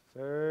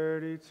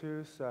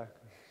 32 seconds.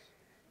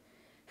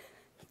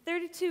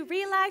 32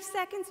 real life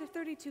seconds or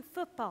 32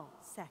 football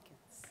seconds?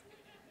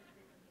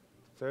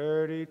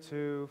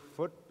 32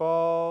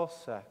 football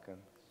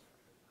seconds.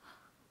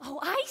 Oh,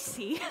 I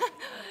see.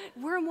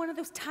 We're in one of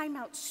those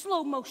timeout,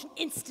 slow motion,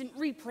 instant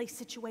replay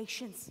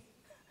situations.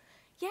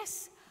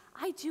 Yes,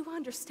 I do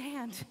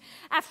understand.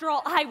 After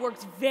all, I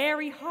worked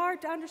very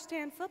hard to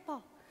understand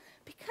football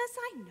because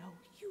I know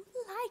you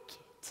like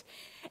it.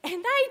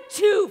 And I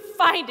too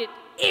find it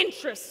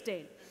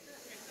interesting.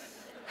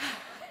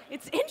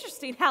 It's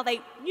interesting how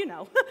they,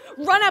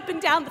 run up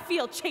and down the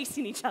field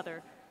chasing each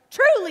other.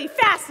 Truly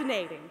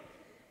fascinating.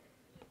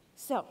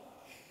 So,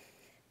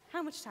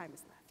 how much time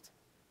is left?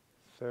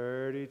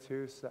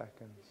 32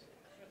 seconds.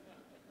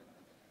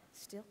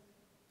 Still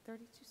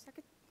 32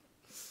 seconds?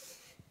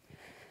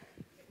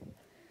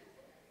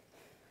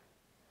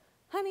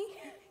 Honey,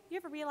 you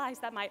ever realize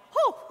that my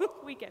whole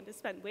weekend is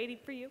spent waiting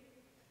for you?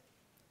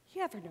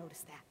 You ever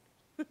notice that?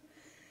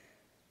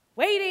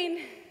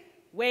 Waiting,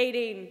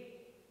 waiting,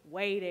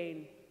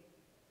 waiting.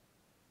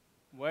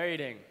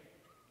 Waiting,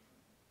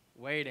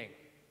 waiting,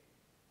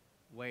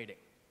 waiting.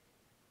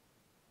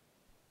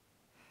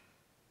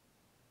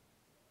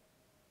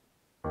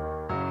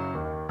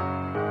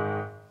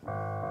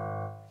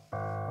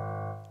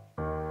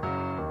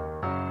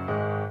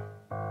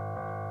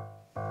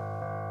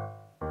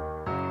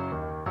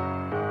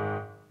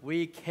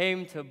 We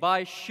came to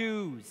buy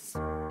shoes,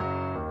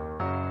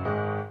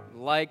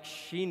 like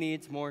she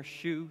needs more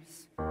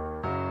shoes.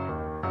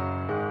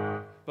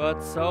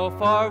 But so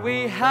far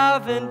we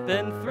haven't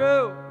been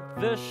through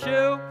the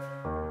shoe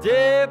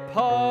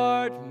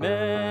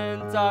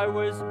department. I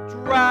was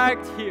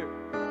dragged here,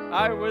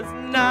 I was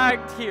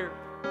nagged here.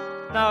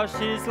 Now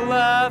she's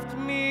left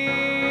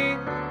me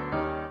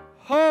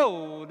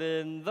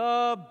holding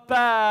the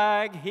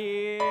bag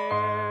here.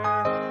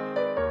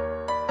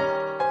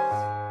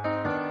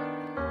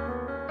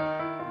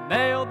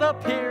 Mailed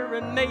up here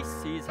in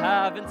Macy's,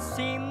 haven't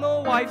seen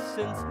the wife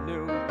since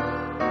noon.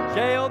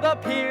 Jailed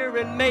up here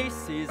in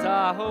Macy's,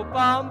 I hope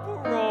I'm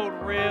paroled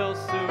real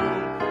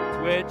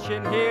soon.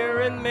 Twitching here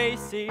in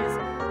Macy's,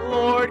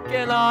 Lord,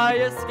 can I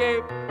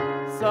escape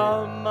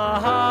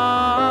somehow?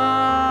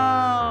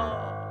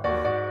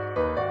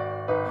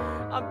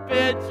 I'm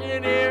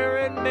bitching here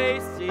in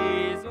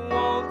Macy's,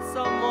 won't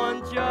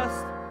someone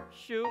just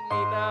shoot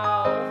me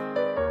now?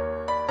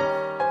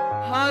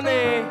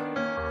 Honey,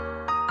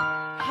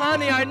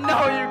 honey, I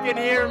know you can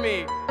hear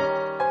me.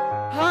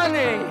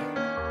 Honey,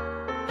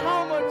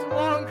 how much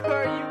longer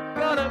are you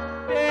gonna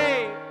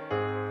be?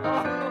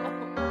 Oh,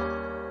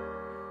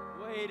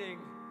 waiting.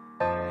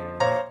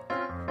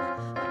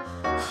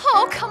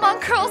 Oh, come on,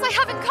 girls, I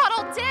haven't got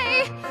all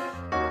day.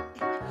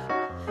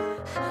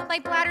 My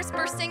bladder's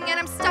bursting and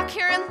I'm stuck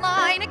here in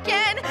line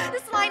again.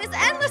 This line is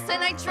endless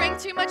and I drank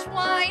too much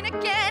wine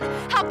again.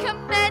 How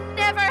come men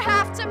never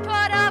have to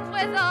put up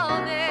with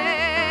all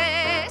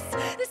this?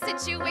 The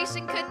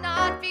situation could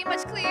not be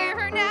much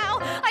clearer now.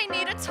 I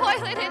need a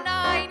toilet and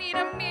I need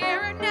a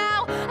mirror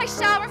now. I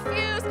shall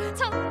refuse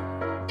to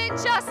let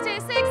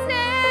injustice exist.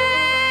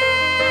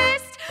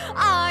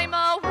 I'm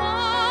a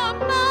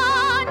woman,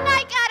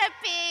 I gotta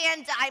be,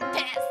 and I'm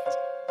pissed.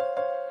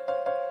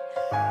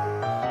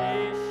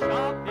 She's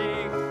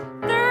shopping.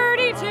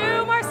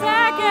 32 more seconds.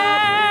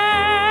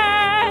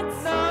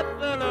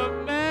 Nothing a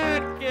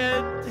man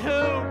can do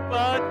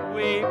but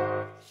weep.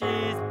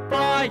 She's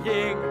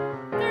buying.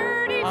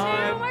 32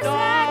 I'm more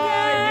dying.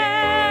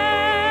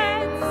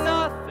 seconds.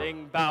 Nothing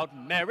about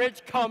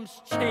marriage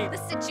comes cheap. The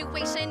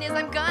situation is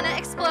I'm gonna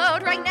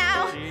explode right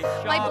now. She's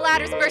My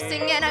bladder's shopping.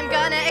 bursting and I'm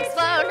gonna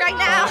explode right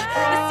now.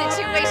 The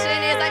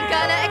situation is I'm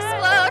gonna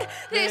explode.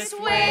 This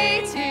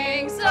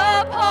waiting's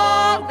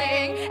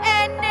appalling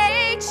and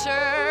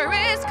nature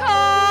is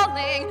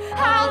calling.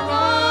 How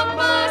long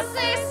must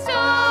this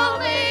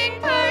stalling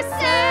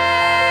persist?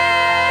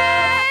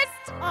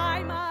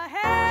 I'm a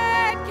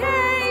head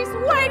case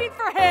waiting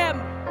for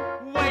him.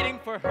 Waiting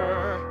for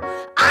her.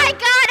 I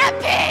gotta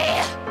pee!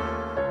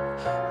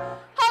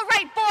 All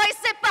right, boys,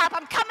 zip up.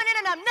 I'm coming in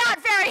and I'm not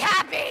very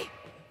happy.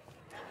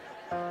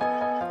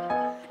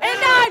 And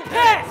I'm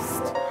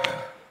pissed.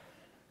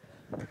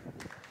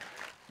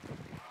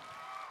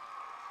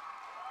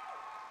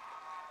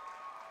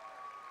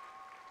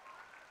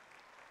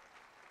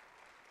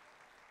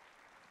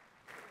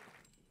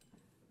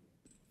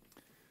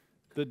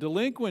 The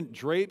delinquent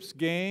Drapes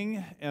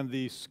gang and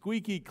the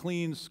squeaky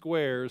clean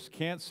squares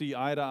can't see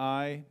eye to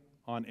eye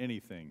on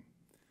anything.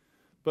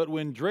 But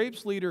when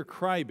Drapes leader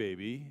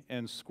Crybaby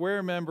and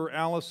square member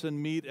Allison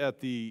meet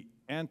at the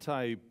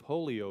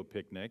anti-polio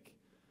picnic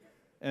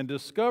and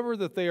discover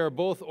that they are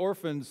both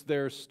orphans,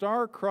 their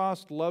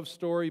star-crossed love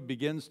story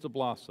begins to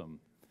blossom.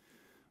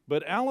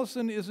 But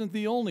Allison isn't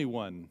the only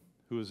one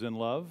who is in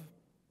love.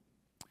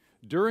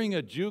 During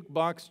a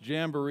jukebox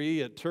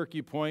jamboree at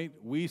Turkey Point,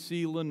 we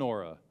see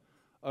Lenora,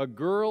 a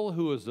girl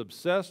who is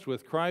obsessed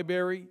with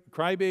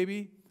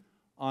Crybaby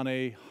on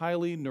a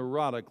highly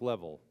neurotic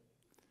level.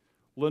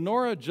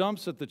 Lenora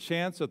jumps at the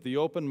chance at the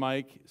open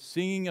mic,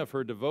 singing of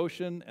her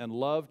devotion and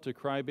love to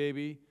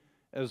Crybaby,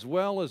 as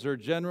well as her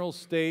general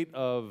state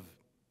of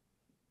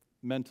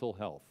mental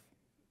health.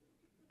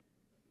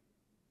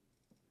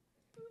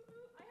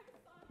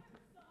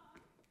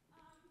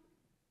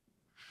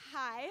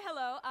 Hi,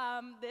 hello.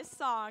 This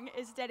song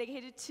is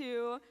dedicated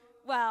to,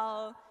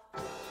 well,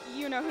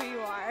 you know who you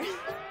are.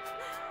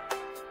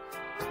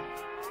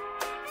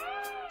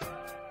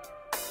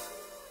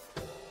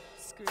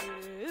 Screw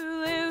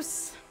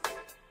loose.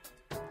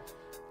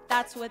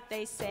 That's what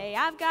they say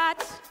I've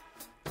got.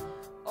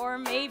 Or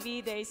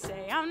maybe they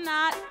say I'm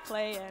not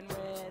playing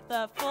with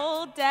a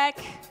full deck.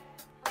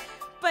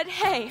 But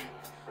hey,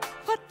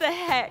 what the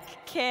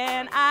heck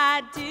can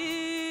I do?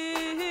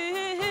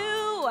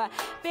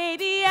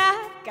 Baby,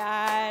 I've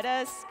got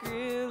a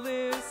screw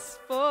loose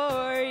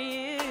for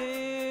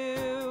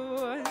you.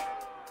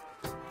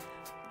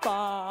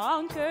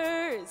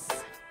 Bonkers.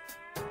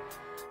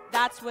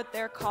 That's what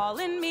they're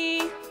calling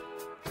me.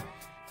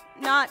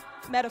 Not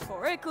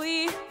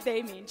metaphorically,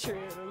 they mean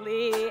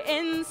truly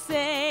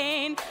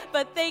insane.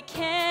 But they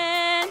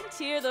can't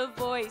hear the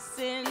voice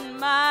in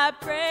my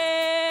brain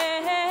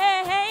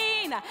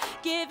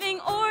giving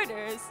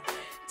orders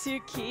to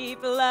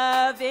keep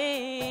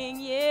loving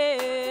you.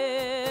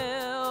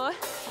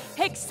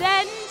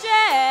 Eccentric,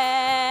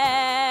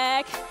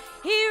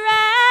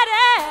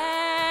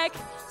 erratic,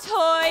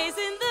 toys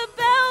in the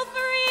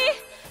belfry,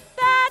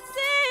 that's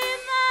in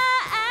the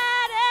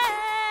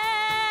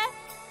attic.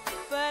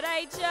 But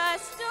I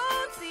just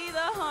don't see the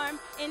harm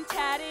in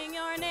tatting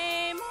your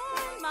name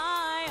on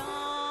my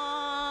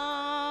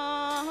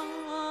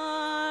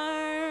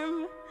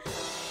arm.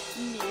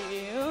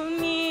 New,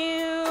 new.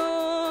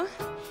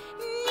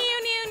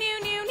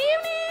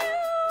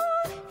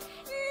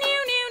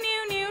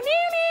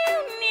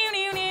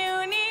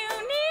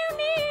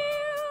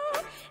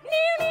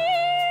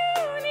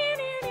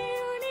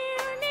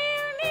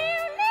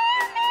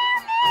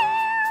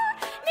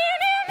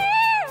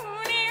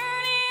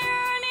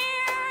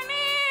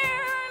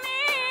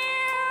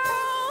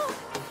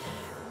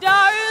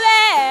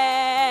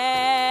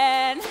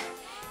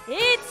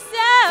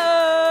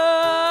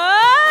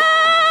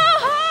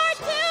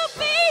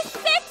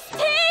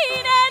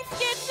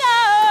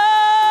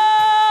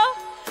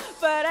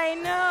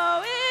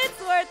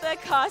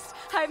 lost.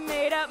 I've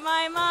made up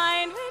my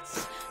mind,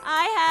 which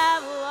I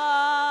have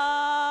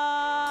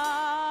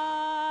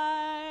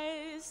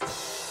lost.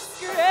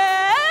 Screw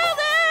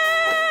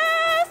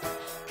this,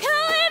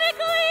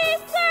 clinically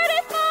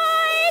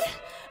certified.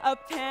 A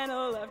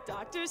panel of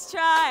doctors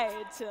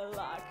tried to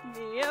lock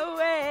me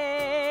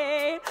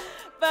away.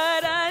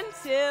 But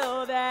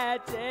until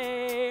that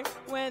day,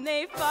 when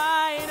they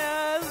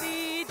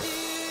finally do.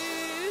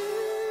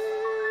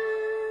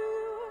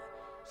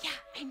 Yeah,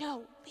 I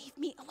know, leave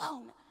me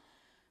alone.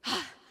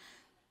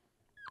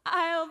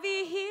 I'll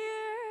be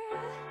here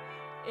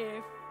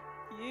if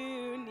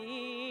you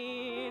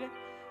need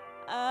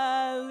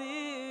a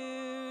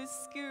loose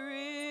screw.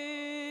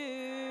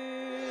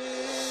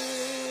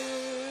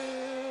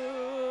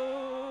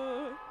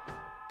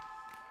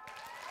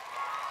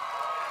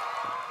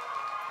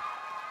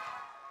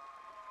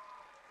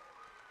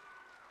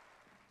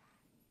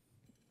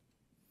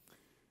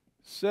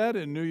 Set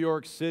in New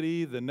York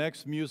City, the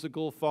next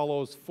musical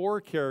follows 4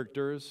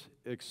 characters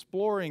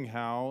exploring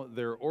how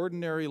their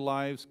ordinary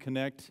lives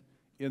connect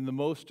in the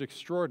most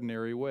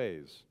extraordinary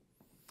ways.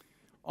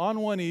 On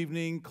one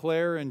evening,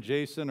 Claire and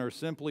Jason are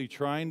simply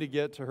trying to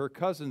get to her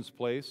cousin's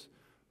place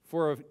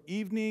for an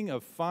evening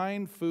of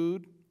fine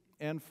food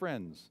and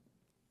friends.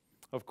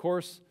 Of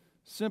course,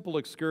 simple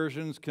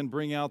excursions can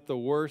bring out the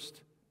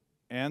worst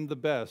and the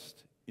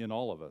best in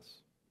all of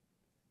us.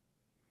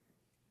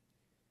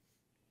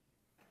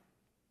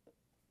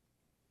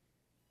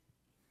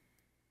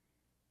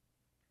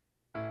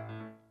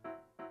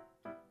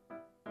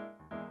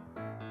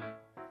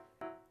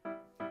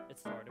 It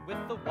started with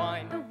the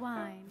wine. The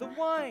wine. The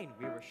wine.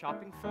 We were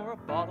shopping for a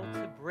bottle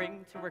to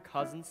bring to her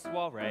cousin's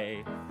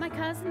soiree. My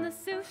cousin, the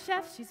sous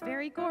chef, she's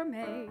very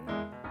gourmet.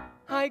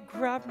 I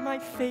grabbed my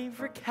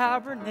favorite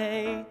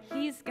Cabernet.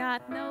 He's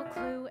got no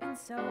clue, and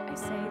so I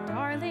say,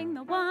 darling,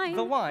 the wine.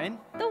 The wine?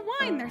 The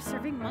wine. They're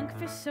serving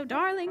monkfish, so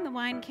darling, the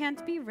wine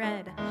can't be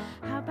red.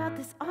 How about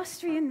this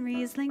Austrian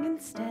Riesling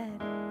instead?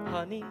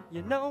 Honey,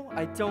 you know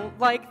I don't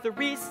like the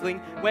Riesling.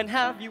 When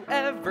have you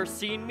ever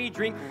seen me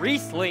drink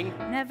Riesling?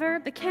 Never,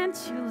 but can't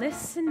you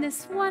listen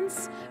this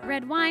once?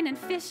 Red wine and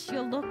fish,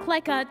 you'll look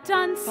like a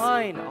dunce.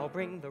 Fine, I'll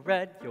bring the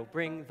red, you'll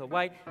bring the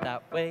white.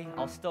 That way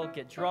I'll still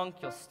get drunk,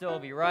 you'll still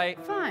be right.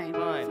 Fine,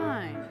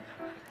 fine.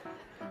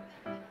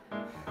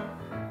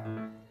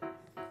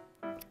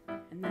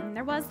 And then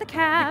there was the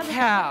cab. The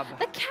cab.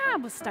 The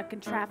cab was stuck in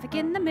traffic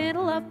in the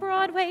middle of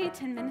Broadway.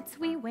 10 minutes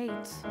we wait.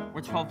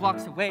 We're 12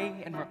 blocks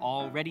away and we're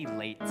already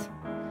late.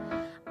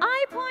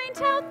 I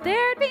point out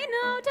there'd be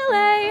no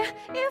delay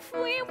if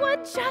we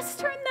would just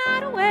turn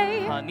that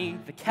away. Honey,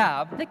 the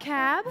cab. The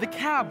cab? The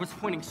cab was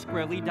pointing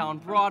squarely down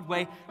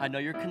Broadway. I know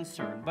you're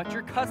concerned, but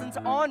your cousin's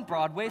on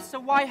Broadway,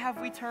 so why have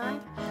we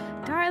turned?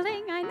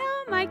 Darling, I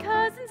know my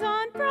cousin's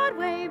on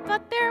Broadway,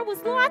 but there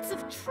was lots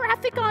of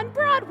traffic on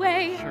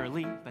Broadway.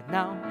 Surely, but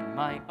now, in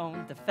my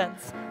own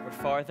defense, we're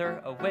farther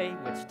away,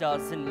 which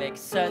doesn't make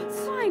sense.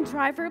 Fine,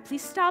 driver,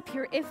 please stop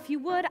here if you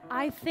would.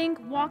 I think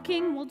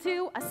walking will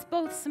do us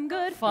both some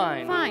good.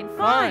 Fine. Fine,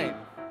 fine.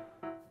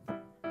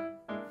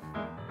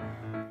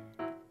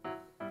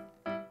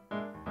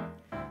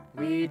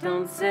 We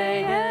don't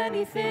say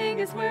anything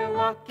as we're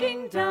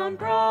walking down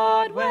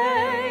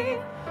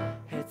Broadway.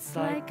 It's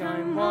like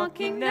I'm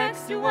walking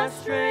next to a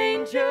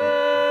stranger.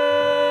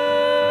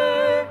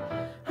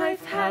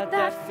 I've had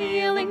that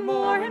feeling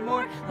more and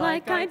more,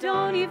 like I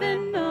don't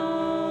even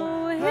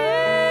know him.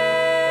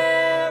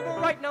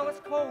 Right now it's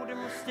cold and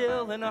we're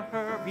still in a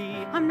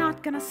hurry. I'm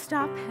not gonna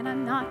stop and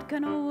I'm not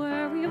gonna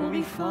worry. We'll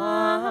be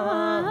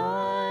fine.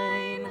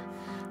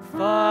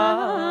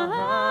 Fine.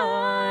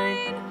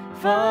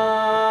 Fine.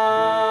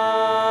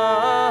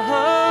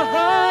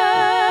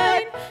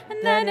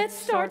 And then it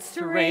starts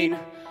to rain.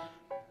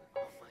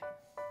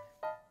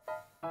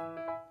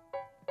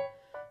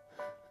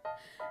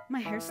 My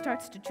hair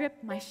starts to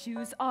drip, my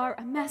shoes are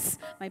a mess,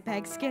 my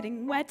bag's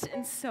getting wet,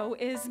 and so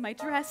is my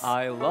dress.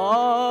 I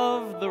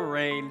love the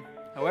rain,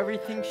 how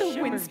everything shimmers.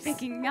 The wind's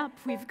picking up,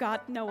 we've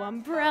got no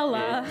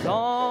umbrella. It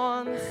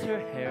dawns her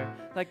hair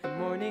like the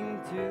morning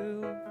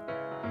dew,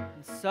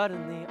 and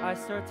suddenly I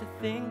start to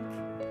think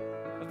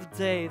of the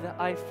day that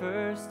I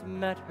first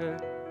met her.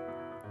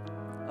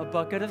 A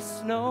bucket of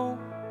snow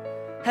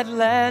had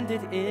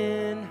landed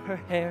in her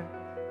hair.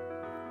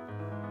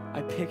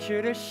 I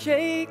pictured her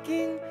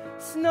shaking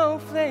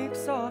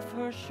snowflakes off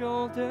her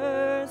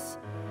shoulders,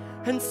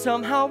 and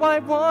somehow I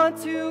want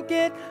to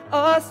get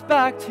us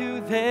back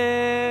to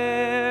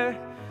there.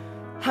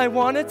 I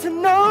wanted to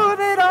know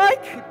that I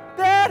could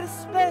bear to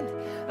spend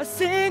a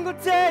single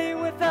day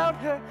without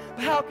her,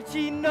 but how could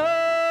she know?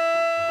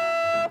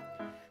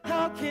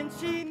 How can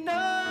she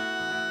know?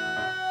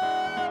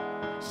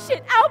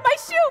 Shit, ow, my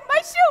shoe,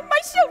 my shoe, my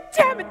shoe!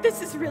 Damn it,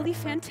 this is really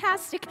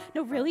fantastic.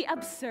 No, really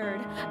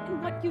absurd.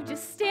 And what, you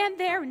just stand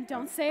there and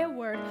don't say a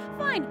word.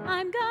 Fine,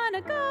 I'm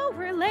gonna go,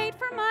 we're late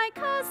for my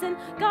cousin.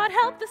 God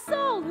help the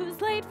soul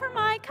who's late for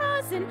my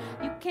cousin.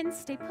 You can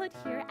stay put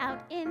here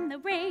out in the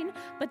rain,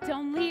 but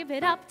don't leave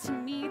it up to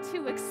me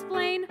to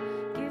explain.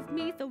 Give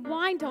me the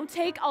wine wine don't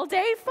take all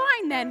day?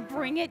 Fine, then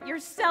bring it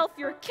yourself,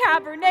 your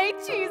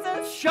Cabernet,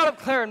 Jesus. Shut up,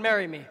 Claire, and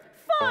marry me.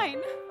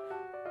 Fine.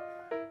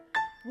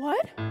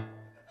 What?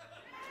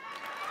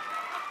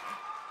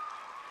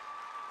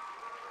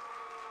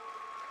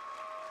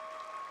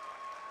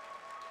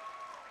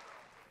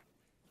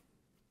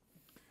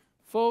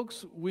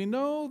 Folks, we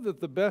know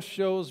that the best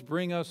shows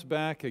bring us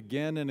back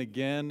again and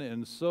again,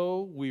 and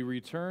so we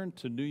return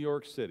to New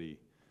York City,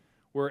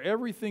 where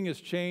everything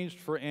has changed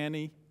for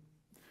Annie.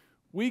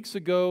 Weeks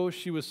ago,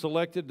 she was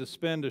selected to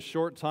spend a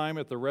short time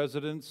at the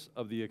residence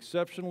of the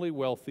exceptionally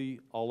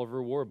wealthy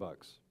Oliver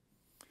Warbucks.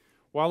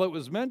 While it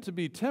was meant to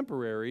be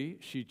temporary,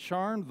 she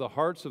charmed the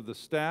hearts of the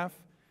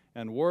staff,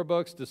 and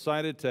Warbucks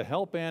decided to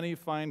help Annie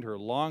find her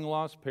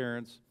long-lost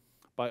parents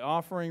by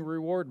offering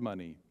reward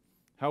money.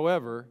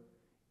 However,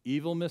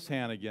 evil Miss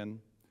Hannigan,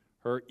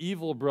 her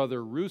evil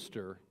brother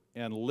Rooster,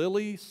 and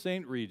Lily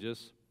St.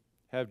 Regis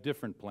have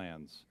different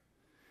plans.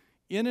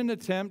 In an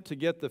attempt to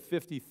get the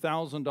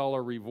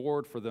 $50,000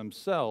 reward for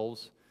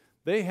themselves,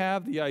 they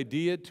have the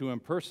idea to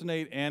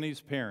impersonate Annie's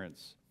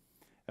parents.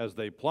 As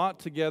they plot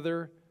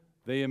together,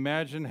 they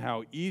imagine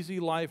how easy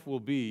life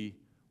will be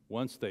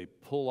once they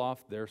pull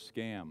off their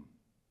scam.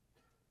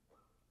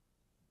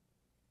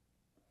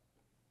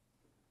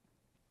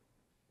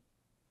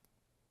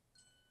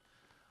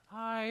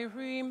 I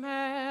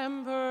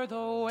remember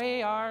the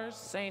way our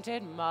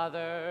sainted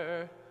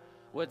mother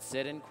would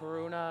sit and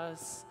croon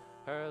us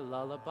her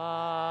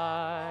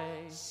lullaby.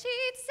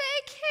 She'd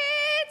say,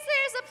 kids,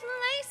 there's a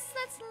place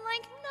that's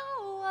like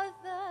no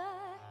other.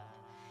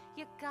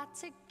 You got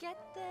to get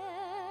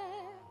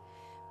there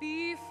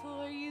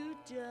before you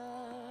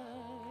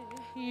die.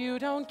 You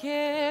don't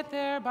get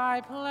there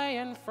by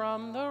playing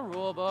from the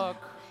rule book.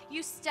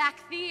 You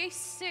stack the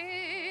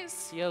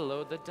aces. You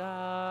load the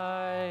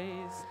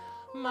dice.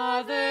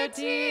 Mother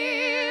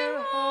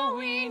dear, oh,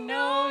 we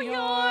know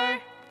you're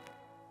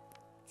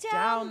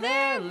down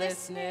there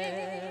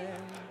listening.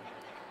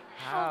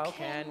 How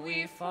can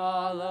we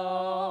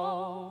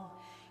follow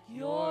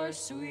your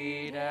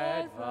sweet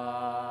advice?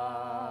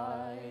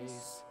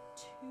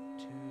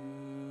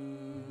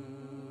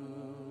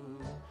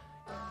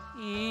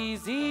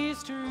 Easy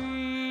street,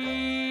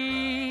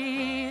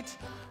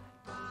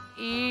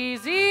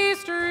 easy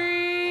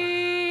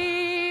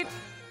street,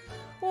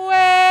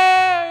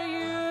 where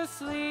you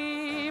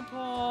sleep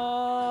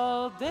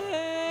all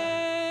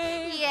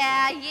day.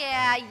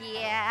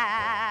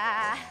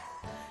 Yeah.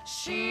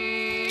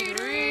 She'd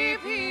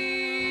repeat,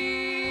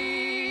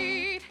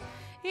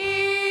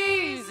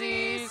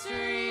 easy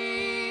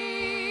street,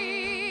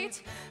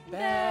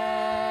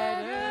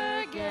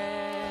 better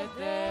get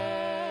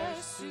there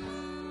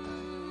soon.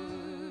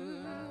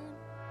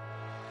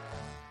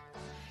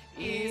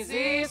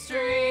 Easy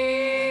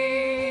street,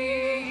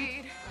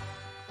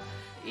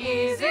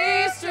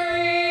 easy street,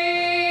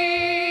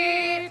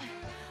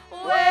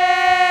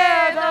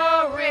 where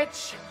the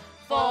rich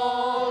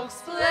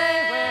folks play,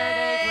 where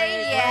they play.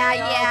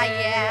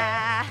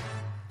 Yeah.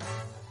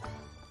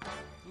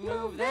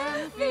 Move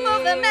them feet.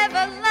 Move them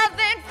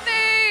ever-loving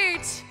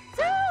feet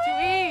to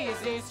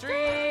easy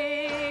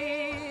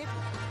street.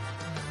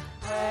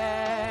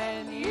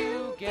 When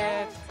you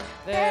get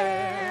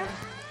there,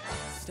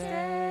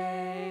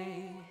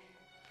 stay.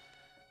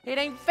 It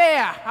ain't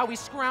fair how we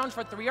scrounge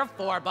for $3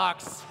 or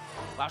 $4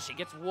 while she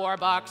gets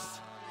Warbucks.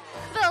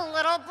 The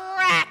little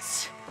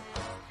brat.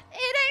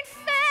 It ain't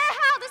fair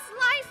how this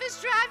life is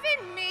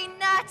driving me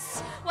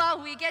nuts. While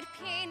we get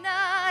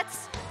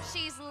peanuts,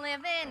 she's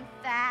living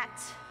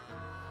fat.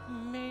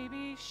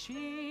 Maybe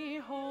she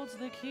holds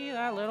the key,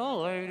 that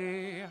little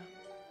lady,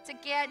 to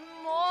get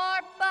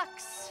more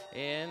bucks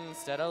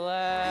instead of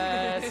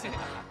less.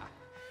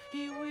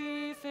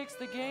 We fix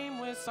the game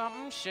with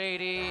something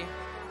shady.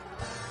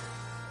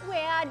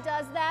 Where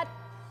does that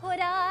put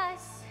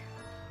us?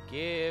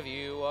 Give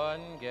you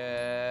one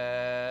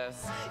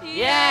guess.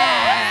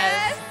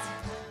 Yes!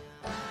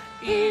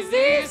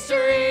 Easy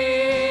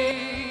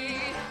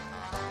street,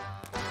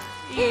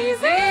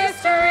 easy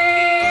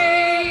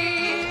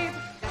street,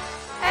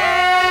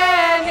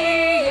 and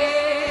he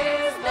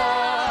is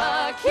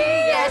the key.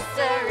 Yes,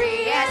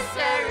 sirree, yes,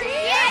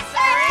 sirree, yes,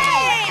 sirree!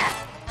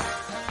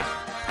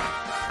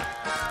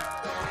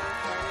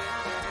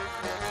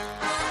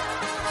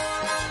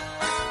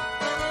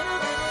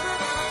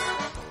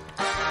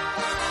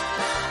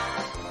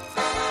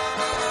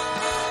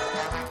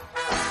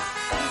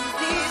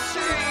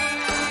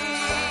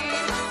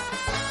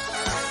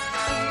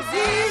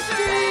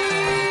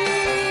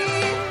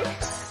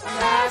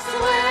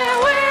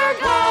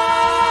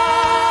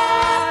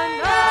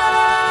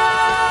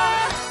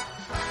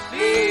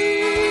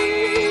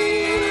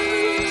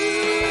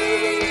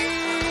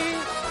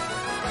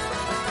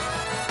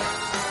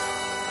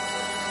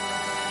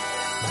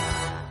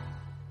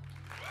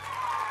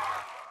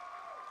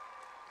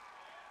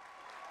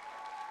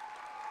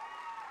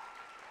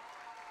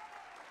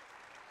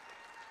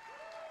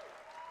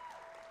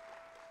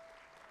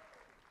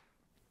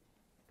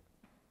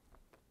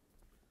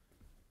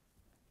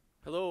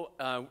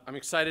 I'm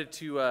excited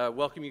to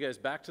welcome you guys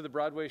back to the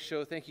Broadway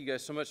show. Thank you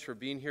guys so much for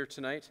being here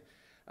tonight.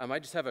 I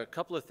just have a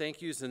couple of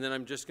thank yous, and then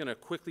I'm just going to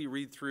quickly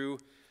read through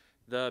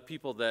the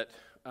people that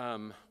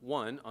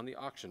won on the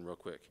auction real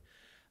quick.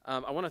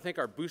 I want to thank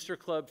our Booster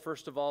Club,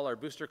 first of all. Our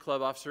Booster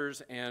Club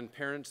officers and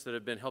parents that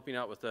have been helping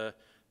out with the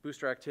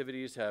booster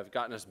activities have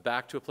gotten us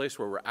back to a place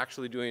where we're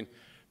actually doing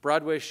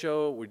Broadway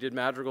show. We did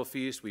Madrigal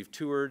Feast. We've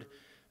toured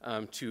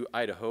to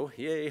Idaho.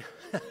 Yay.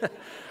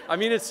 I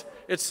mean, it's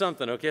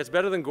something, okay? It's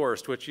better than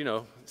Gorst, which, you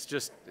know,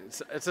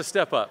 it's a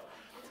step up.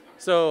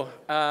 So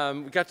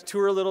we got to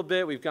tour a little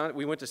bit. We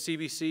went to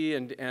CBC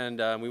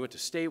and we went to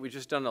State. We've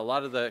just done a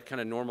lot of the kind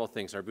of normal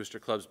things. Our Booster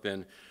Club's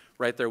been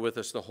right there with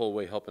us the whole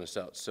way, helping us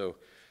out. So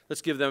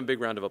let's give them a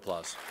big round of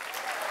applause.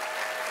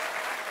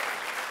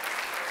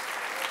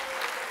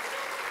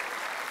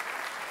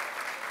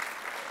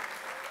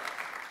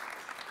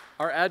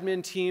 Our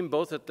admin team,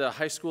 both at the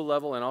high school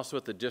level and also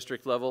at the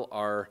district level,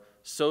 are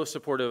so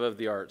supportive of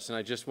the arts. And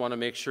I just want to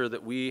make sure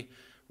that we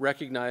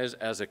recognize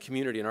as a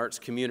community, an arts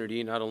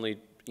community, not only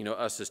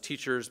us as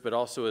teachers, but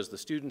also as the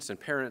students and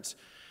parents,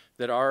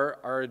 that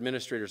our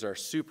administrators are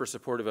super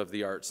supportive of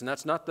the arts. And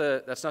that's not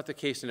the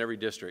case in every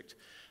district.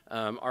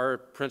 Our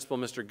principal,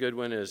 Mr.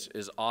 Goodwin,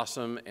 is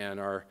awesome, and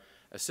our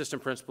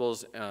assistant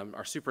principals,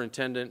 our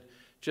superintendent,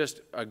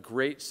 just a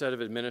great set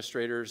of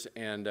administrators,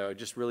 and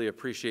just really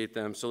appreciate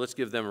them. So let's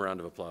give them a round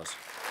of applause.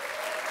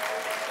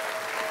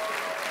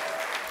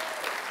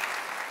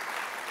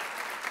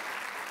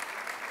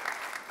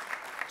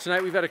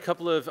 Tonight we've had a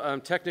couple of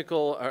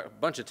a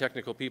bunch of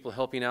technical people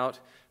helping out.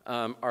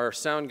 Our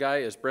sound guy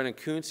is Brennan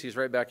Kuntz. He's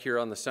right back here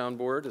on the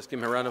soundboard. Let's give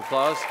him a round of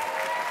applause.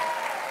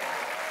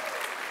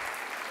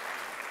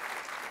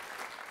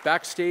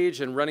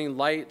 Backstage and running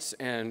lights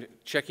and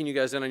checking you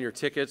guys in on your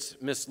tickets,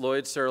 Miss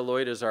Lloyd, Sarah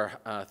Lloyd, is our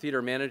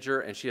theater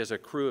manager, and she has a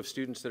crew of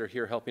students that are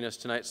here helping us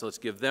tonight, so let's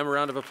give them a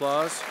round of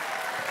applause.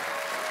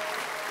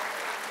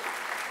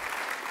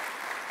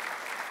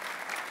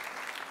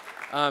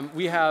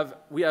 We have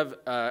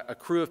a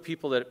crew of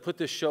people that put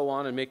this show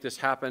on and make this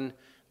happen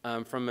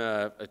from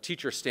a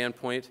teacher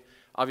standpoint.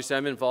 Obviously,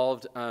 I'm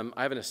involved. I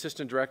have an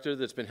assistant director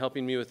that's been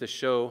helping me with this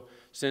show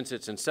since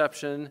its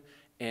inception,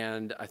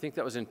 and I think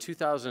that was in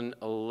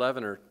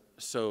 2011 or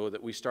so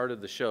that we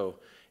started the show.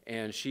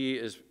 And she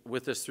is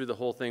with us through the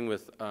whole thing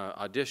with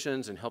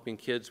auditions and helping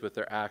kids with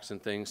their acts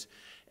and things.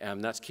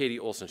 And that's Katie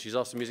Olson. She's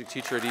also a music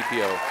teacher at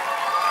EPO.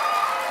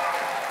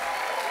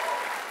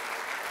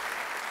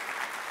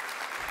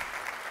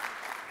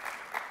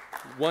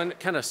 One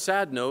kind of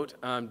sad note,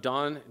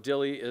 Don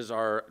Dilley is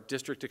our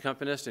district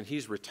accompanist, and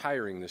he's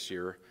retiring this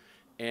year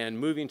and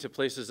moving to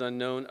places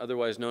unknown,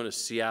 otherwise known as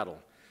Seattle.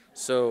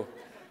 So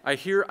I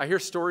hear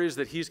stories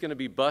that he's going to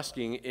be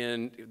busking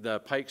in the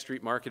Pike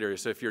Street Market area.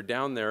 So if you're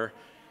down there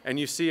and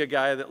you see a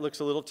guy that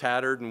looks a little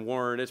tattered and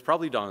worn, it's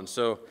probably Don.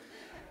 So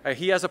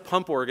he has a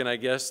pump organ, I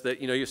guess,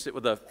 that you sit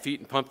with the feet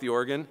and pump the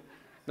organ.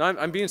 No,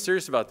 I'm being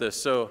serious about this.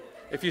 So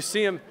if you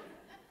see him,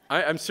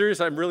 I'm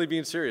serious. I'm really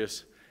being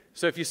serious.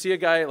 So if you see a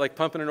guy like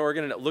pumping an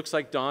organ and it looks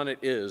like Don, it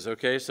is,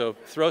 okay? So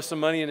throw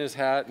some money in his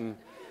hat and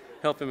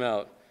help him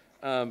out.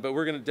 But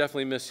we're going to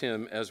definitely miss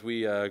him as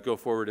we go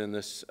forward in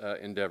this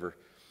endeavor.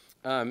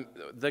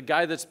 The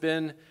guy that's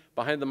been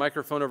behind the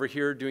microphone over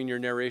here doing your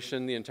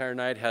narration the entire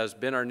night has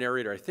been our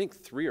narrator, I think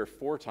 3 or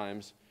 4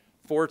 times.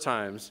 4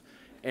 times.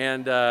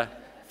 And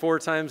 4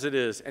 times it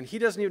is. And he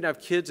doesn't even have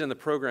kids in the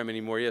program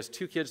anymore. He has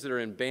 2 kids that are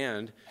in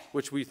band,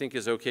 which we think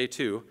is okay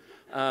too.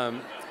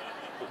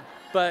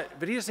 But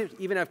he doesn't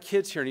even have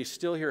kids here, and he's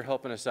still here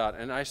helping us out.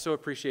 And I so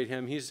appreciate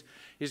him. He's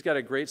got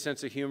a great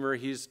sense of humor.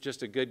 He's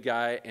just a good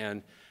guy,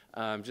 and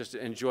just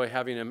enjoy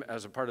having him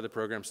as a part of the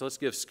program. So let's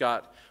give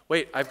Scott.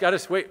 Wait. I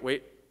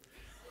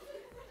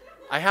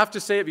have to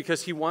say it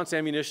because he wants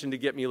ammunition to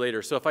get me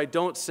later. So if I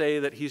don't say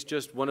that he's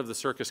just one of the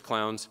circus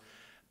clowns,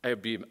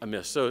 I'd be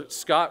amiss. So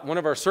Scott, one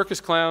of our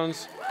circus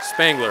clowns,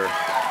 Spangler.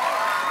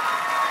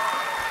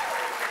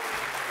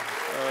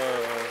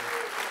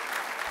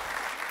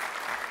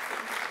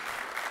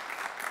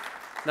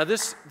 Now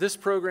this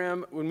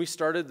program, when we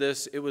started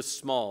this, it was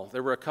small.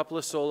 There were a couple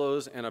of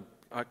solos and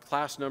a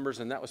class numbers,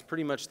 and that was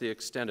pretty much the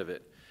extent of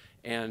it.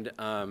 And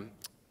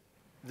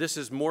this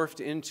has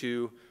morphed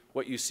into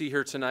what you see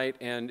here tonight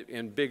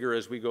and bigger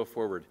as we go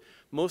forward.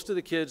 Most of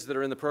the kids that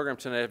are in the program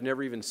tonight have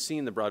never even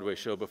seen the Broadway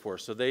show before,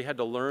 so they had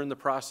to learn the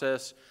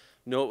process,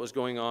 know what was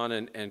going on,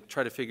 and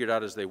try to figure it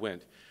out as they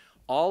went.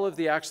 All of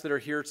the acts that are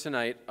here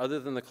tonight, other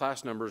than the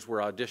class numbers, were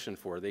auditioned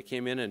for. They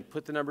came in and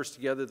put the numbers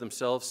together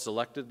themselves,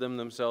 selected them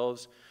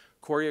themselves,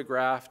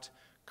 choreographed,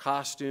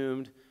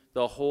 costumed,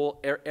 the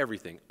whole,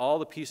 everything. All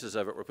the pieces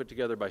of it were put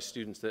together by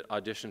students that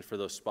auditioned for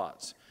those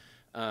spots.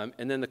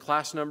 And then the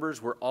class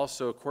numbers were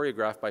also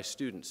choreographed by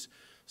students.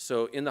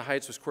 So In the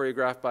Heights was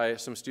choreographed by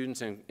some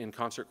students in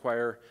concert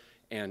choir,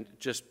 and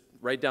just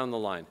right down the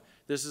line.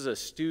 This is a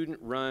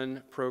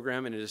student-run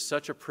program, and it is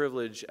such a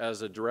privilege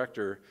as a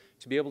director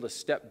to be able to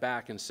step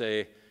back and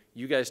say,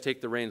 you guys take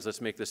the reins,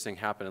 let's make this thing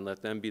happen, and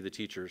let them be the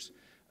teachers.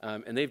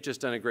 And they've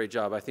just done a great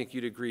job. I think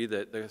you'd agree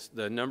that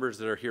the numbers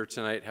that are here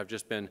tonight have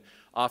just been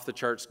off the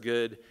charts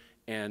good.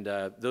 And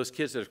those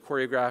kids that have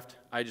choreographed,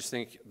 I just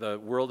think the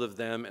world of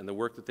them and the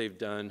work that they've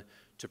done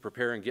to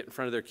prepare and get in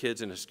front of their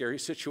kids in a scary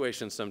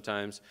situation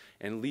sometimes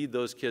and lead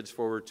those kids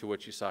forward to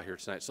what you saw here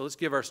tonight. So let's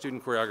give our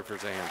student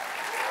choreographers a hand.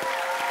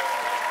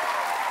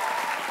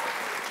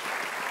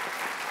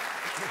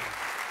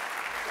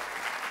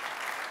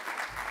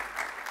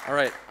 All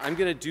right, I'm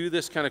going to do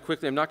this kind of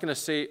quickly. I'm not going to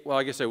say, well,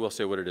 I guess I will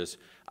say what it is.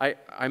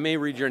 I may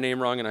read your name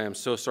wrong, and I am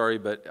so sorry,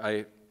 but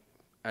I'm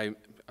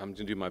going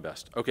to do my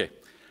best. Okay.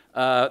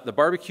 The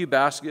barbecue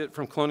basket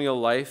from Colonial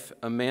Life,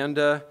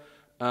 Amanda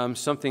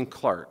something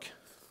Clark.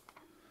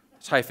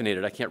 It's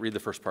hyphenated. I can't read the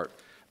first part.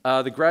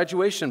 The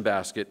graduation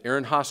basket,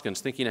 Aaron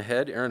Hoskins. Thinking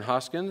ahead, Aaron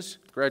Hoskins,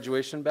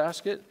 graduation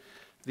basket.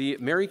 The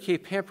Mary Kay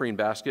pampering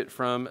basket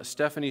from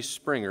Stephanie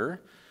Springer,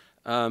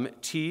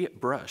 T.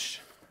 Brush.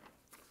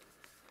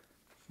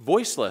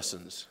 Voice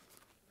lessons.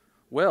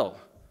 Well,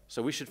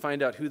 so we should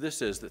find out who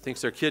this is that thinks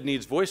their kid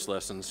needs voice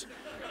lessons.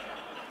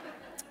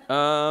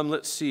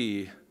 Let's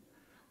see.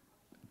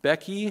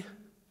 Becky,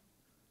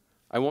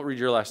 I won't read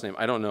your last name.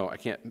 I don't know. I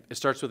can't. It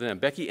starts with an M.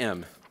 Becky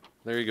M.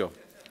 There you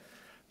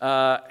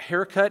go.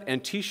 Haircut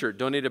and T-shirt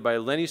donated by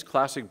Lenny's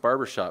Classic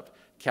Barbershop,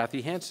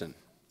 Kathy Hansen.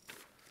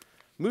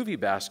 Movie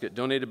basket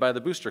donated by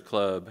the Booster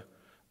Club,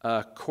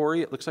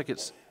 Corey. It looks like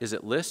is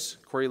it Liss?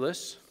 Corey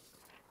Liss.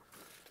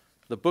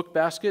 The book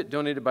basket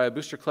donated by a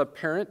Booster Club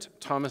parent,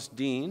 Thomas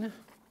Dean. That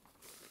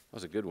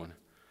was a good one.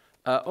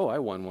 Oh, I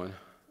won one.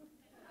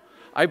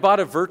 I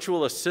bought a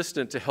virtual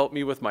assistant to help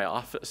me with my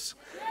office.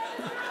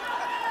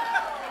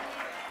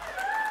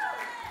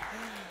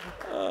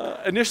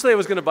 Initially, I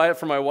was going to buy it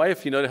for my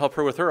wife, to help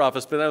her with her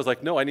office, but then I was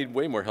like, no, I need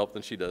way more help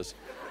than she does.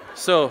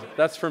 So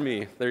that's for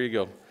me. There you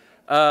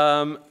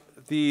go.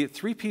 The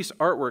three-piece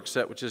artwork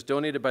set, which is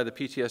donated by the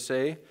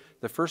PTSA.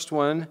 The first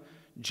one,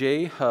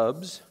 Jay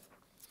Hubbs.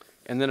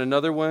 And then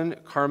another one,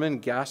 Carmen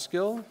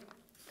Gaskill.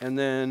 And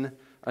then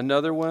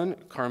another one,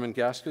 Carmen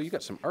Gaskill. You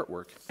got some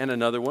artwork. And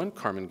another one,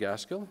 Carmen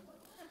Gaskill.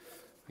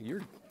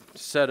 You're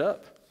set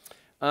up.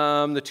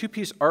 The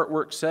two-piece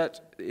artwork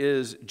set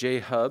is Jay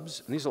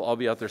Hubbs. And these will all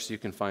be out there so you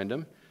can find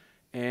them.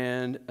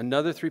 And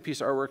another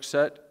three-piece artwork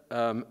set,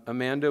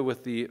 Amanda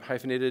with the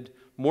hyphenated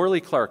Morley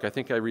Clark. I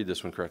think I read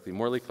this one correctly.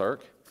 Morley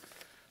Clark.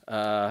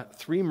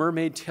 3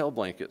 mermaid tail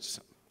blankets.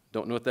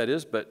 Don't know what that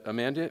is, but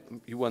Amanda,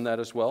 you won that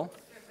as well.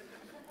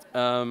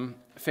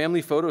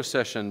 Family photo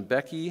session,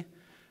 Becky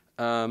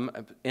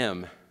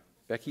M.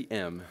 Becky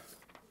M.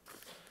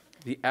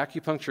 The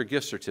acupuncture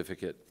gift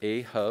certificate,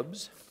 A.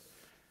 Hubbs.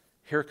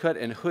 Haircut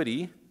and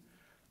hoodie,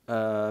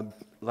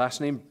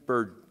 last name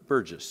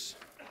Burgess.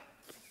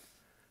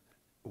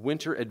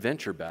 Winter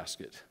adventure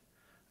basket,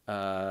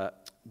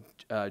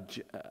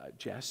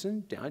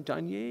 Jason,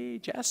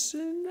 Danye,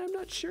 Jason, I'm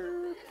not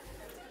sure,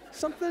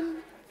 something.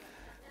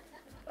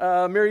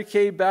 Mary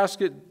Kay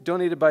basket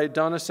donated by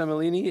Donna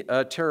Semolini,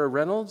 Tara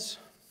Reynolds.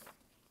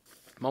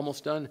 I'm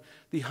almost done.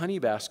 The honey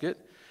basket,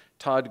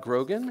 Todd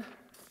Grogan.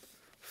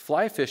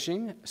 Fly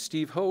fishing,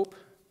 Steve Hope.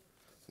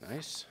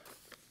 Nice.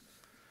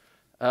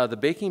 The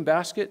baking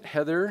basket,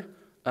 Heather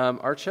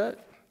Arcutt.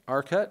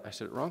 I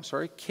said it wrong,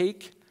 sorry.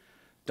 Cake,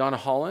 Donna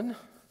Holland.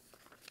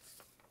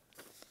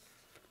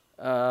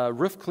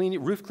 Roof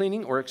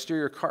cleaning or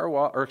exterior car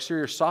wash or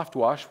exterior soft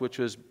wash, which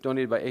was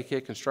donated by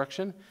AK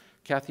Construction,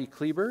 Kathy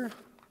Kleber.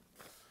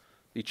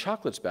 The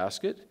chocolates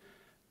basket,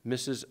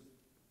 Mrs.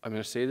 I'm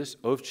going to say this,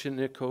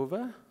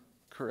 Ovchinnikova,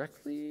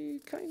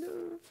 correctly, kind of.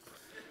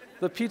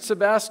 The pizza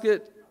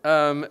basket,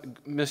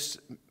 Miss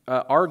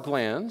R.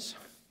 Glanz.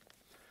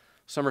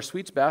 Summer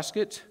sweets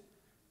basket,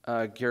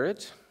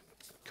 Garrett,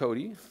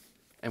 Cody,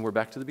 and we're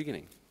back to the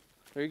beginning.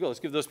 There you go.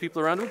 Let's give those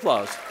people a round of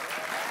applause.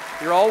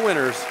 You're all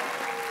winners.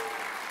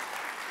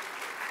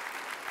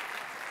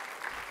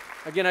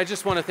 Again, I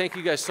just want to thank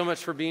you guys so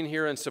much for being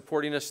here and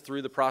supporting us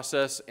through the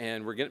process,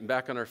 and we're getting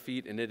back on our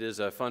feet, and it is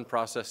a fun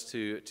process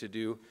to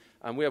do.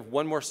 We have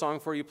one more song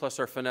for you, plus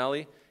our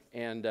finale,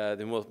 and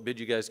then we'll bid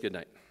you guys good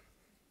night.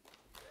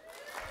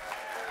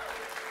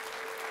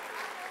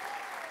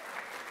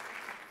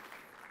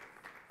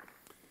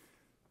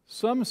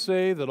 Some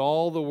say that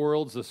all the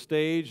world's a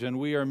stage and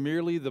we are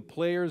merely the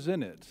players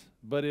in it.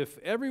 But if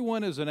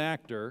everyone is an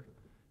actor,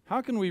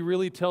 how can we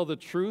really tell the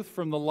truth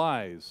from the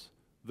lies,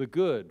 the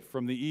good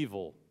from the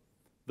evil,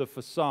 the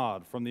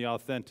facade from the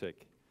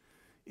authentic?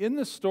 In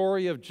the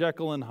story of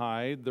Jekyll and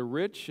Hyde, the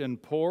rich and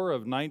poor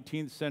of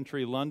 19th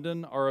century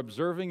London are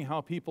observing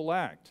how people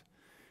act,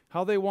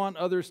 how they want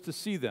others to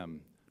see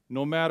them,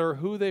 no matter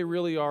who they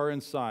really are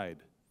inside.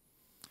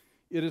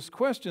 It is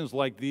questions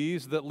like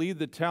these that lead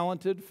the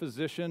talented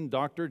physician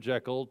Dr.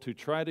 Jekyll to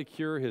try to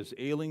cure his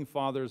ailing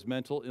father's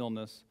mental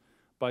illness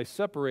by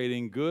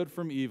separating good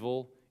from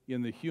evil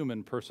in the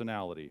human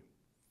personality.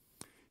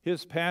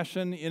 His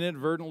passion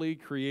inadvertently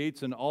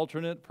creates an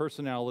alternate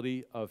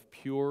personality of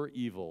pure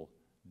evil,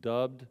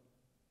 dubbed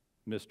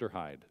Mr.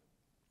 Hyde,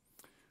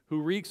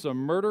 who wreaks a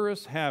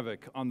murderous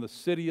havoc on the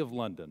city of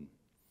London.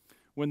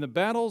 When the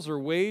battles are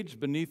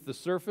waged beneath the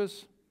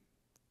surface,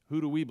 who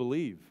do we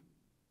believe?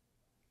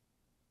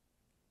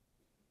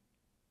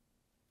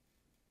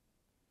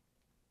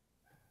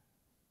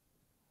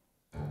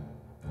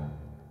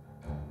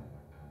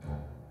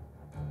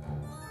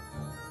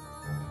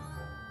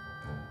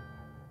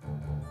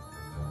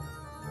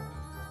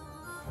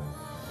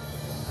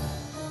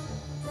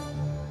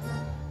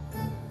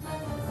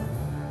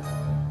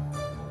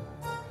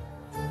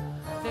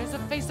 There's a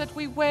face that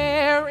we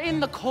wear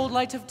in the cold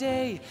light of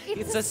day.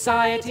 It's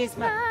society's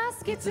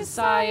mask, it's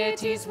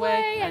society's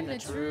way. And the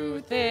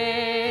truth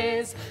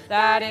is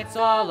that it's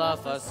all a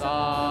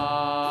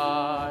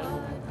facade.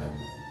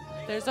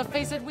 There's a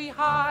face that we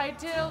hide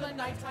till the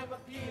nighttime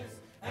appears.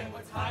 And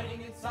what's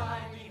hiding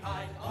inside,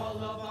 behind all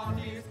of our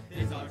fears,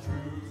 is our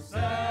true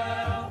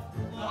self,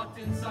 locked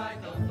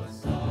inside the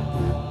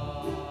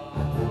facade.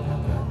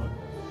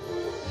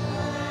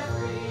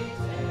 Every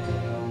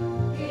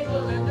day,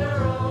 people in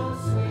their own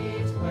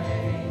sweet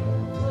way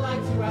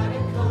like to add a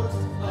coat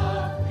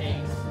of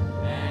paint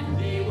and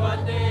be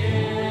what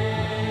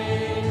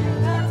they.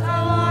 That's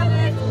how our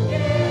little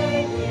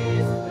game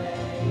is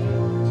played,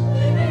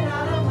 living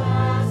out a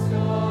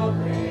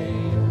masquerade,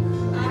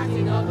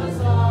 acting a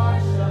bizarre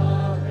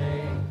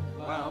charade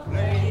while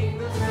playing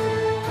the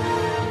truth.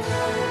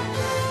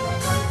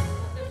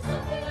 There's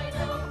something I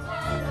know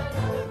and I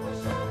know it for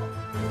sure.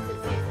 This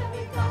disease that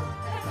we got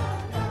that's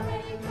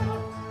already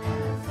gone. And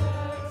I'm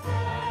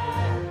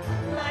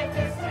certain life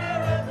is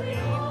terribly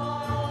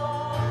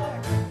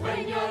hard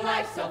when your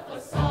life's a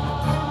facade.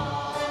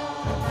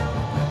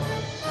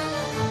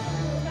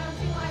 Found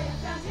you, I have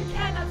found you,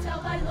 cannot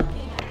tell by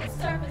looking at the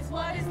surface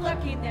what is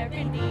lurking there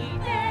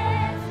beneath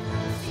it.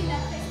 See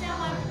that face now,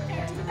 I'm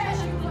prepared to bash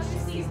you. What you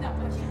see is not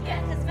what you get,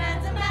 'cause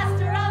man's a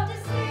master of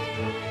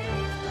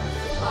deceit.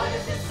 What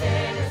is the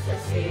sinister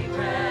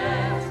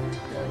secret?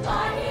 The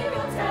lie he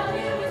will tell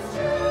you is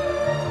true.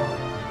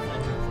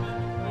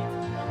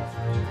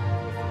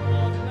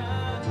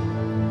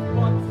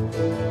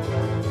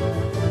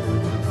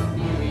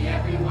 Nearly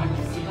everyone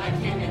you see like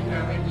him and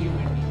her and you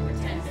and me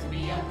pretends to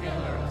be a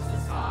pillar of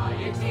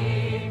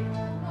society.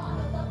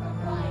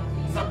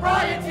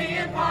 Sobriety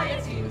and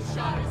piety who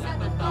shudders at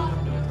the thought of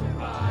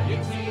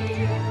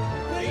notoriety.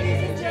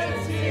 Ladies and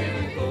gents here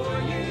before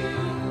you,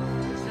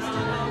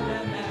 none of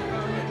them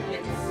ever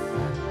admits.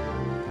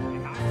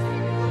 And I say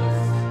this,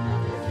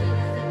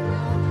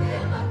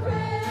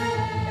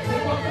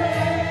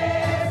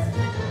 hypocrites.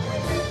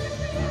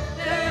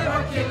 There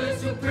are killers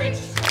who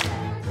preach.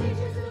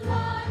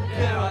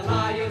 There are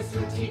liars who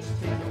teach.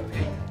 Take your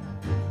pick,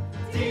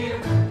 dear,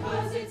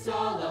 'cause it's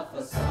all a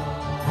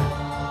facade.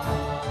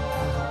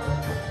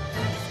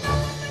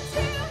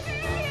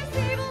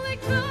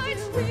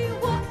 We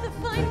walk the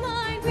fine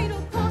line, we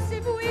don't cross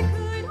if we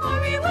could. Are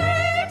we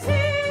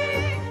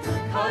waiting?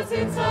 'Cause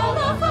it's all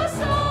a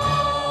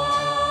facade.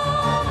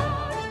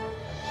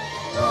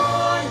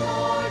 One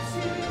or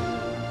two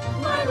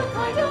might look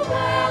kind of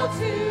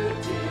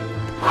well-to-do,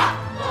 but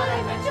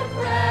I meant your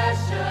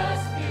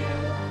precious few.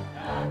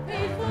 I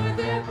paid for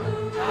their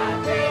booze. I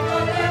paid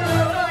for their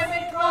booze. I'm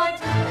inclined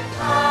to the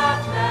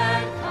half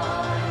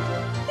mankind.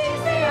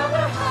 Thinks the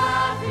other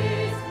half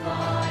is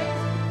blind.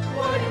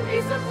 Wouldn't be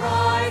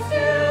surprised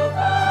to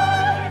find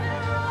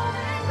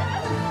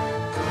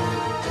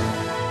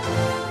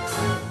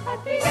at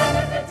the end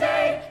of the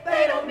day,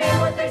 they don't mean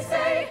what they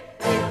say.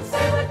 They don't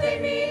say what they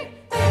mean.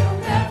 They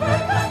don't ever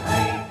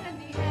complain. And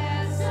the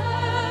answer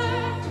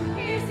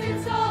is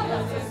it's all a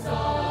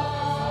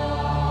facade.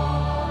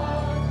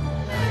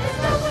 There's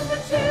no one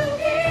but two.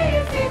 He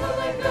is evil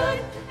and good,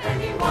 and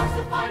he walks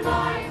the fine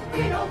line.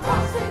 We don't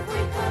cross if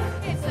we could.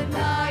 It's a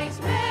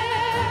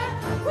nightmare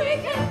we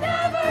can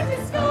never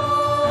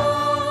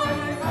discard.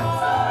 So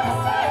we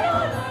say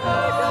on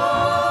our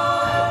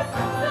guard.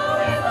 Now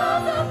we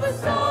love the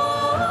facade.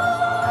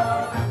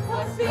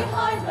 What's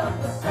behind the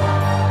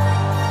facade?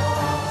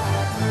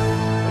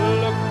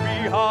 Look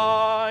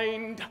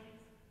behind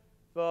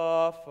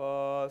the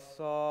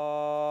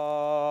facade.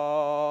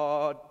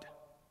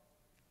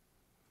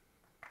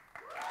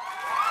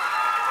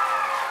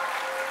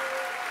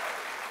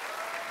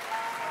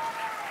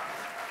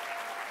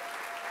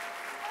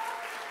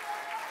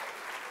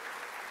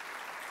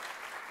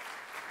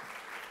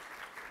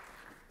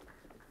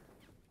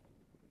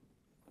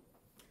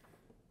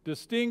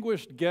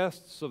 Distinguished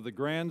guests of the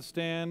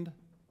grandstand,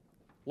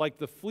 like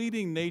the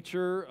fleeting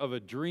nature of a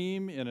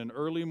dream in an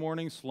early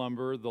morning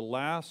slumber, the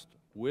last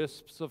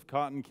wisps of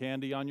cotton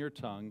candy on your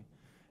tongue,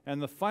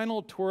 and the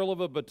final twirl of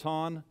a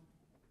baton,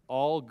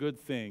 all good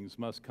things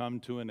must come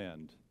to an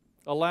end.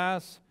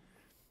 Alas,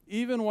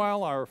 even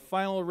while our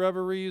final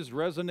reveries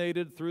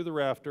resonated through the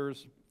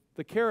rafters,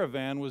 the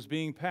caravan was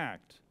being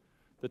packed.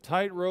 The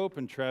tightrope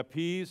and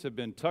trapeze have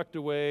been tucked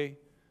away,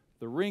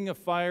 the ring of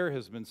fire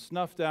has been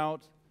snuffed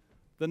out,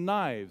 the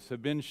knives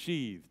have been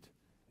sheathed,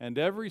 and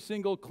every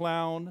single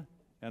clown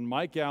and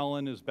Mike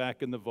Allen is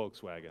back in the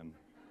Volkswagen.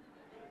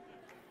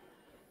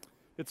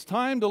 It's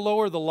time to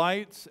lower the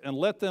lights and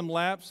let them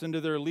lapse into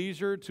their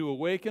leisure to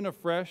awaken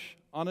afresh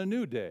on a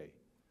new day.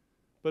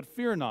 But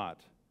fear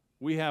not,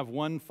 we have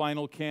one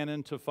final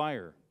cannon to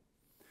fire.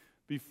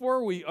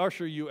 Before we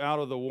usher you out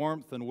of the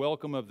warmth and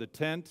welcome of the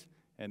tent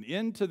and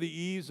into the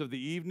ease of the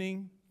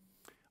evening,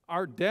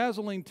 our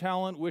dazzling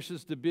talent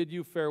wishes to bid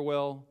you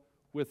farewell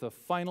with a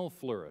final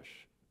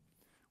flourish.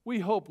 We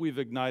hope we've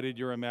ignited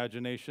your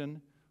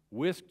imagination,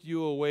 whisked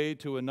you away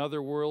to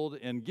another world,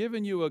 and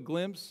given you a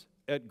glimpse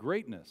at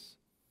greatness.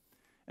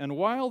 And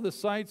while the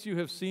sights you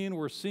have seen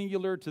were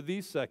singular to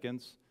these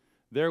seconds,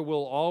 there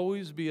will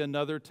always be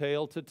another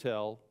tale to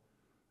tell,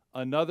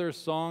 another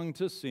song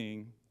to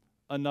sing,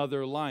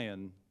 another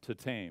lion to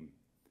tame.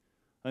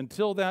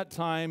 Until that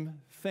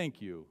time,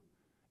 thank you,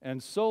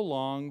 and so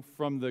long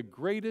from the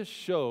greatest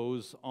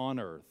shows on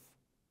earth.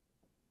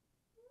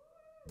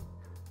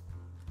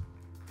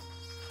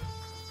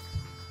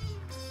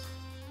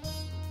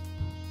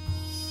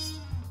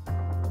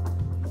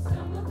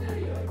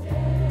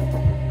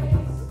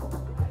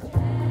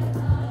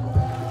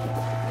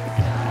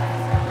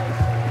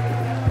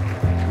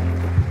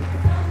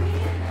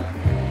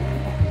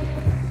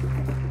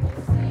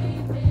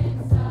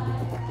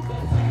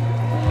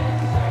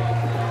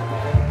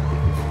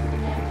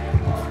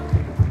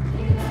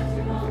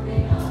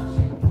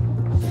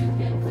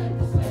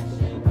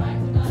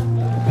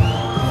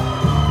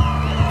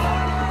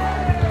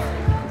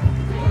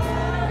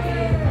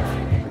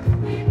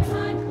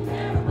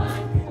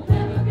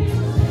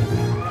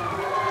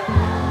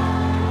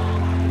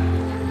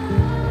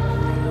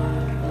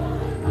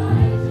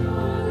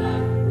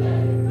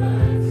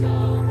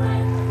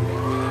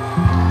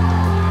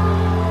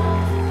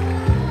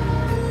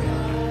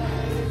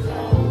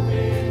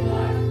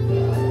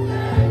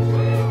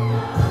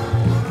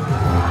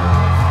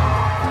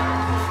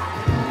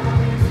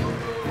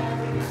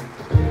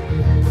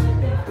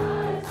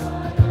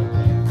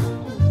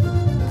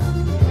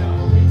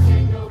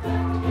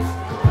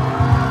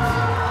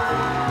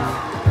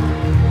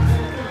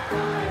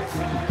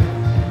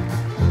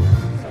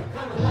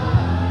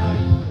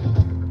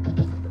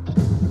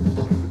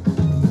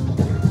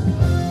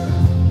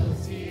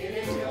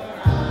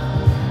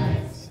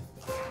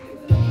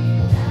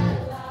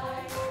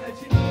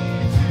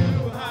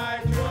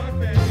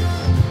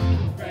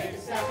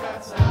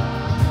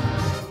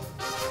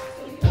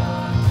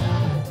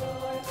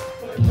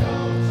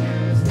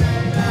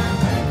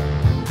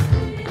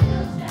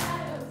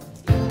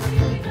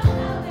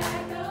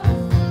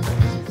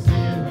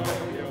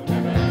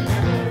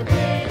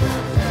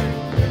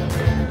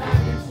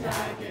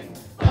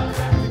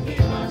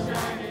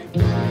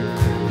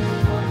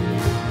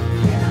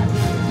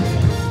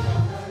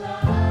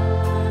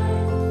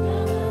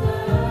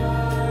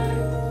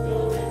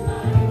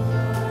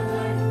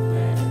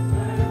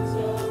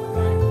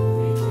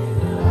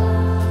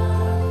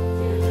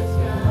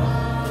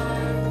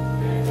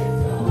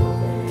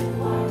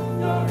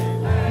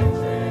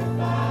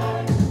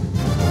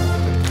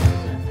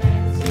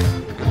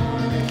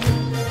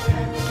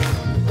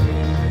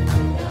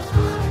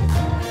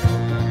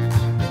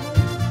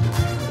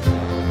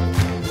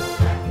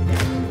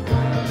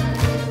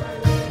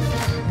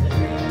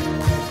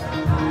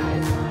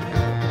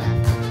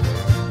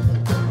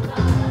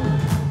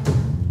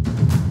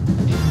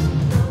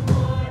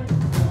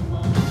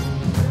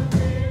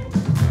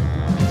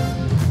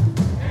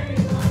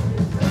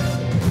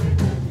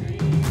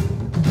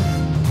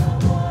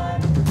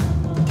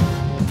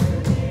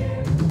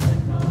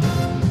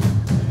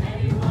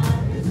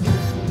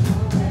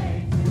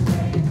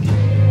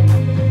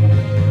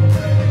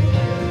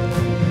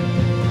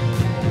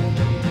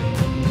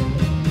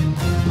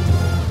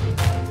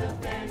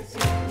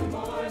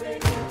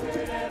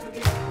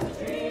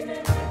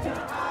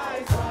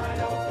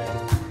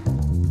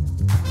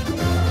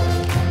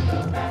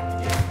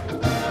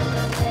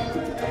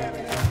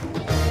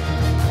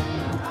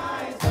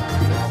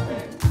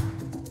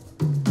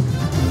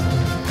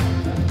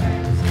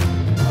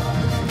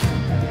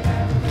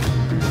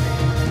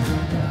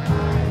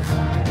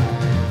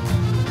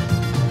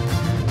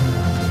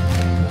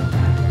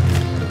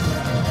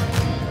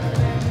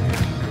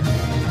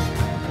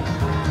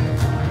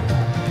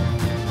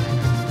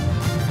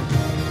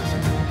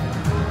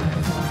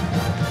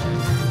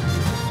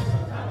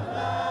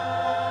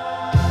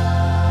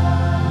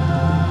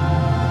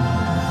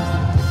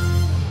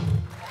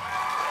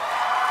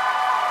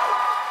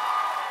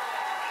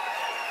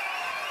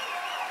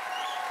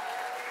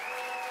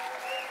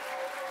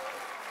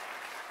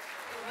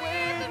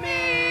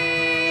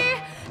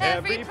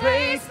 Every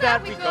place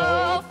that we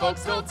go,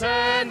 folks will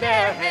turn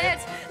their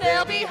heads.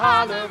 They'll be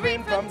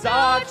hollering from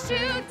Dodge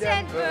to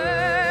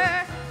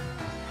Denver.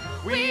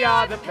 We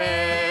are the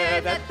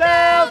pair that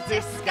they'll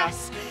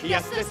discuss.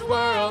 Yes, this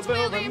world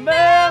will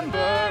remember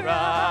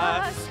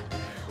us.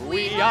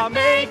 We all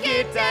make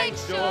it dang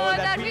sure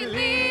that we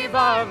leave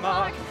our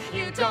mark.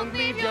 You don't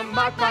leave your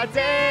mark by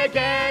dig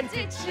and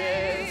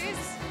ditches.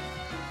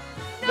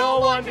 No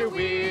wonder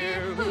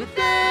we're who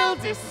they'll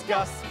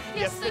discuss.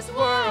 Yes, this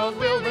world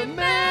will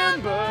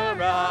remember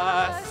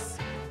us.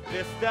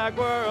 This dag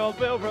world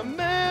will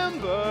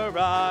remember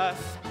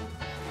us.